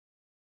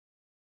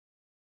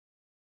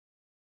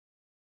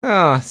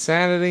 Oh,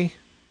 sanity.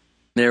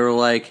 They were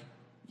like,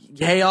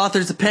 hey,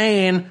 Authors of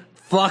Pain,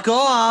 fuck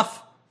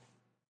off.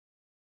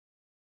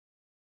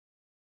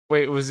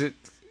 Wait, was it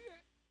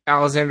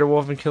Alexander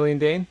Wolf and Killian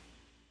Dane?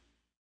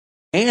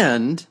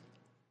 And?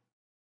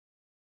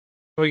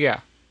 Well,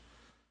 yeah.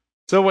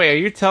 So wait, are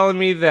you telling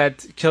me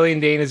that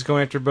Killian Dane is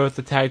going after both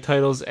the tag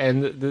titles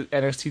and the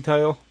NXT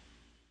title?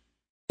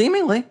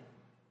 Seemingly.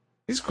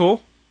 He's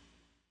cool.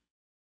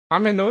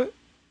 I'm into it.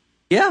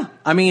 Yeah,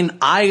 I mean,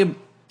 I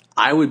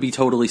would be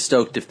totally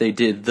stoked if they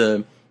did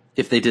the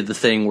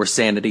thing where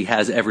Sanity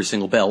has every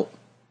single belt.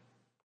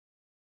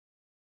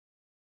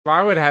 Well,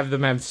 I would have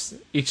them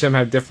each of them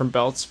have different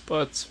belts,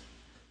 but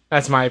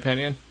that's my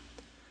opinion.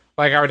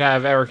 Like, I would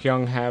have Eric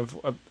Young have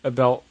a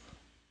belt,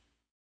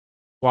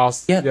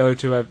 whilst the other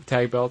two have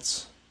tag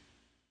belts.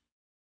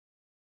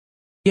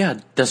 Yeah,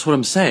 that's what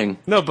I'm saying.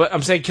 No, but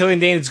I'm saying Killian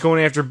Dane is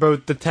going after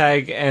both the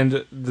tag and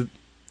the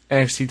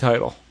NXT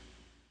title.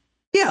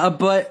 Yeah,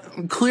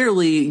 but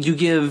clearly you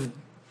give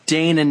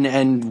Dane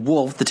and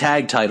Wolf the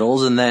tag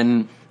titles, and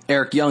then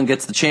Eric Young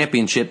gets the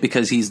championship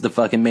because he's the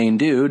fucking main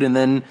dude, and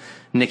then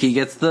Nikki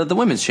gets the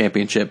women's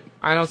championship.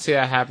 I don't see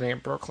that happening in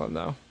Brooklyn,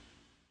 though.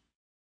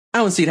 I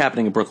don't see it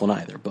happening in Brooklyn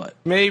either, but...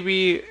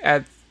 Maybe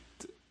at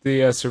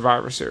the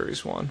Survivor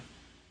Series one.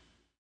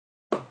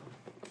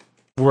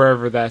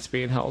 Wherever that's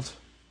being held.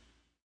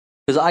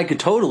 Because I could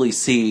totally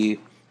see,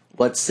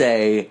 let's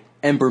say,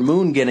 Ember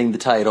Moon getting the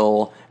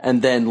title,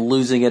 and then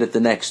losing it at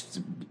the next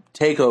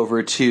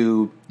takeover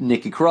to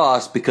Nikki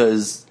Cross,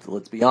 because,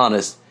 let's be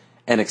honest,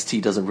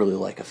 NXT doesn't really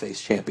like a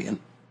face champion.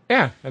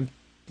 Yeah, and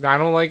I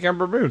don't like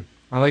Ember Moon.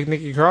 I like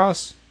Nikki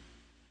Cross.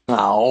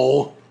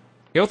 Oh.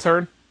 Heel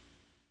turn.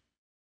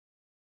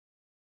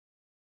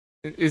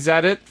 Is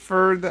that it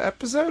for the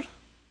episode?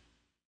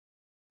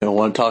 You don't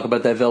want to talk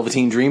about that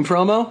Velveteen Dream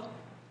promo?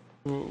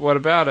 What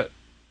about it?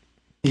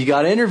 He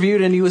got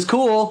interviewed and he was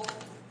cool.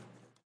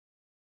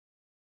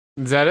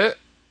 Is that it?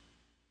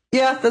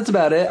 Yeah, that's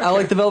about it. Okay. I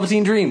like the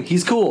Velveteen Dream.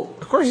 He's cool.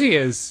 Of course he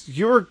is.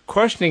 You were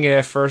questioning it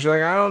at first. You're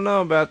like, I don't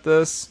know about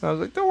this. I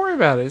was like, don't worry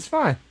about it. It's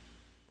fine.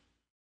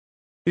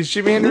 He's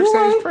Jimi Hendrix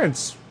and his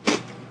Prince.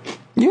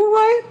 You're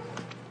right.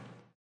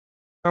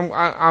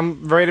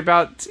 I'm right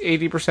about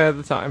 80% of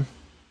the time.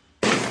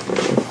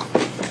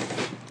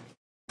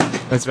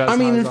 That's about. I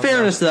mean, in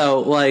fairness,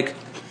 though, like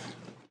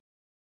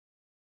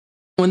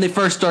when they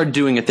first started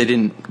doing it,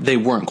 they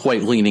weren't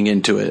quite leaning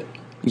into it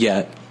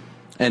yet,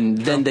 and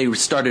then they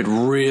started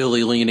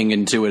really leaning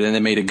into it, and they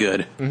made it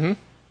good. Mm-hmm.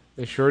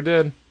 They sure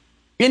did.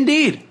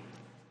 Indeed.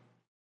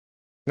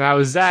 Now,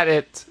 is that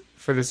it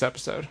for this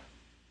episode?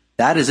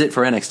 That is it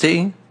for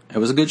NXT. It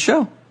was a good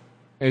show.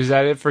 Is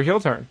that it for Heel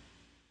Turn?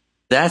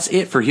 That's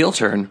it for Heel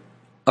Turn,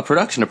 a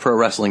production of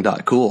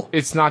ProWrestling.cool.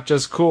 It's not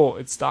just cool,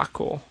 it's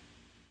 .cool.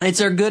 It's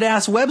our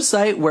good-ass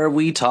website where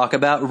we talk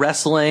about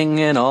wrestling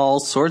and all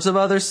sorts of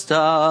other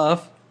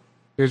stuff.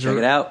 Check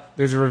it out.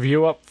 There's a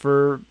review up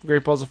for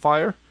Great Balls of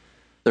Fire.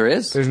 There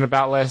is. There's an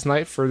About Last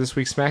Night for this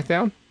week's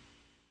SmackDown.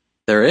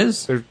 There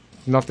is. There's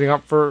nothing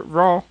up for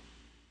Raw.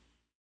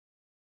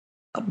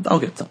 I'll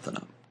get something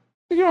up.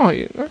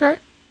 Okay.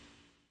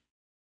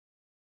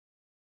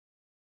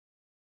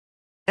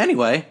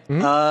 Anyway,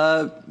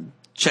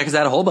 check us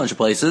out a whole bunch of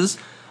places.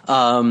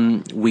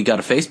 We got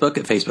a Facebook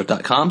at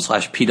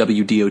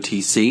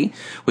facebook.com/PWDOTC.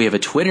 We have a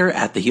Twitter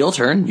at The Heel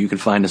Turn. You can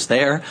find us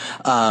there.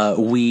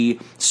 We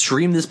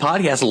stream this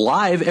podcast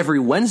live every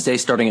Wednesday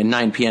starting at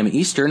 9 p.m.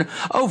 Eastern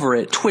over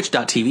at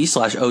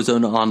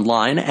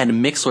twitch.tv/ozoneonline and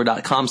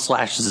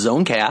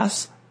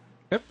mixler.com/zonecast.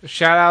 Yep.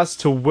 Shout outs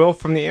to Will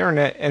from the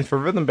internet and for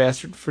Rhythm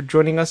Bastard for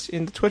joining us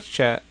in the Twitch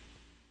chat.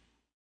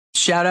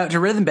 Shout out to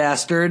Rhythm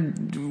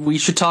Bastard. We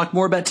should talk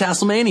more about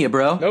Tasselmania,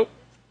 bro. Nope.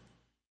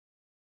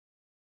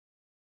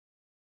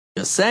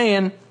 Just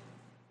saying.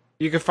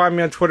 You can find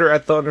me on Twitter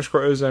at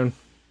 @the_ozone.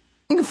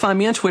 You can find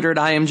me on Twitter at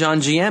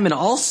IamJohnGM, and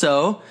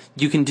also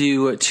you can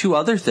do two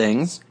other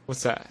things.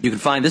 What's that? You can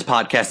find this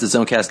podcast at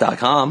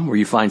zonecast.com, where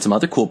you find some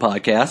other cool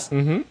podcasts.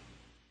 Mm-hmm.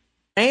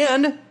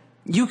 And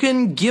you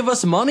can give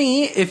us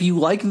money if you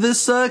like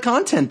this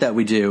content that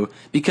we do,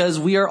 because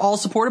we are all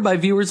supported by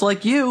viewers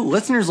like you,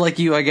 listeners like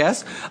you, I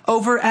guess,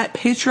 over at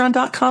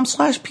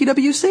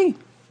patreon.com/PWC.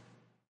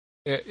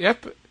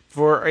 Yep.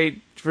 For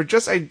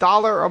just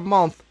 $1 a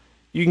month,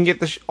 you can get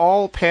the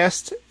all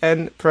past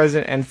and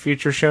present and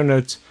future show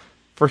notes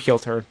for Heel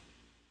Turn.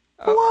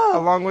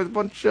 Along with a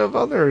bunch of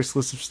other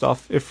exclusive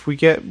stuff if we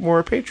get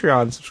more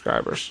Patreon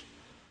subscribers.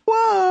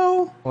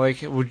 Whoa!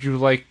 Like, would you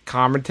like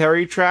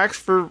commentary tracks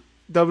for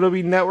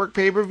WWE Network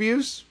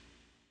pay-per-views?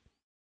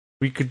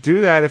 We could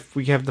do that if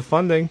we have the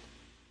funding.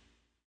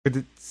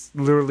 It's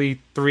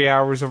literally 3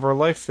 hours of our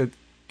life that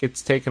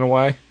gets taken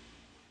away.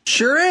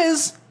 Sure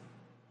is!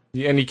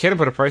 And you can't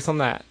put a price on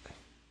that.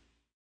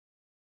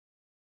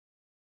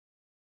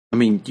 I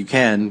mean, you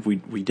can. We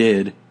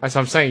did. That's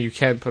what I'm saying. You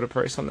can put a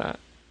price on that.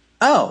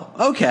 Oh,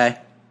 okay.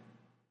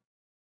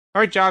 All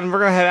right, John, we're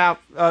gonna head out.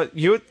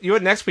 You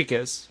what next week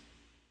is?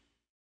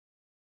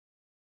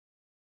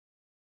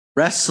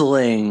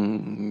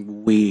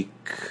 Wrestling week.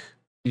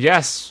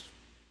 Yes,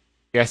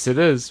 it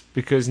is,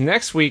 because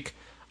next week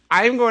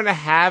I'm going to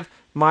have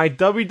my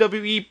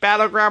WWE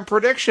Battleground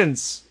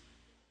predictions.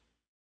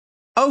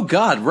 Oh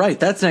God, right?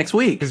 That's next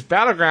week. Because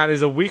Battleground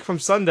is a week from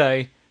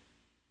Sunday.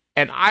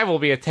 And I will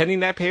be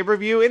attending that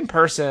pay-per-view in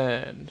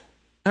person.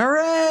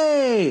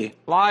 Hooray!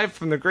 Live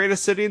from the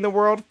greatest city in the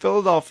world,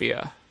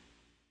 Philadelphia.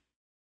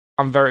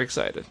 I'm very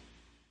excited.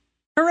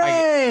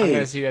 Hooray! I'm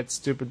going to see that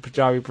stupid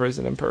Punjabi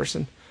prison in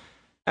person.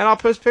 And I'll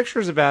post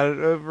pictures about it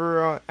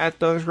over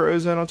at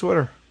 @ozone on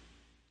Twitter.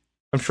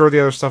 I'm sure the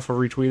other stuff will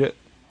retweet it.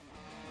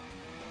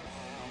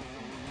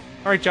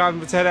 Alright, John,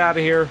 let's head out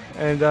of here.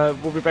 And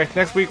we'll be back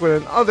next week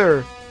with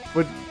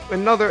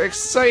another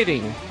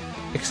exciting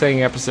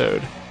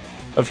episode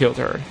of Heel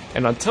Turn.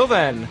 And until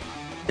then,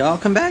 y'all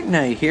come back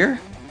now, you hear?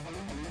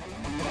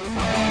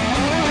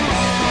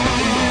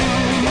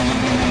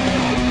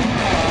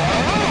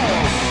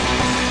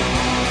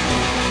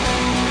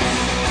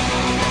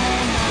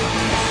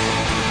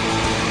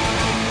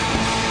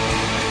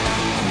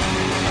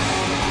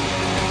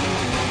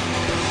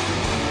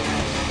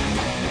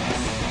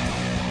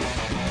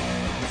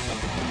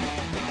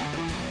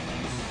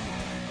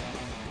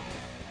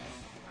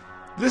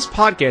 This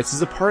podcast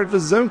is a part of the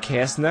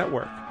Zonecast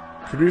Network,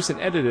 produced and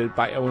edited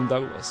by Owen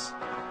Douglas.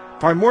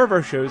 Find more of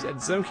our shows at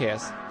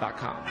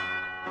zonecast.com.